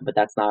plant, but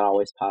that's not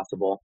always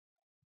possible.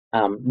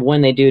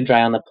 When they do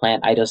dry on the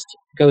plant, I just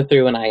go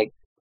through and I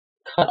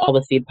cut all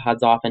the seed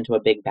pods off into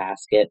a big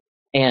basket.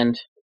 And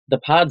the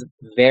pods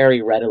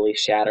very readily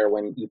shatter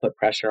when you put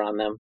pressure on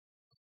them.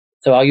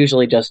 So I'll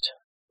usually just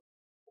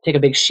take a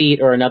big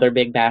sheet or another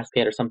big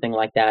basket or something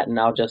like that, and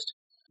I'll just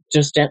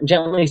just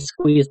gently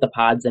squeeze the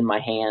pods in my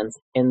hands,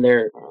 and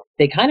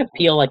they kind of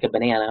peel like a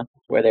banana,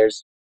 where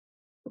there's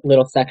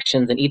little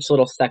sections, and each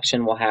little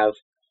section will have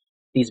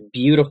these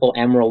beautiful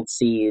emerald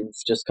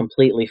seeds just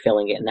completely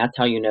filling it. And that's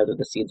how you know that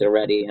the seeds are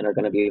ready and are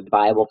going to be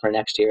viable for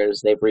next year,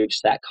 is they've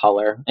reached that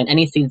color. And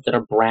any seeds that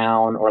are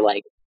brown or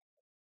like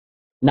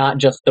not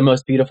just the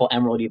most beautiful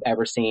emerald you've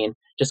ever seen,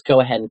 just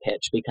go ahead and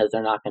pitch, because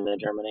they're not going to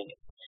germinate.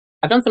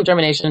 I've done some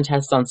germination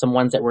tests on some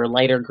ones that were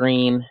lighter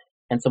green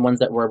and some ones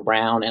that were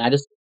brown, and I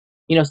just,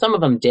 some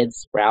of them did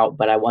sprout,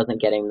 but I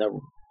wasn't getting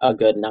a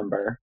good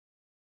number.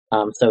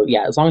 So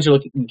yeah, as long as you're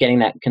getting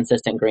that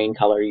consistent green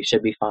color, you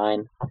should be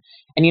fine.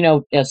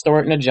 And store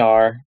it in a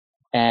jar,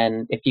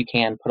 and if you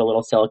can, put a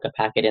little silica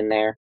packet in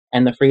there.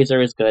 And the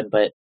freezer is good,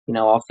 but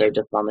also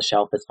just on the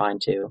shelf is fine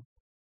too.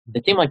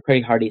 They seem like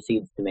pretty hardy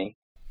seeds to me.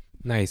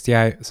 Nice.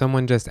 Yeah,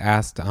 someone just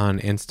asked on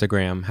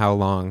Instagram how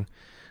long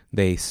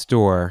they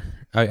store.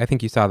 I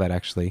think you saw that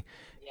actually.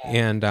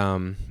 Yeah.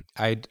 And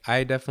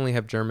I definitely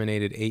have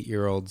germinated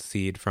 8-year-old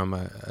seed from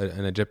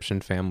an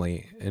Egyptian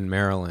family in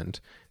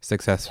Maryland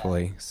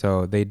successfully. Yeah.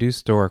 So they do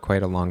store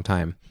quite a long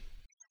time.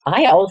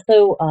 I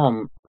also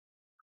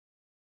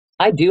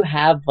I do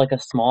have like a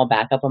small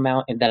backup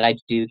amount that I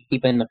do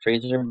keep in the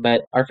freezer,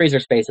 but our freezer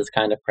space is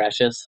kind of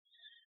precious.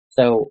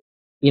 So,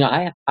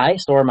 I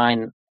store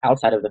mine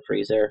outside of the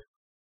freezer,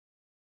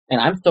 and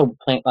I'm still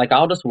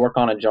I'll just work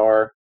on a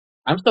jar.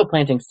 I'm still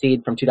planting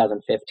seed from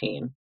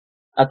 2015.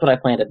 That's what I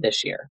planted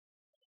this year.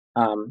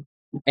 And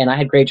I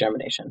had great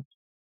germination.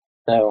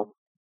 So,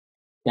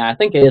 yeah, I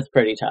think it is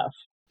pretty tough.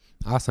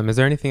 Awesome. Is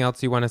there anything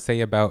else you want to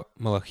say about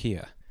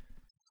Molokhia?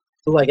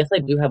 Oh, I guess I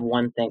do have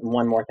one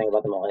more thing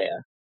about the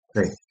Molokhia.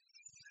 Great.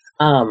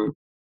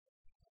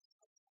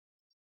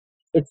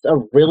 It's a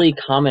really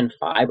common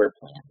fiber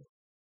plant.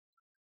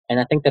 And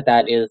I think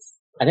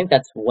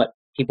that's what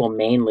people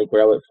mainly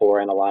grow it for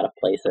in a lot of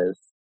places.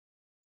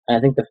 And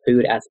I think the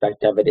food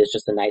aspect of it is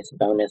just a nice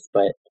bonus,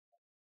 but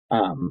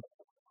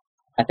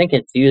I think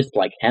it's used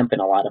like hemp in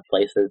a lot of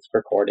places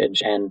for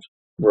cordage and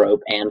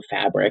rope and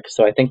fabric.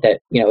 So I think that,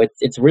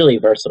 it's really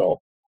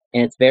versatile,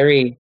 and it's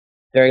very,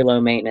 very low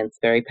maintenance,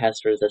 very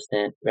pest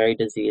resistant, very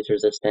disease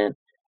resistant,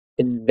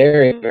 and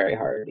very, very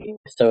hardy.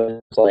 So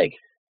it's like,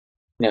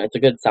 it's a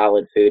good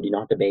solid food. You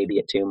don't have to baby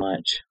it too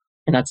much.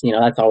 And that's,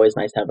 that's always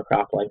nice to have a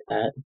crop like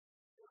that.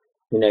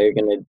 You're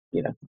going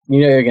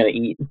to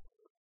eat.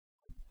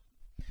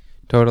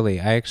 Totally.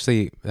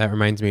 That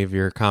reminds me of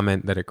your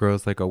comment that it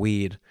grows like a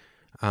weed.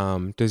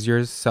 Does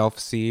yours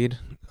self-seed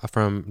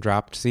from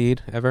dropped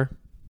seed ever?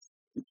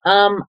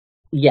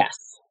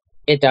 Yes,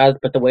 it does.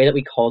 But the way that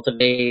we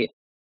cultivate,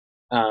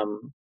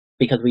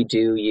 because we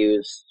do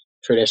use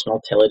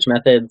traditional tillage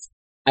methods,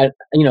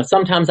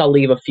 sometimes I'll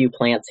leave a few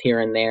plants here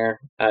and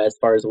there as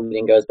far as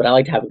weeding goes, but I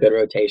like to have a good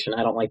rotation.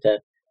 I don't like to,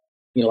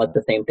 let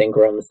the same thing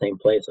grow in the same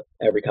place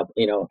every couple,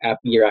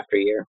 year after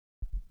year.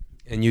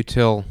 And you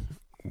till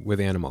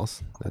with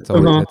animals. That's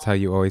always, That's how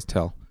you always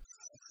till.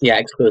 Yeah,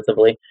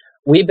 exclusively.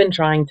 We've been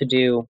trying to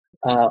do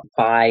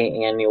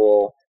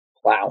biannual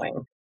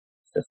plowing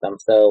system.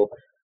 So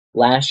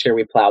last year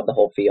we plowed the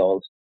whole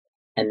field,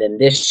 and then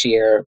this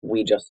year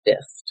we just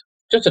disked,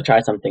 just to try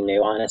something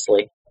new,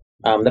 honestly.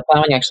 The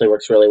plowing actually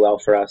works really well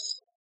for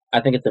us. I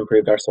think it's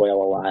improved our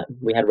soil a lot.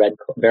 We had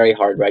very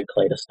hard red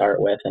clay to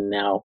start with, and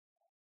now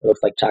it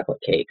looks like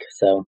chocolate cake.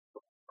 So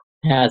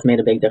it has made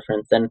a big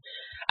difference. And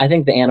I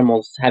think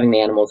having the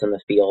animals in the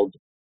field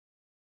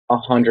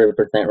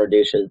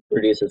 100%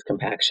 reduces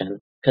compaction.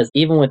 Because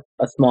even with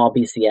a small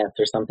BCS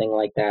or something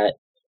like that,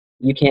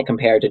 you can't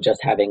compare to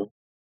just having,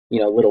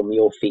 little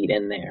mule feet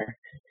in there.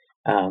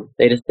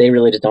 They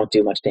really just don't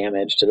do much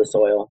damage to the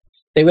soil.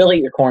 They will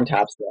eat your corn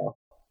tops though.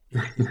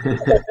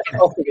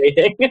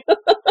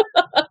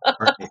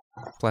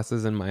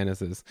 Pluses and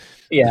minuses.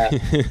 Yeah.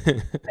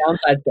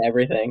 Downsides to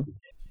everything.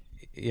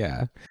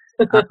 Yeah.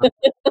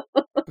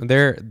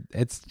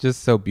 It's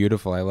just so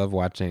beautiful. I love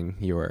watching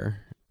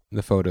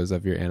the photos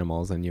of your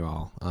animals and you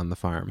all on the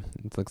farm.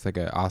 It looks like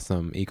an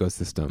awesome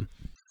ecosystem.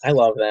 I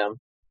love them.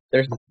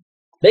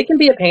 They can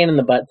be a pain in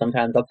the butt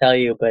sometimes, I'll tell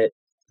you, but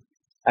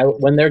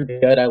when they're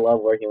good, I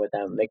love working with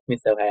them. It makes me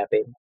so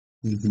happy.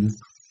 Mm-hmm.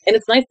 And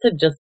it's nice to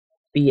just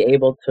be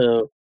able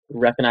to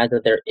recognize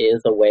that there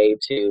is a way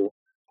to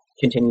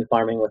continue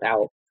farming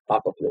without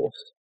fossil fuels.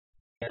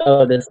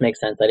 Oh, this makes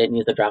sense. I didn't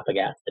use a drop of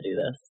gas to do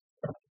this.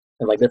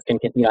 And this can,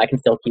 I can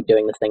still keep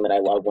doing this thing that I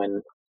love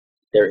when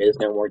there is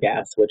no more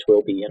gas, which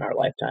will be in our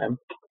lifetime.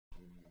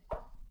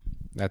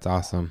 That's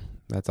awesome.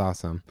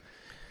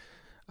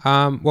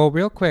 Well,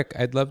 real quick,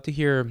 I'd love to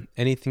hear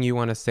anything you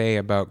want to say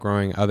about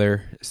growing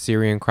other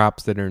Syrian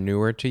crops that are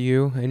newer to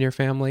you and your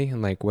family,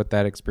 and what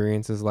that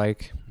experience is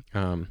like.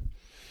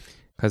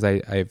 Because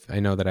I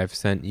know that I've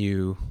sent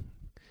you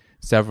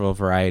several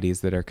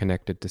varieties that are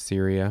connected to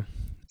Syria.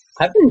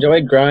 I've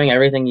enjoyed growing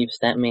everything you've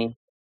sent me.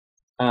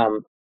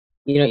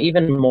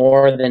 Even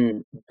more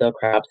than the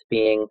crops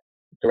being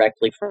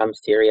directly from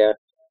Syria.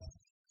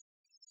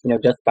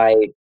 Just by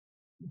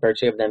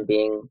virtue of them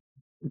being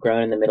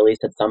grown in the Middle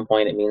East at some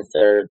point, it means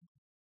they're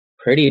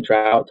pretty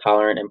drought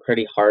tolerant and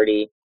pretty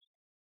hardy.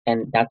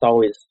 And that's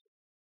always,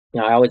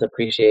 I always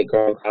appreciate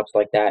growing crops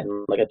like that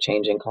in like a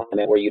changing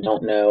climate where you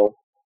don't know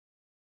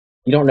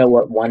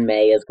what one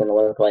May is going to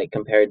look like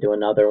compared to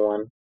another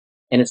one.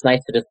 And it's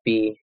nice to just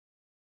be,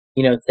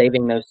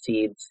 saving those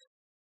seeds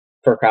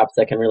for crops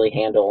that can really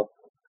handle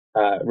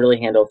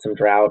some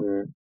drought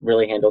and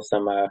really handle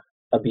some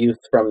abuse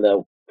from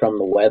the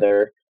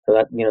weather. So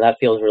that that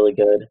feels really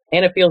good,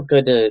 and it feels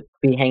good to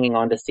be hanging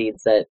on to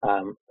seeds that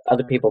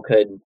other people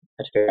could.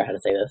 I should figure out how to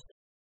say this.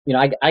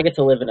 I get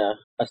to live in a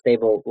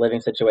stable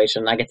living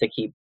situation. I get to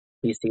keep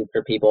these seeds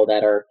for people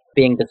that are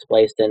being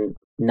displaced and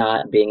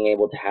not being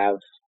able to have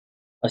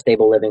a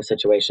stable living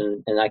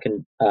situation, and I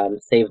can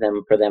save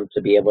them for them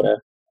to be able to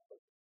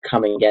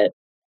come and get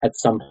at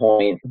some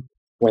point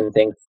when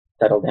things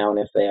settle down,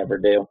 if they ever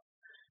do.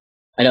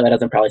 I know that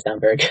doesn't probably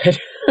sound very good,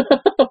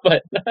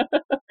 but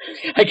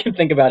I can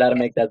think about how to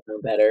make that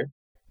sound better.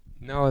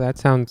 No, that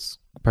sounds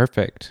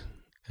perfect.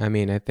 I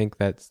mean, I think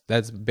that's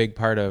a big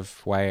part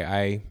of why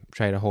I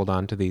try to hold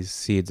on to these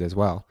seeds as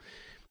well.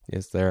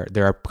 Is there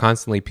are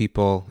constantly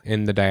people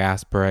in the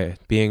diaspora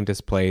being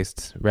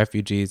displaced,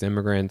 refugees,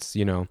 immigrants,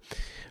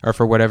 or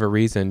for whatever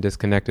reason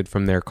disconnected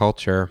from their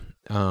culture.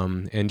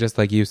 And just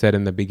like you said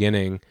in the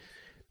beginning,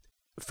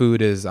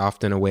 food is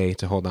often a way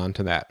to hold on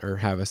to that or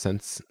have a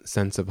sense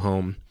of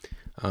home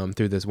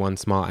through this one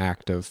small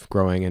act of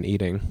growing and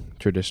eating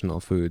traditional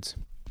foods.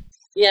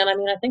 Yeah,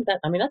 and I think that's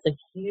a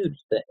huge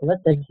thing.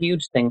 That's a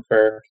huge thing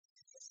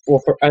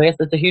I guess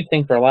it's a huge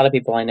thing for a lot of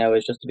people I know,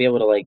 is just to be able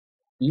to like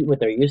eat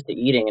what they're used to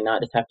eating and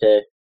not just have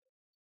to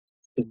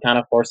be kind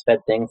of force-fed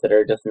things that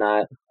are just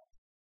not,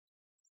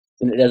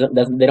 they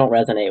don't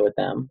resonate with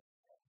them.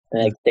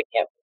 And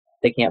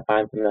they can't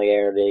find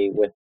familiarity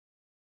with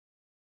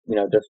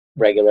just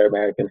regular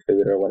American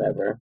food or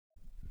whatever.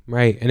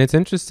 Right. And it's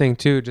interesting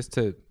too, just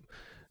to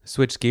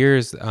switch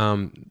gears,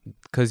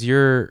 because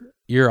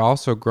you're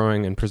also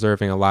growing and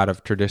preserving a lot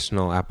of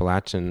traditional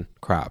Appalachian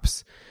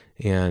crops,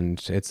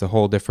 and it's a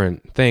whole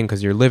different thing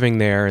because you're living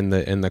there and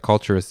the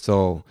culture is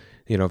still,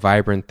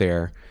 vibrant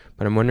there.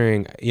 But I'm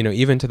wondering,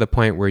 even to the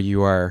point where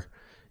you are,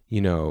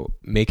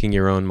 making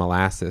your own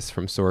molasses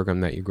from sorghum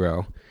that you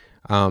grow.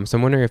 So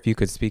I'm wondering if you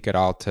could speak at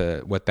all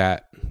to what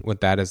that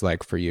is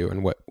like for you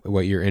and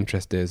what your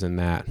interest is in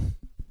that.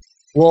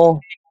 Well,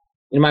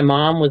 my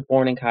mom was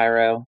born in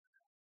Cairo,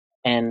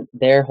 and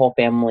their whole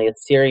family is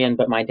Syrian,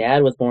 but my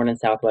dad was born in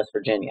Southwest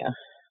Virginia.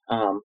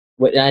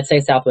 When I say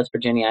Southwest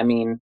Virginia, I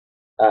mean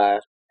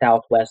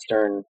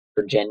Southwestern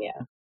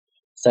Virginia.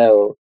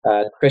 So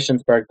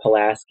Christiansburg,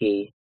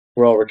 Pulaski,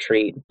 Rural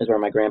Retreat is where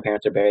my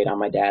grandparents are buried on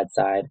my dad's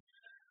side.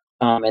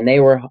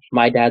 And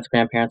my dad's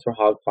grandparents were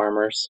hog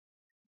farmers.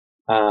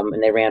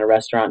 And they ran a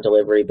restaurant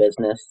delivery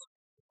business.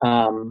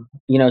 So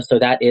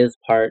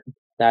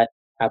that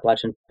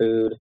Appalachian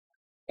food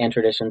and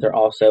traditions are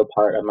also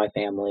part of my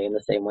family in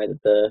the same way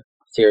that the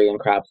Syrian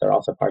crops are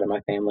also part of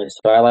my family.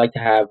 So I like to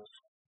have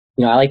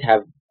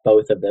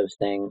both of those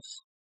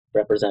things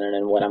represented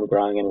in what I'm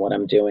growing and what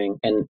I'm doing.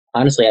 And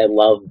honestly, I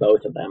love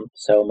both of them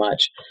so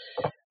much.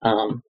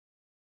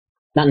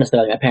 Not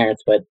necessarily my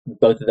parents, but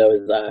both of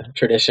those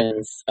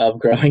traditions of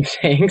growing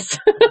things.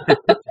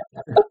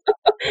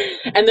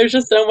 And there's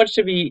just so much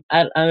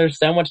there's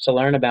so much to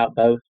learn about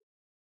both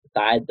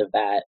sides of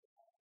that.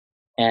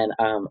 And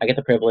I get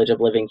the privilege of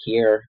living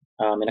here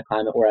in a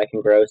climate where I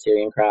can grow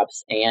Syrian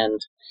crops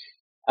and,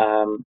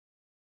 a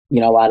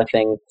lot of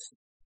things,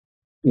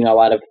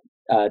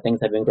 things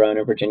have been grown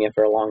in Virginia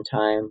for a long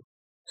time.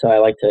 So I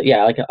like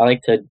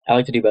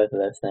to do both of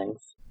those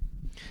things.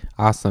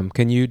 Awesome.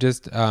 Can you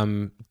just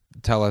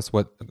tell us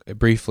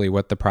briefly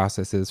what the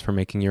process is for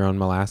making your own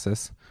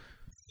molasses?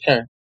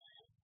 Sure.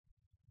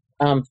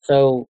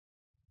 So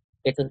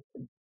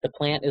the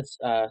plant is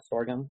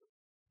sorghum,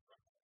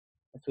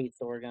 a sweet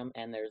sorghum,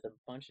 and there's a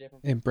bunch of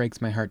different. It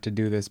breaks my heart to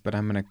do this, but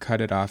I'm going to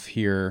cut it off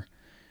here.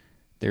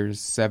 There's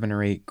 7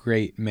 or 8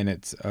 great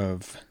minutes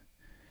of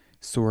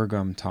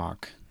sorghum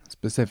talk,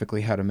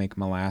 specifically how to make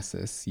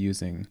molasses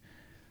using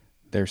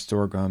their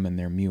sorghum and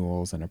their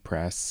mules and a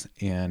press,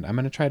 and I'm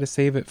going to try to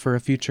save it for a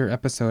future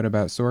episode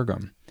about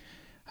sorghum.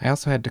 I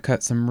also had to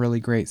cut some really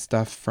great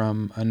stuff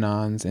from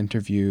Anand's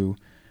interview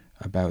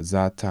about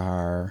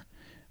za'atar,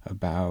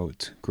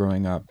 about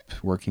growing up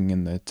working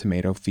in the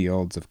tomato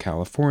fields of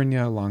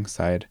California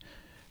alongside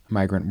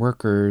migrant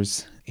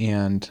workers,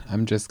 and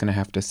I'm just going to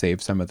have to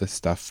save some of this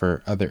stuff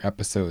for other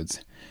episodes,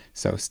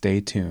 so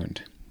stay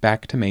tuned.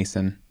 Back to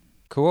Mason.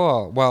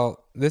 Cool.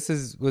 Well, this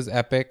was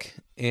epic,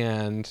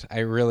 and I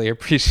really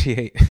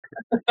appreciate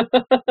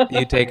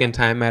you taking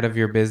time out of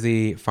your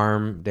busy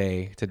farm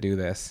day to do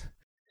this.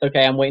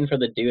 Okay, I'm waiting for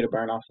the dew to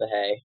burn off the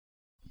hay.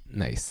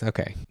 Nice.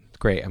 Okay,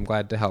 great. I'm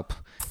glad to help.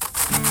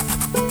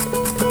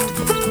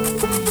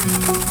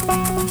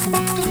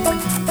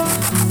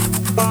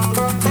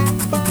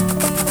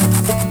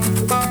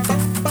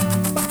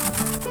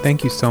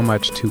 Thank you so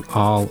much to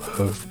all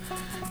of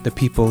the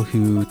people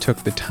who took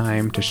the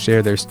time to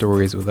share their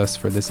stories with us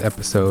for this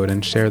episode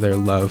and share their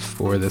love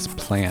for this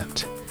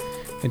plant.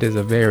 It is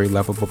a very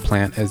lovable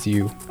plant, as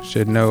you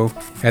should know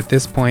at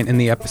this point in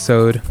the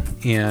episode,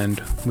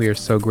 and we are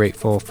so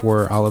grateful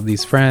for all of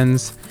these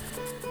friends,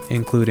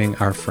 including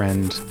our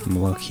friend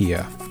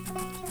Molokhia.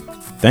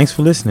 Thanks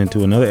for listening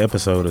to another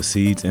episode of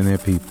Seeds and Their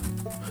People.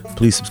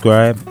 Please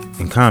subscribe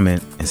and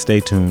comment and stay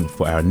tuned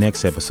for our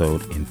next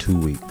episode in 2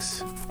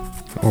 weeks.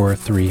 Or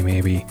 3,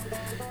 maybe.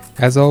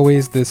 As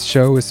always, this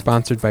show is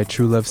sponsored by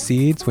True Love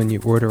Seeds. When you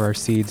order our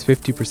seeds,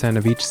 50%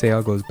 of each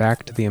sale goes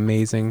back to the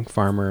amazing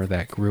farmer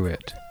that grew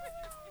it.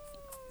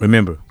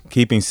 Remember,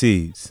 keeping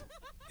seeds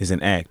is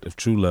an act of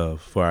true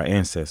love for our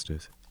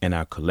ancestors and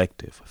our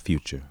collective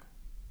future.